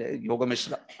 asana, Yoga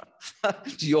Mishra,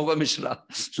 Yoga Mishra,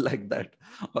 like that.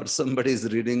 Or somebody is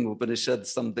reading Upanishad,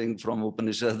 something from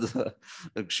Upanishad,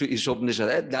 Ishopanishad,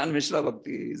 hey, Dhyan Mishra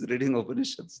Bhakti is reading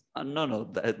Upanishads.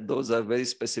 No, those are very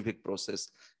specific process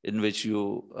in which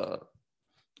you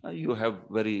have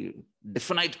very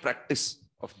definite practice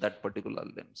of that particular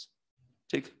limbs.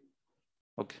 Take?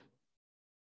 Okay.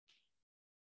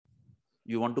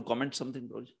 You want to comment something,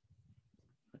 Roji?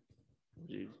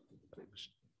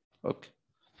 Okay.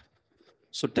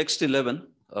 So text 11,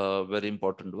 very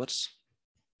important verse.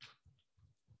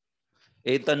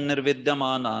 Etan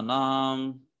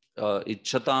nirvidyamananam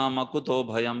ichchatam akuto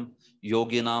bhayam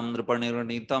yoginam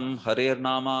nripanirnitam harer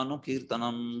namanu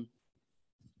kirtanam.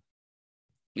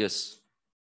 Yes.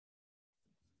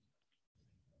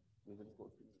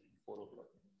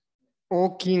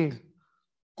 O King,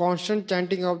 constant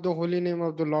chanting of the holy name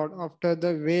of the Lord after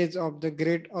the ways of the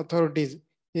great authorities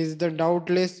is the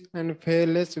doubtless and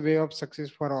fearless way of success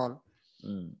for all,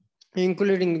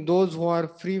 including those who are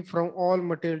free from all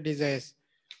material desires,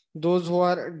 those who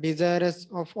are desirous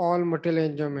of all material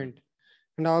enjoyment,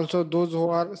 and also those who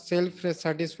are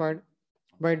self-satisfied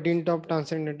by dint of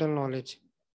transcendental knowledge.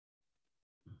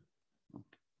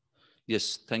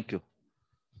 Yes, thank you.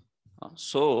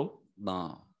 So,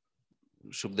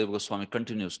 Shukdev Goswami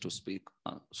continues to speak.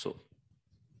 So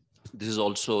this is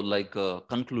also like a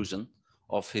conclusion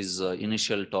of his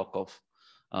initial talk of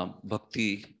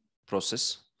bhakti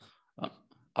process.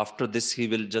 After this, he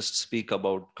will just speak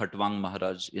about Khatwang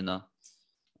Maharaj in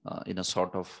a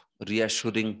sort of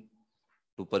reassuring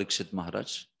to Parikshit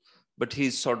Maharaj. But he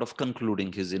is sort of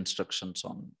concluding his instructions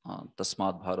on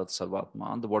Tasmad Bharat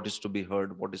Sarvatma, and what is to be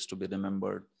heard, what is to be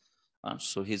remembered.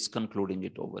 So he's concluding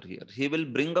it over here. He will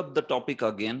bring up the topic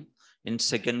again in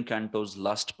second canto's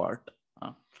last part.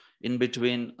 In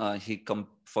between,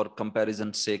 for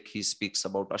comparison's sake, he speaks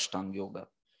about Ashtanga Yoga,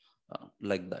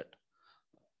 like that.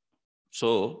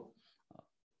 So,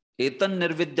 etan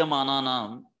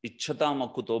nirvidyamananam ichchatam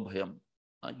akuto bhayam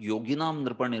yoginam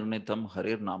nripanirnitam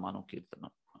harer namanu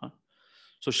kirtanam.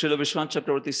 So Srila Vishwanath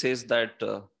Chakravarti says that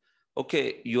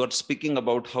okay, you are speaking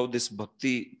about how this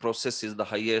bhakti process is the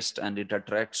highest and it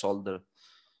attracts all the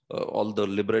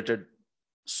liberated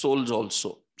souls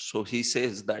also. So he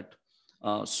says that,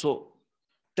 so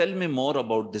tell me more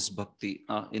about this bhakti.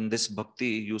 In this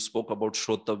bhakti, you spoke about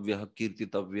Shrotavya,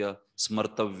 Kirtitavya,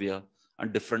 Smartavya,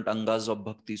 and different angas of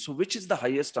bhakti. So which is the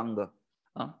highest anga?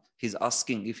 He's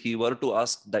asking, if he were to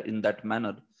ask that in that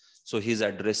manner, so he's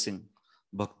addressing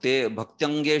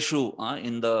Bhakti-angeshu,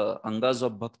 in the angas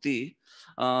of bhakti,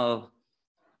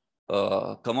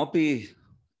 kamapi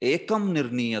ekam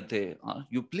nirniyate.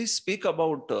 You please speak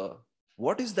about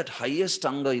what is that highest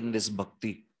anga in this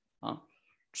bhakti.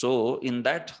 So in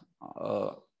that,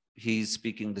 he is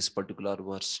speaking this particular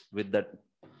verse with that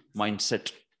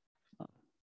mindset.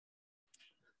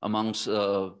 Amongst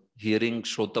hearing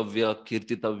Shrotavya,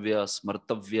 Kirtitavya,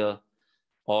 Smartavya,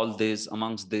 all these,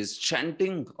 amongst these,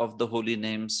 chanting of the holy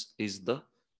names is the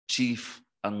chief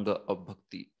anga of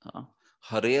bhakti.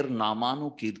 Harer namanu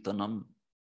kirtanam.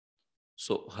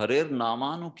 So Harer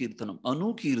namanu kirtanam,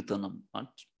 anu kirtanam,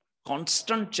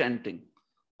 constant chanting,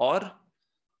 or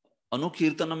anu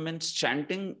kirtanam means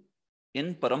chanting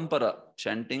in parampara,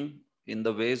 chanting in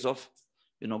the ways of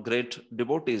great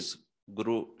devotees,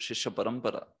 Guru Shishya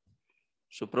Parampara.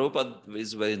 So Prabhupada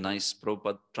is very nice.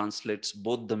 Prabhupada translates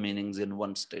both the meanings in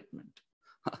one statement.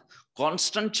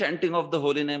 Constant chanting of the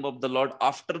holy name of the Lord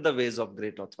after the ways of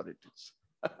great authorities.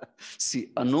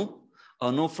 See,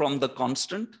 anu from the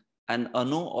constant, and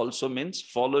anu also means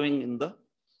following in the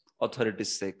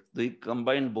authority's sake. They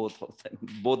combine both of them,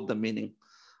 both the meaning.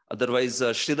 Otherwise,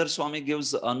 Sridhar Swami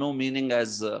gives anu meaning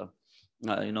as,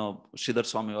 Sridhar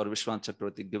Swami or Vishwanath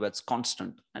Chakravarti give as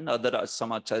constant, and other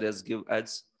some acharyas give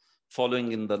as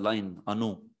following in the line,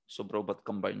 anu. So Prabhupada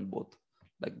combined both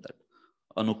like that.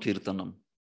 Anu Kirtanam.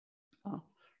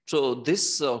 So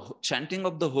this chanting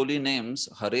of the holy names,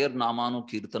 Harer Namanu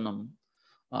Kirtanam,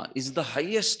 is the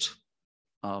highest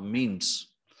means.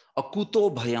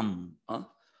 Akuto Bhayam.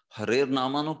 Harer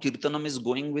Namanu Kirtanam is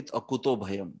going with Akuto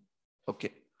Bhayam.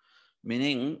 Okay.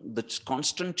 Meaning the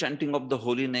constant chanting of the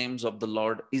holy names of the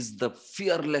Lord is the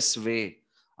fearless way.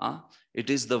 It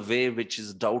is the way which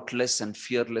is doubtless and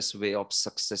fearless way of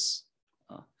success.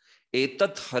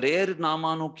 Etat Harer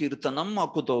Namanu Kirtanam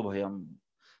Akuto Bhayam.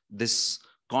 This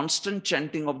constant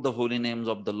chanting of the holy names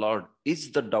of the Lord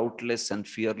is the doubtless and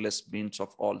fearless means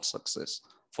of all success.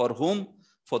 For whom?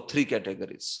 For three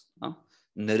categories.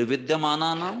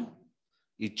 Nirvidyamananam,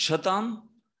 Ichchatam,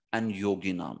 and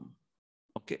Yoginam.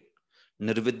 Okay.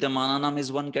 Nirvidyamananam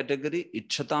is one category,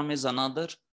 Ichchatam is another,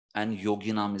 and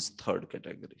Yoginam is third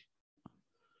category.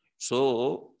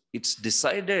 So it's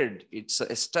decided, it's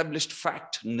an established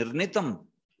fact, Nirnitam,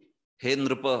 He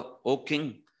Nripa, O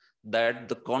King, that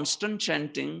the constant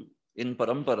chanting in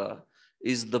parampara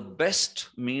is the best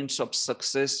means of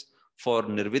success for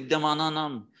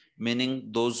Nirvidyamananam, meaning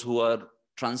those who are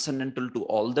transcendental to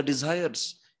all the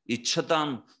desires,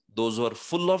 Ichchatam, those who are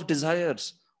full of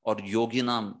desires, or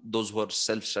Yoginam, those who are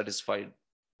self-satisfied.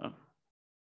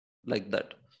 Like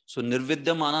that. So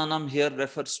Nirvidyamananam here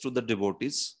refers to the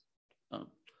devotees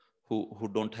who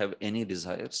don't have any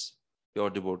desires, pure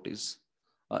devotees.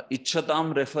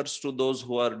 Ichchatam refers to those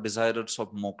who are desirers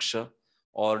of moksha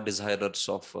or desirers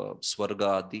of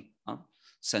swarga adi,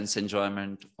 sense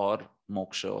enjoyment or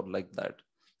moksha or like that.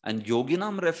 And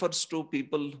Yoginam refers to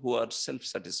people who are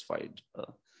self-satisfied.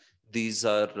 These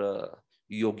are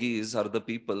yogis are the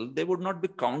people, they would not be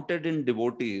counted in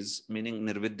devotees, meaning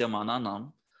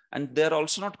Nirvidyamananam, and they are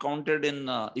also not counted in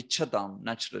Ichchatam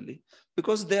naturally,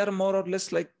 because they are more or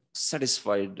less like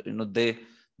satisfied.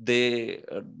 They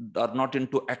are not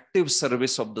into active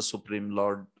service of the Supreme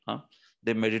Lord.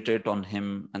 They meditate on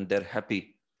Him and they're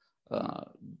happy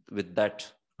with that.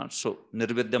 So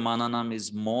Nirvidyamananam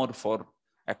is more for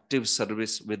active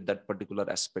service with that particular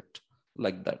aspect,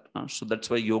 like that. So that's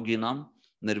why Yoginam,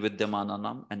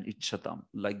 Nirvidyamananam, and Ichchatam,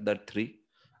 like that three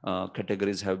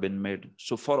categories have been made.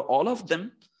 So for all of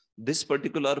them, this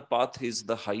particular path is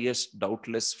the highest,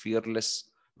 doubtless,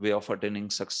 fearless way of attaining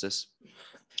success.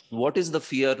 What is the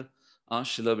fear?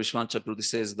 Srila Vishwanath Chakravarti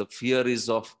says the fear is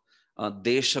of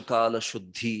Deshakala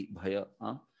Shuddhi Bhaya.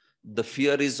 The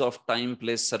fear is of time,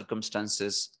 place,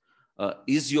 circumstances.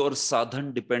 Is your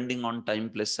sadhan depending on time,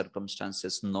 place,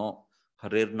 circumstances? No.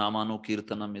 Harer Namanu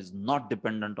Kirtanam is not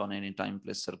dependent on any time,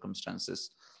 place, circumstances.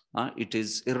 It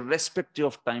is irrespective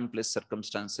of time, place,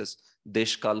 circumstances.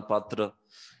 Deshkal Patra.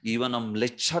 Even a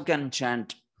mlecha can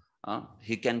chant.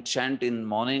 He can chant in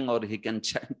morning or he can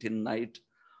chant in night.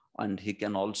 And he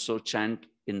can also chant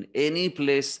in any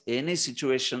place, any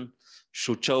situation,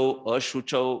 Shuchau,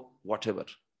 Ashuchau, whatever.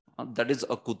 That is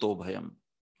Akuto Bhayam.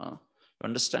 You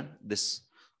understand? This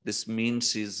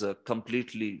means is a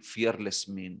completely fearless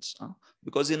means.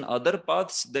 Because in other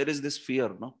paths, there is this fear.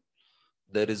 No?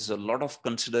 There is a lot of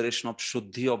consideration of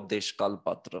Shuddhi of Deshkal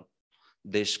Patra.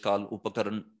 Deshkal,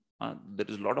 Upakaran. There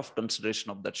is a lot of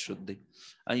consideration of that Shuddhi.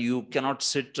 And you cannot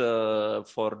sit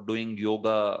for doing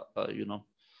yoga,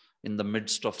 in the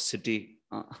midst of city,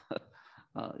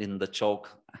 in the chowk.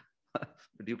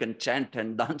 But you can chant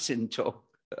and dance in chowk,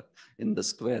 in the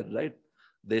square, right?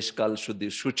 Deshkal Shuddhi.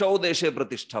 Shuchau Deshe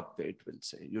Pratishthape, it will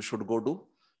say. You should go to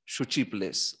Shuchi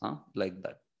place, like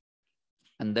that.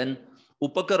 And then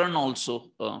Upakaran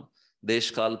also,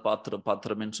 Deshkal Patra,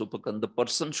 Patra means Upakaran. The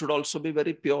person should also be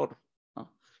very pure.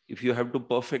 If you have to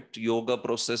perfect yoga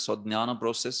process or jnana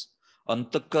process,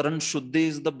 Antakaran Shuddhi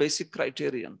is the basic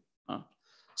criterion.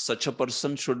 Such a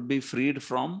person should be freed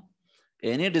from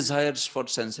any desires for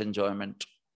sense enjoyment.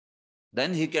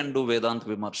 Then he can do Vedant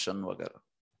Vimarshan Vagara.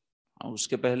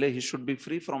 Uske pehle he should be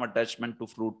free from attachment to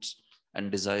fruits and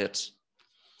desires.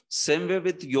 Same way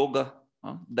with yoga.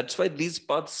 That's why these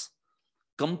paths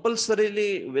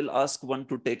compulsorily will ask one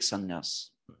to take sannyas.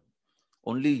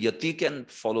 Only yati can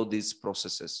follow these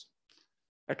processes.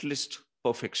 At least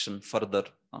perfection further,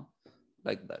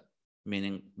 like that.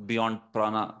 Meaning beyond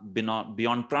prana,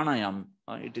 beyond pranayam,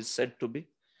 it is said to be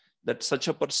that such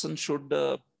a person should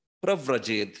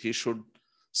pravrajet, he should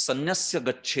sanyasya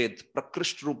gachet,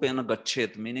 prakrisht rupena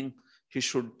gachet, meaning he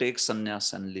should take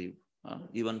sannyas and leave.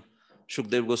 Even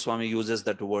Shukdev Goswami uses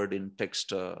that word in text,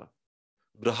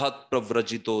 grahat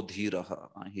pravrajito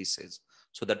dhiraha, he says.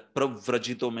 So that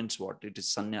pravrajito means what? It is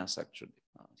sannyas actually.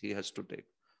 He has to take.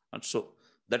 And so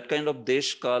that kind of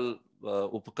deshkal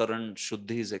upakaran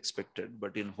shuddhi is expected,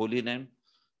 but in holy name,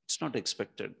 it's not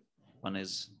expected. One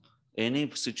is any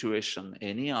situation,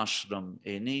 any ashram,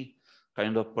 any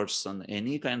kind of person,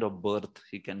 any kind of birth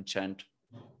he can chant.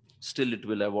 Still it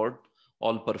will award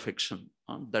all perfection.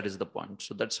 That is the point.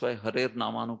 So that's why Harer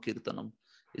Namanu Kirtanam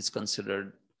is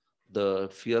considered the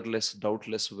fearless,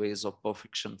 doubtless ways of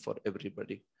perfection for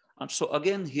everybody. And so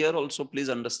again, here also please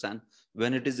understand,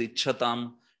 when it is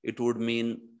Ichchatam, it would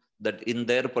mean that in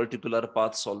their particular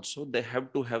paths also, they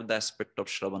have to have the aspect of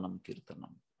Shravanam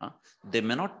Kirtanam. They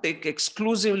may not take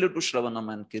exclusively to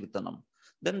Shravanam and Kirtanam.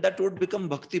 Then that would become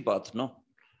Bhakti path, no?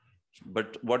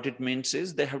 But what it means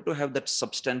is they have to have that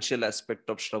substantial aspect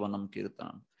of Shravanam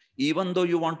Kirtanam. Even though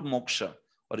you want moksha,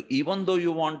 or even though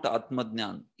you want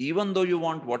Atmadnyan, even though you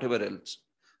want whatever else,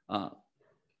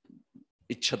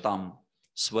 Ichchatam,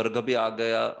 Swarga bhi aa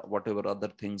gaya, whatever other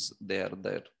things they are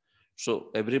there. So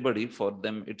everybody, for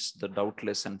them, it's the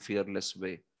doubtless and fearless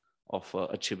way of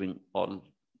achieving all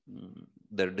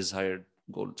their desired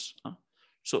goals.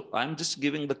 So I'm just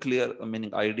giving the clear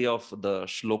idea of the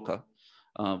shloka,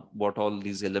 what all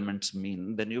these elements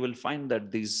mean. Then you will find that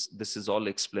this is all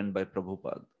explained by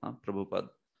Prabhupada. Prabhupada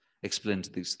explains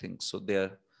these things. So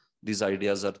these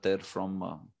ideas are there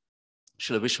from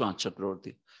Srila Vishwanath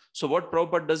Chakravarti. So what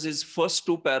Prabhupada does is first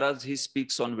two paras, he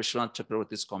speaks on Vishwanath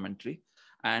Chakravarti's commentary.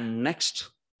 And next,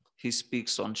 he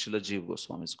speaks on Srila Jiva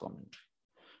Goswami's commentary.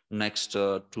 Next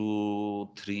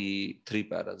three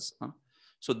paras.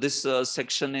 So this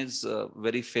section is a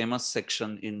very famous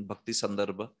section in Bhakti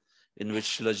Sandarbha, in which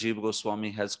Srila Jiva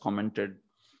Goswami has commented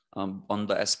on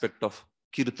the aspect of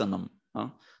Kirtanam.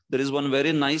 There is one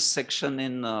very nice section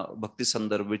in Bhakti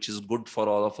Sandarbha, which is good for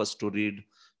all of us to read,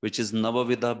 which is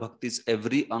Navavidha Bhaktis.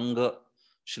 Every anga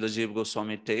Srila Jiva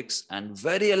Goswami takes and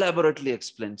very elaborately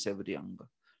explains every anga.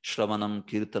 Shravanam,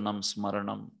 Kirtanam,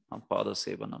 Smaranam, Pada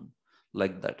Sevanam,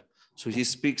 like that. So he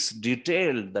speaks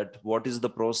detailed that what is the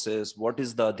process, what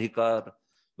is the adhikar,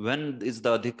 when is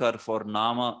the adhikar for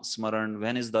Nama Smaran,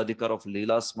 when is the adhikar of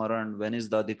Leela Smaran, when is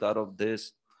the adhikar of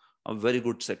this. A very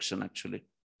good section actually.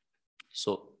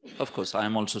 So of course, I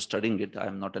am also studying it. I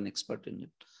am not an expert in it.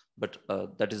 But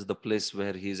that is the place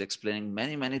where he is explaining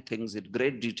many, many things in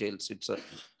great details. It's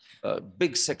a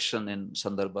big section in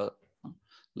Sandarbha,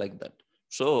 like that.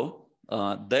 So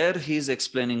there he is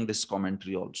explaining this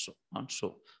commentary also.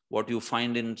 So what you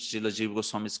find in Srila Jiva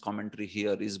Goswami's commentary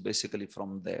here is basically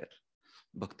from there,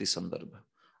 Bhakti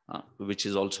Sandarbha, which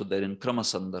is also there in Krama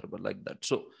Sandarbha, like that.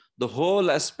 So the whole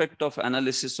aspect of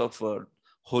analysis of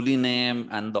holy name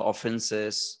and the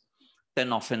offenses,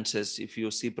 10 offenses, if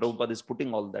you see, Prabhupada is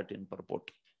putting all that in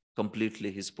purport. Completely,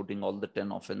 he's putting all the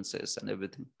 10 offenses and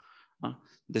everything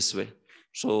this way.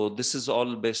 So this is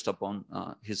all based upon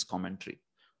his commentary.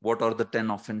 What are the 10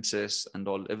 offenses and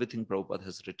all, everything Prabhupada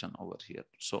has written over here.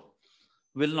 So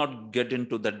we'll not get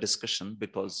into that discussion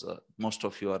because most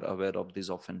of you are aware of these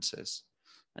offenses.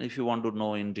 And if you want to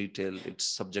know in detail, it's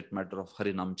subject matter of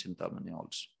Harinam Chintamani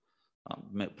also.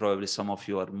 Probably some of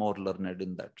you are more learned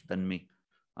in that than me.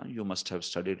 You must have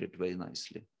studied it very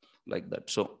nicely, like that.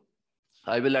 So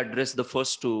I will address the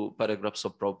first two paragraphs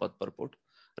of Prabhupada purport.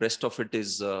 Rest of it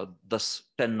is thus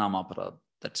 10 Namaparad.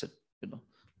 That's it,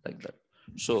 like that.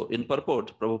 So in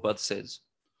purport, Prabhupada says,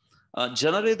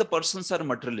 generally the persons are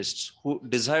materialists who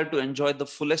desire to enjoy the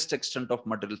fullest extent of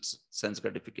material sense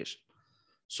gratification.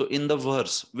 So in the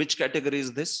verse, which category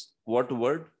is this? What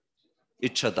word?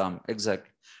 Ichchadam,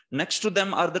 exactly. Next to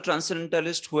them are the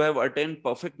transcendentalists who have attained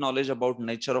perfect knowledge about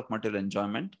nature of material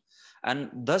enjoyment and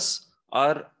thus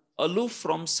are aloof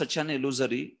from such an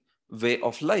illusory way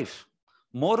of life.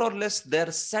 More or less, they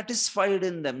are satisfied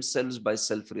in themselves by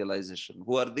self-realization.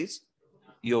 Who are these?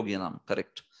 Yoginam,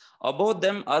 correct. Above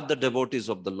them are the devotees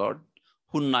of the Lord,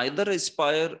 who neither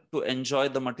aspire to enjoy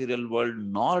the material world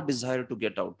nor desire to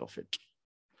get out of it.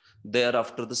 They are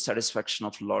after the satisfaction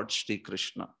of Lord Shri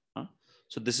Krishna.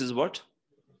 So this is what?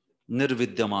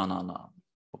 Nirvidyamananam.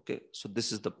 Okay, so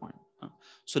this is the point.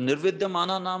 So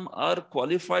Nirvidyamananam are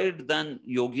qualified than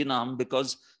Yoginam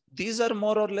because these are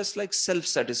more or less like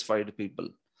self-satisfied people.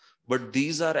 But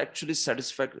these are actually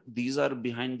these are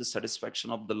behind the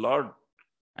satisfaction of the Lord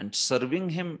and serving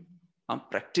him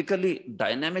practically,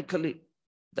 dynamically.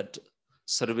 That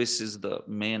service is the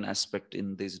main aspect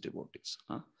in these devotees,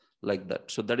 like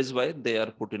that. So that is why they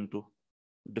are put into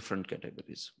different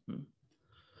categories.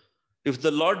 If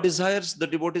the Lord desires, the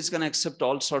devotees can accept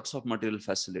all sorts of material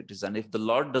facilities. And if the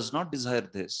Lord does not desire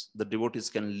this, the devotees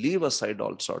can leave aside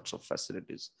all sorts of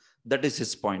facilities. That is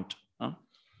his point.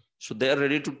 So they are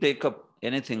ready to take up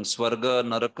anything. Swarga,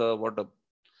 Naraka, what up?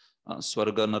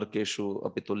 Swarga, Narakeshu,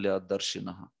 Apitulya,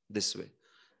 Darshinaha. This way.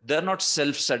 They are not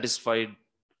self-satisfied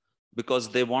because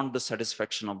they want the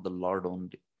satisfaction of the Lord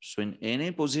only. So in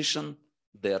any position,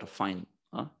 they are fine.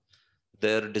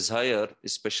 Their desire,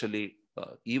 especially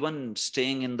even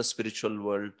staying in the spiritual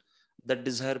world, that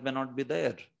desire may not be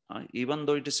there. Even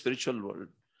though it is spiritual world,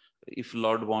 if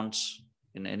Lord wants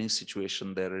in any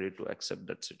situation, they're ready to accept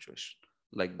that situation,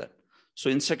 like that. So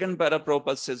in second para,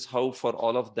 Prabhupada says how for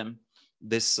all of them,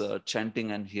 this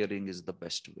chanting and hearing is the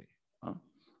best way,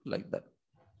 like that.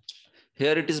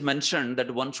 Here it is mentioned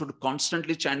that one should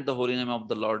constantly chant the holy name of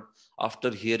the Lord after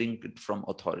hearing it from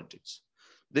authorities.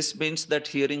 This means that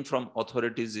hearing from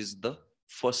authorities is the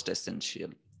first essential.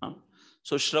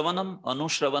 So Shravanam,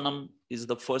 Anushravanam is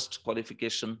the first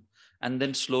qualification. And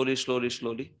then slowly,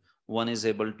 one is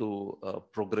able to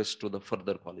progress to the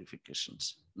further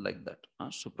qualifications, like that.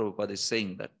 So Prabhupada is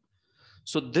saying that.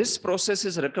 So this process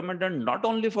is recommended not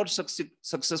only for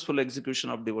successful execution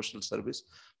of devotional service,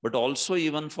 but also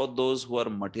even for those who are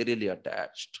materially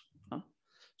attached.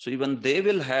 So even they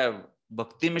will have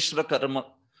Bhakti Mishra Karma.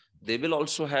 They will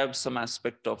also have some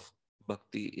aspect of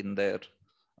bhakti in their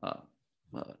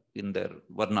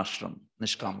varnashram,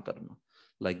 nishkam karma,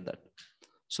 like that.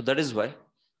 So that is why,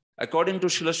 according to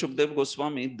Srila Shukdev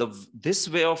Goswami, this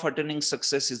way of attaining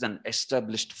success is an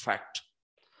established fact,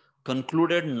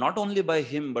 concluded not only by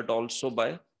him, but also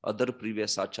by other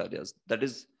previous acharyas. That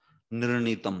is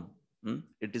nirnitam.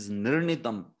 It is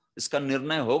nirnitam. Iska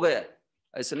nirnay ho gaya.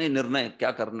 Aise nahi nirnay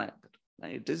kya karna hai.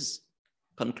 It is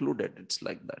concluded. It's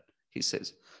like that, he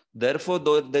says. Therefore,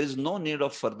 though there is no need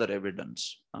of further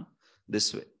evidence,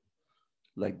 this way,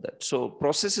 like that. So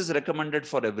process is recommended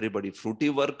for everybody, fruity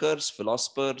workers,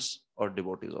 philosophers, or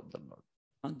devotees of the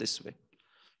Lord, this way.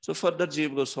 So further,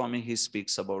 Jiva Goswami, he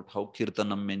speaks about how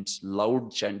kirtanam means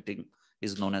loud chanting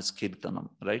is known as kirtanam,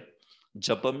 right?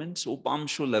 Japa means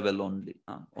upamshu level only.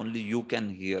 Only you can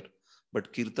hear.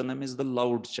 But kirtanam is the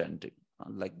loud chanting,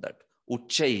 like that.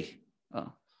 Uchchai,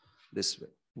 this way.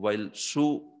 While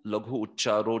su laghu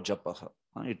uchcharo japaha,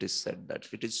 it is said that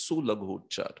it is su laghu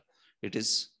uchchar. It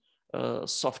is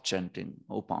soft chanting,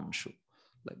 upamshu,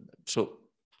 like that. So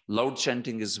loud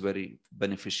chanting is very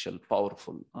beneficial,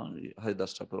 powerful.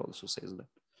 Haridas Thakur also says that.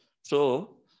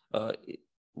 So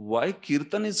why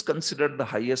Kirtan is considered the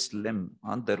highest limb?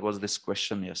 There was this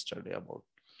question yesterday about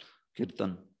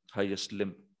Kirtan, highest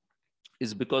limb,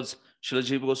 is because Srila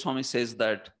Jiva Goswami says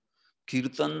that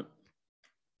Kirtan,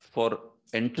 for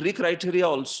entry criteria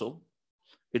also,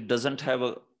 it doesn't have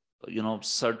a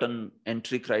certain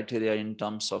entry criteria in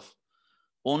terms of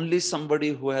only somebody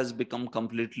who has become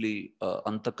completely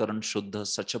antakaran shuddha,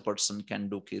 such a person can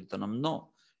do kirtanam. No,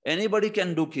 anybody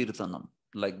can do kirtanam,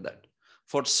 like that.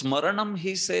 For smaranam,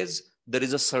 he says there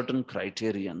is a certain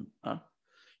criterion.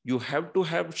 You have to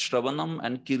have shravanam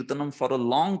and kirtanam for a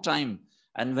long time.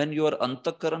 And when your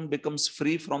antakaran becomes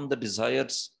free from the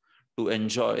desires to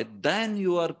enjoy, then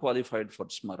you are qualified for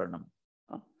smaranam.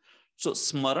 So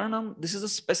smaranam, this is a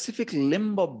specific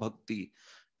limb of bhakti.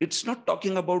 It's not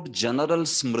talking about general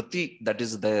smriti that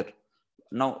is there.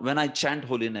 Now, when I chant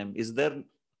holy name, is there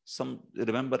some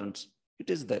remembrance? It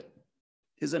is there,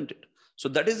 isn't it? So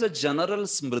that is a general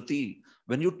smriti.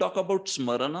 When you talk about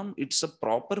smaranam, it's a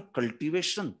proper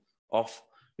cultivation of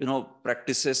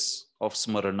practices of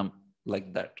smaranam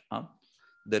like that.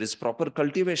 There is proper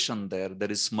cultivation there.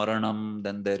 There is smaranam,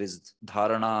 then there is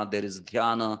dharana, there is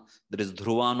dhyana, there is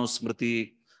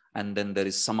dhruvanusmriti, and then there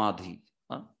is samadhi.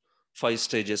 5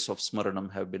 stages of smaranam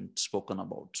have been spoken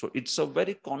about. So it's a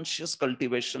very conscious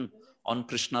cultivation on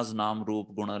Krishna's Nam,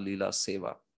 Roop, Guna, Leela,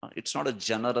 Seva. It's not a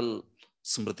general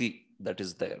smriti that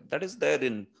is there. That is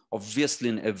there obviously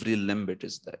in every limb it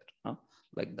is there,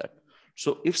 like that.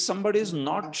 So if somebody is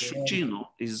not shuchi,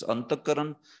 his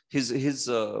antakaran, his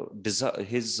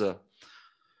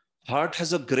heart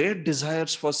has a great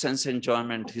desires for sense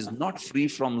enjoyment, he's not free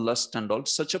from lust and all,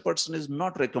 such a person is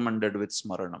not recommended with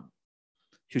smaranam.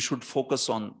 He should focus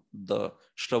on the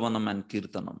shravanam and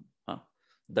kirtanam.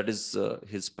 That is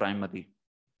his primary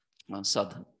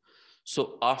sadhana.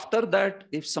 So after that,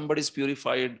 if somebody is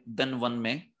purified, then one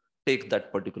may take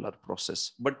that particular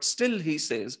process. But still he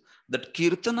says that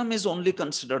kirtanam is only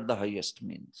considered the highest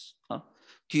means.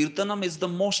 Kirtanam is the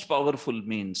most powerful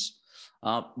means.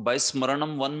 By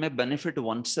smaranam, one may benefit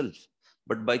oneself,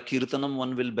 but by kirtanam,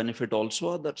 one will benefit also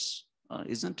others,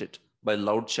 isn't it? By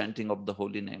loud chanting of the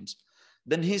holy names.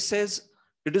 Then he says,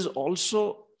 it is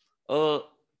also,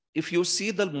 if you see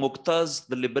the muktas,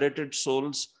 the liberated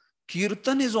souls,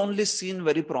 kirtan is only seen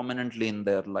very prominently in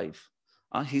their life.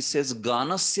 He says,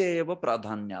 ganasya eva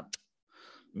pradhanyat,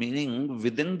 meaning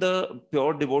within the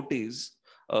pure devotees,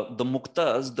 the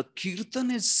muktas, the kirtan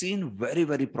is seen very,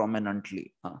 very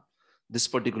prominently. This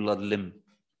particular limb.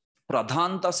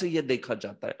 Pradhanta se ye dekha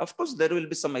jata hai. Of course, there will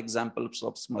be some examples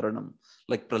of smaranam,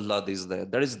 like Prahlad is there,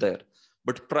 that is there.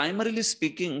 But primarily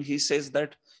speaking, he says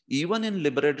that even in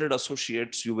liberated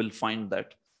associates, you will find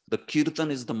that the kirtan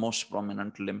is the most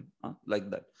prominent limb, like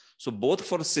that. So both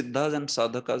for siddhas and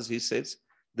sadhakas, he says,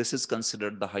 this is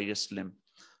considered the highest limb.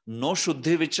 No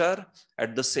shuddhi vichar,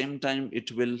 at the same time,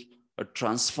 it will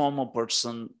transform a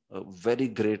person very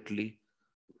greatly.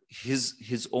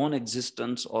 His own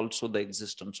existence, also the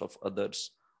existence of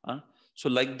others. So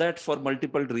like that, for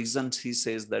multiple reasons, he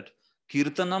says that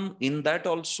kirtanam, in that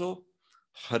also,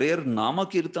 Harer Nama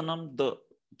Kirtanam, the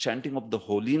chanting of the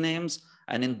holy names,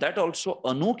 and in that also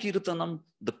Anu Kirtanam,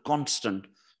 the constant.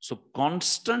 So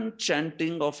constant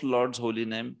chanting of Lord's holy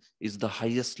name is the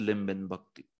highest limb in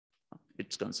bhakti.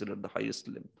 It's considered the highest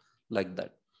limb, like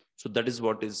that. So that is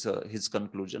what is his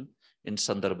conclusion in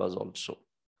Sandarbhas also,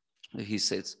 he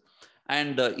says.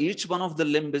 And each one of the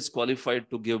limb is qualified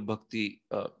to give bhakti,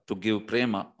 to give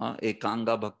prema,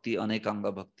 ekanga bhakti,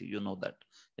 anekanga bhakti, you know that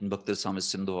in Bhakti Swami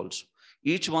Sindhu also.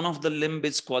 Each one of the limb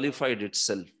is qualified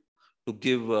itself to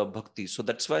give bhakti. So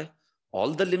that's why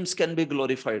all the limbs can be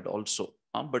glorified also.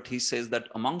 But he says that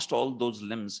amongst all those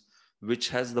limbs, which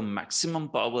has the maximum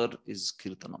power is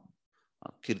kirtanam,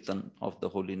 kirtan of the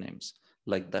holy names,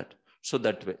 like that. So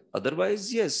that way.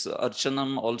 Otherwise, yes,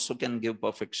 archanam also can give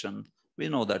perfection. We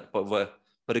know that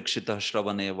parikshita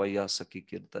shravane vayasaki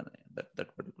kirtane,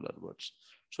 that particular words.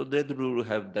 So they do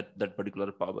have that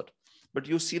particular power. But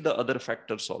you see the other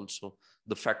factors also,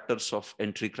 the factors of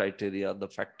entry criteria, the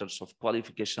factors of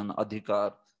qualification,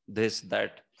 adhikar, this,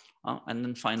 that. And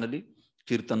then finally,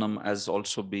 kirtanam as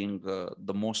also being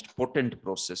the most potent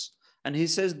process. And he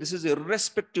says this is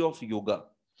irrespective of yuga.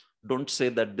 Don't say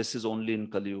that this is only in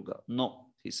Kali Yuga. No,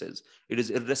 he says, it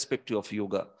is irrespective of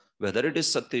yuga. Whether it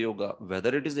is Satya Yoga,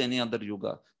 whether it is any other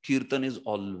yuga, kirtan is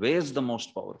always the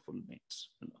most powerful means,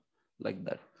 like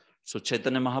that. So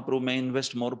Chaitanya Mahaprabhu may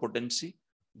invest more potency.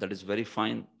 That is very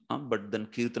fine. But then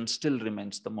kirtan still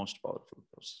remains the most powerful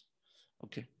process.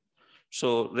 Okay.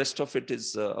 So rest of it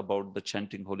is about the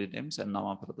chanting holy names and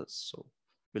Namapradas. So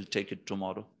we'll take it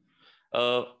tomorrow.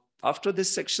 After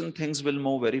this section, things will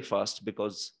move very fast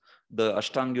because the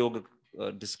Ashtanga Yoga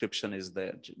description is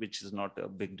there, which is not a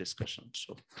big discussion.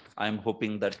 So I'm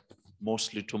hoping that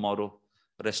mostly tomorrow,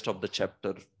 rest of the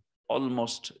chapter,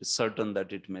 almost certain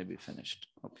that it may be finished.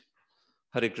 Okay.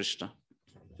 Hare Krishna.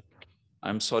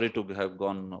 I'm sorry to have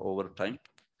gone over time,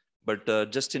 but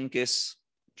just in case,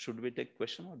 should we take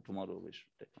question or tomorrow we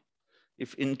should take?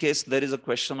 If in case there is a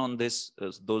question on this,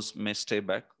 those may stay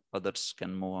back, others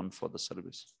can move on for the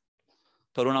service.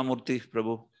 Taruna Murthy,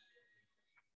 Prabhu.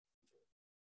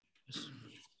 Yes.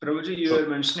 Prabhuji, you were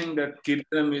mentioning that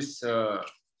Kirtanam is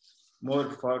more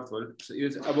powerful. So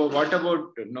what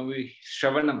about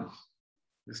Shravanam?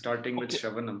 Starting with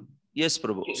Shravanam. Yes,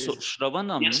 Prabhu. So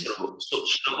Shravanam. Yes, Prabhu. So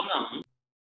Shravanam.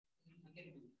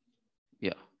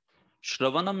 Yeah.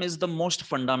 Shravanam is the most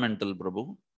fundamental,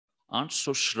 Prabhu.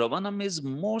 So Shravanam is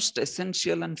most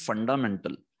essential and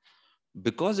fundamental.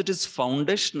 Because it is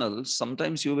foundational,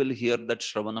 sometimes you will hear that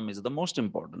Shravanam is the most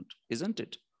important, isn't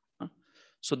it?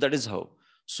 So that is how.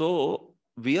 So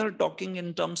we are talking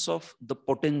in terms of the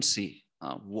potency.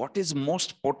 What is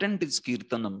most potent is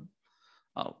Kirtanam.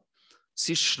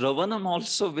 See, Shravanam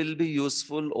also will be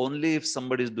useful only if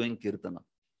somebody is doing Kirtanam,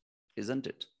 isn't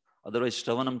it? Otherwise,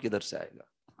 Shravanam kidhar se aayega?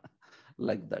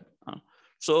 Like that.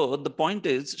 So the point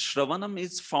is, Shravanam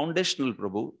is foundational,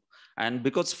 Prabhu. And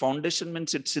because foundation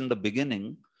means it's in the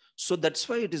beginning, so that's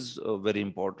why it is very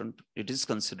important. It is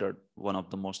considered one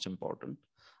of the most important.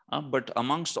 But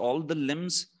amongst all the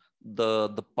limbs,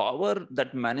 the power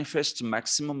that manifests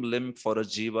maximum limb for a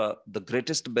jiva, the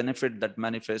greatest benefit that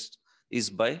manifests is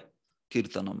by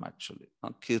Kirtanam actually.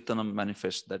 Kirtanam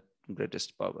manifests that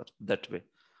greatest power that way,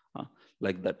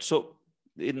 like that. So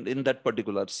in that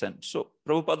particular sense. So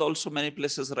Prabhupada also many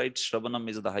places writes Shravanam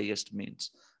is the highest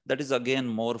means. That is again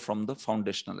more from the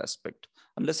foundational aspect.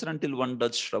 Unless and until one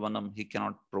does Shravanam, he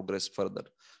cannot progress further.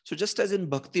 So just as in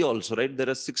Bhakti also, right, there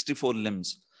are 64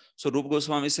 limbs. So Rupa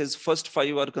Goswami says first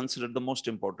 5 are considered the most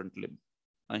important limb.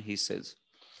 And he says,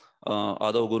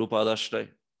 Adav Guru Padashray.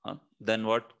 Then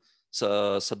what?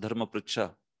 Sadharma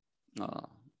Priksha.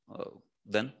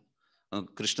 Then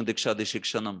Krishna Diksha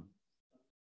Dishikshanam.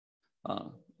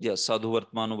 Yes, Sadhu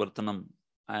Vartmanu Vartanam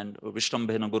and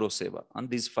Vishrambhena Guru Seva. And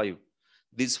these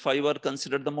 5 are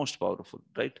considered the most powerful,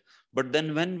 right? But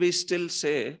then when we still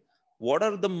say, what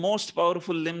are the most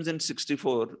powerful limbs in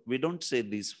 64? We don't say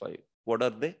these 5. What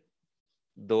are they?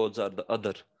 Those are the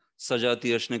other.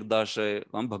 Sajati Ashnik Dashay,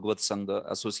 Bhagavad Sangha,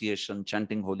 association,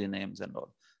 chanting holy names and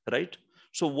all, right?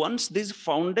 So once these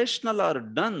foundational are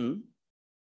done,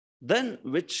 then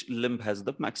which limb has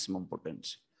the maximum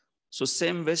potency? So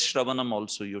same way Shravanam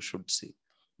also you should see.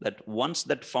 That once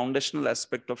that foundational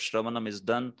aspect of Shravanam is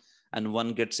done and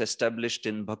one gets established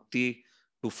in Bhakti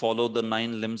to follow the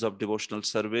 9 limbs of devotional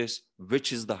service,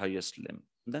 which is the highest limb?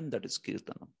 Then that is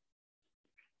Kirtanam.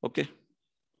 Okay.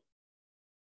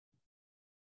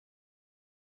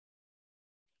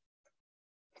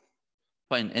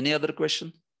 Fine. Any other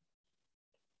question?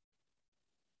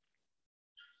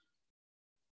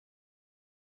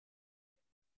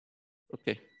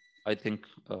 Okay. I think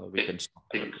we can stop.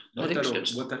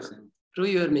 True,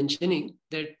 you are mentioning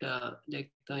that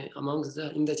amongst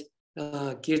the in the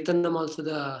Kirtanam also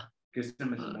the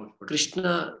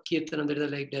Krishna Kirtanam, that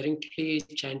is like directly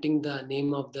chanting the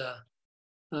name of the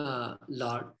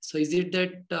Lord. So is it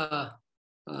that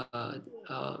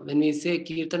when we say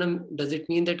Kirtanam, does it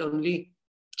mean that only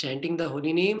chanting the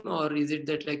holy name, or is it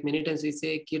that like many times we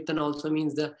say Kirtan also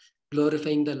means the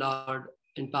glorifying the Lord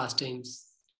in pastimes?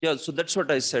 Yeah, so that's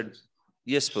what I said.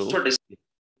 Yes, Prabhu.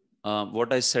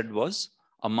 What I said was,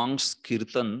 amongst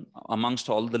Kirtan, amongst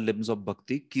all the limbs of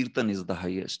Bhakti, Kirtan is the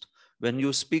highest. When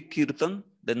you speak Kirtan,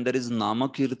 then there is Nama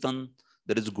Kirtan,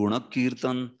 there is Guna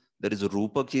Kirtan, there is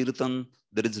Rupa Kirtan,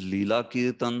 there is Leela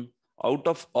Kirtan. Out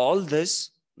of all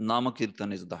this, Nama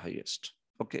Kirtan is the highest.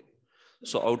 Okay.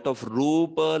 So out of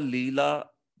Rupa, Leela,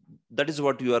 that is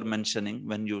what you are mentioning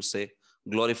when you say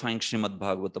glorifying Srimad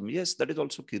Bhagavatam. Yes, that is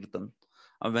also Kirtan.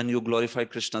 When you glorify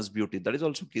Krishna's beauty, that is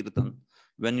also Kirtan.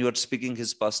 When you are speaking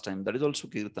his pastime, that is also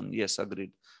Kirtan. Yes,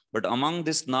 agreed. But among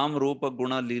this Nam, Rupa,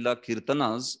 Guna, Leela,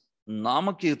 Kirtanas,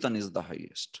 Nama Kirtan is the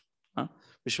highest.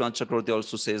 Vishwanath Chakravarti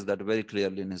also says that very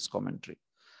clearly in his commentary.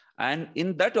 And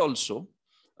in that also,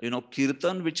 you know,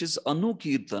 Kirtan, which is Anu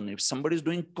Kirtan, if somebody is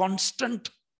doing constant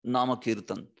Nama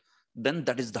Kirtan, then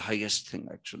that is the highest thing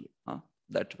actually,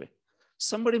 that way.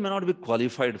 Somebody may not be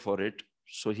qualified for it,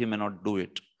 so he may not do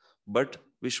it. But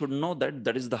we should know that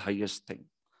that is the highest thing.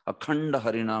 Akhanda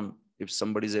Harinam, if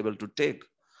somebody is able to take,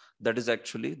 that is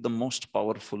actually the most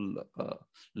powerful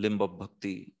limb of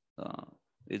bhakti.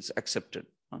 It's accepted.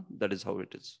 That is how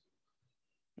it is.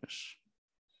 Yes.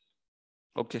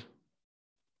 Okay.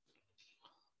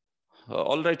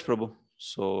 All right, Prabhu.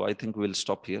 So I think we'll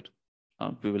stop here.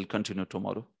 We will continue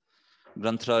tomorrow.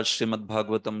 Grantraj Srimad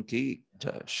Bhagavatam ki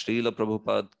jai, Srila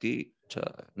Prabhupada ki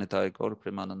jai, Nitai Gaur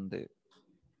Premanande.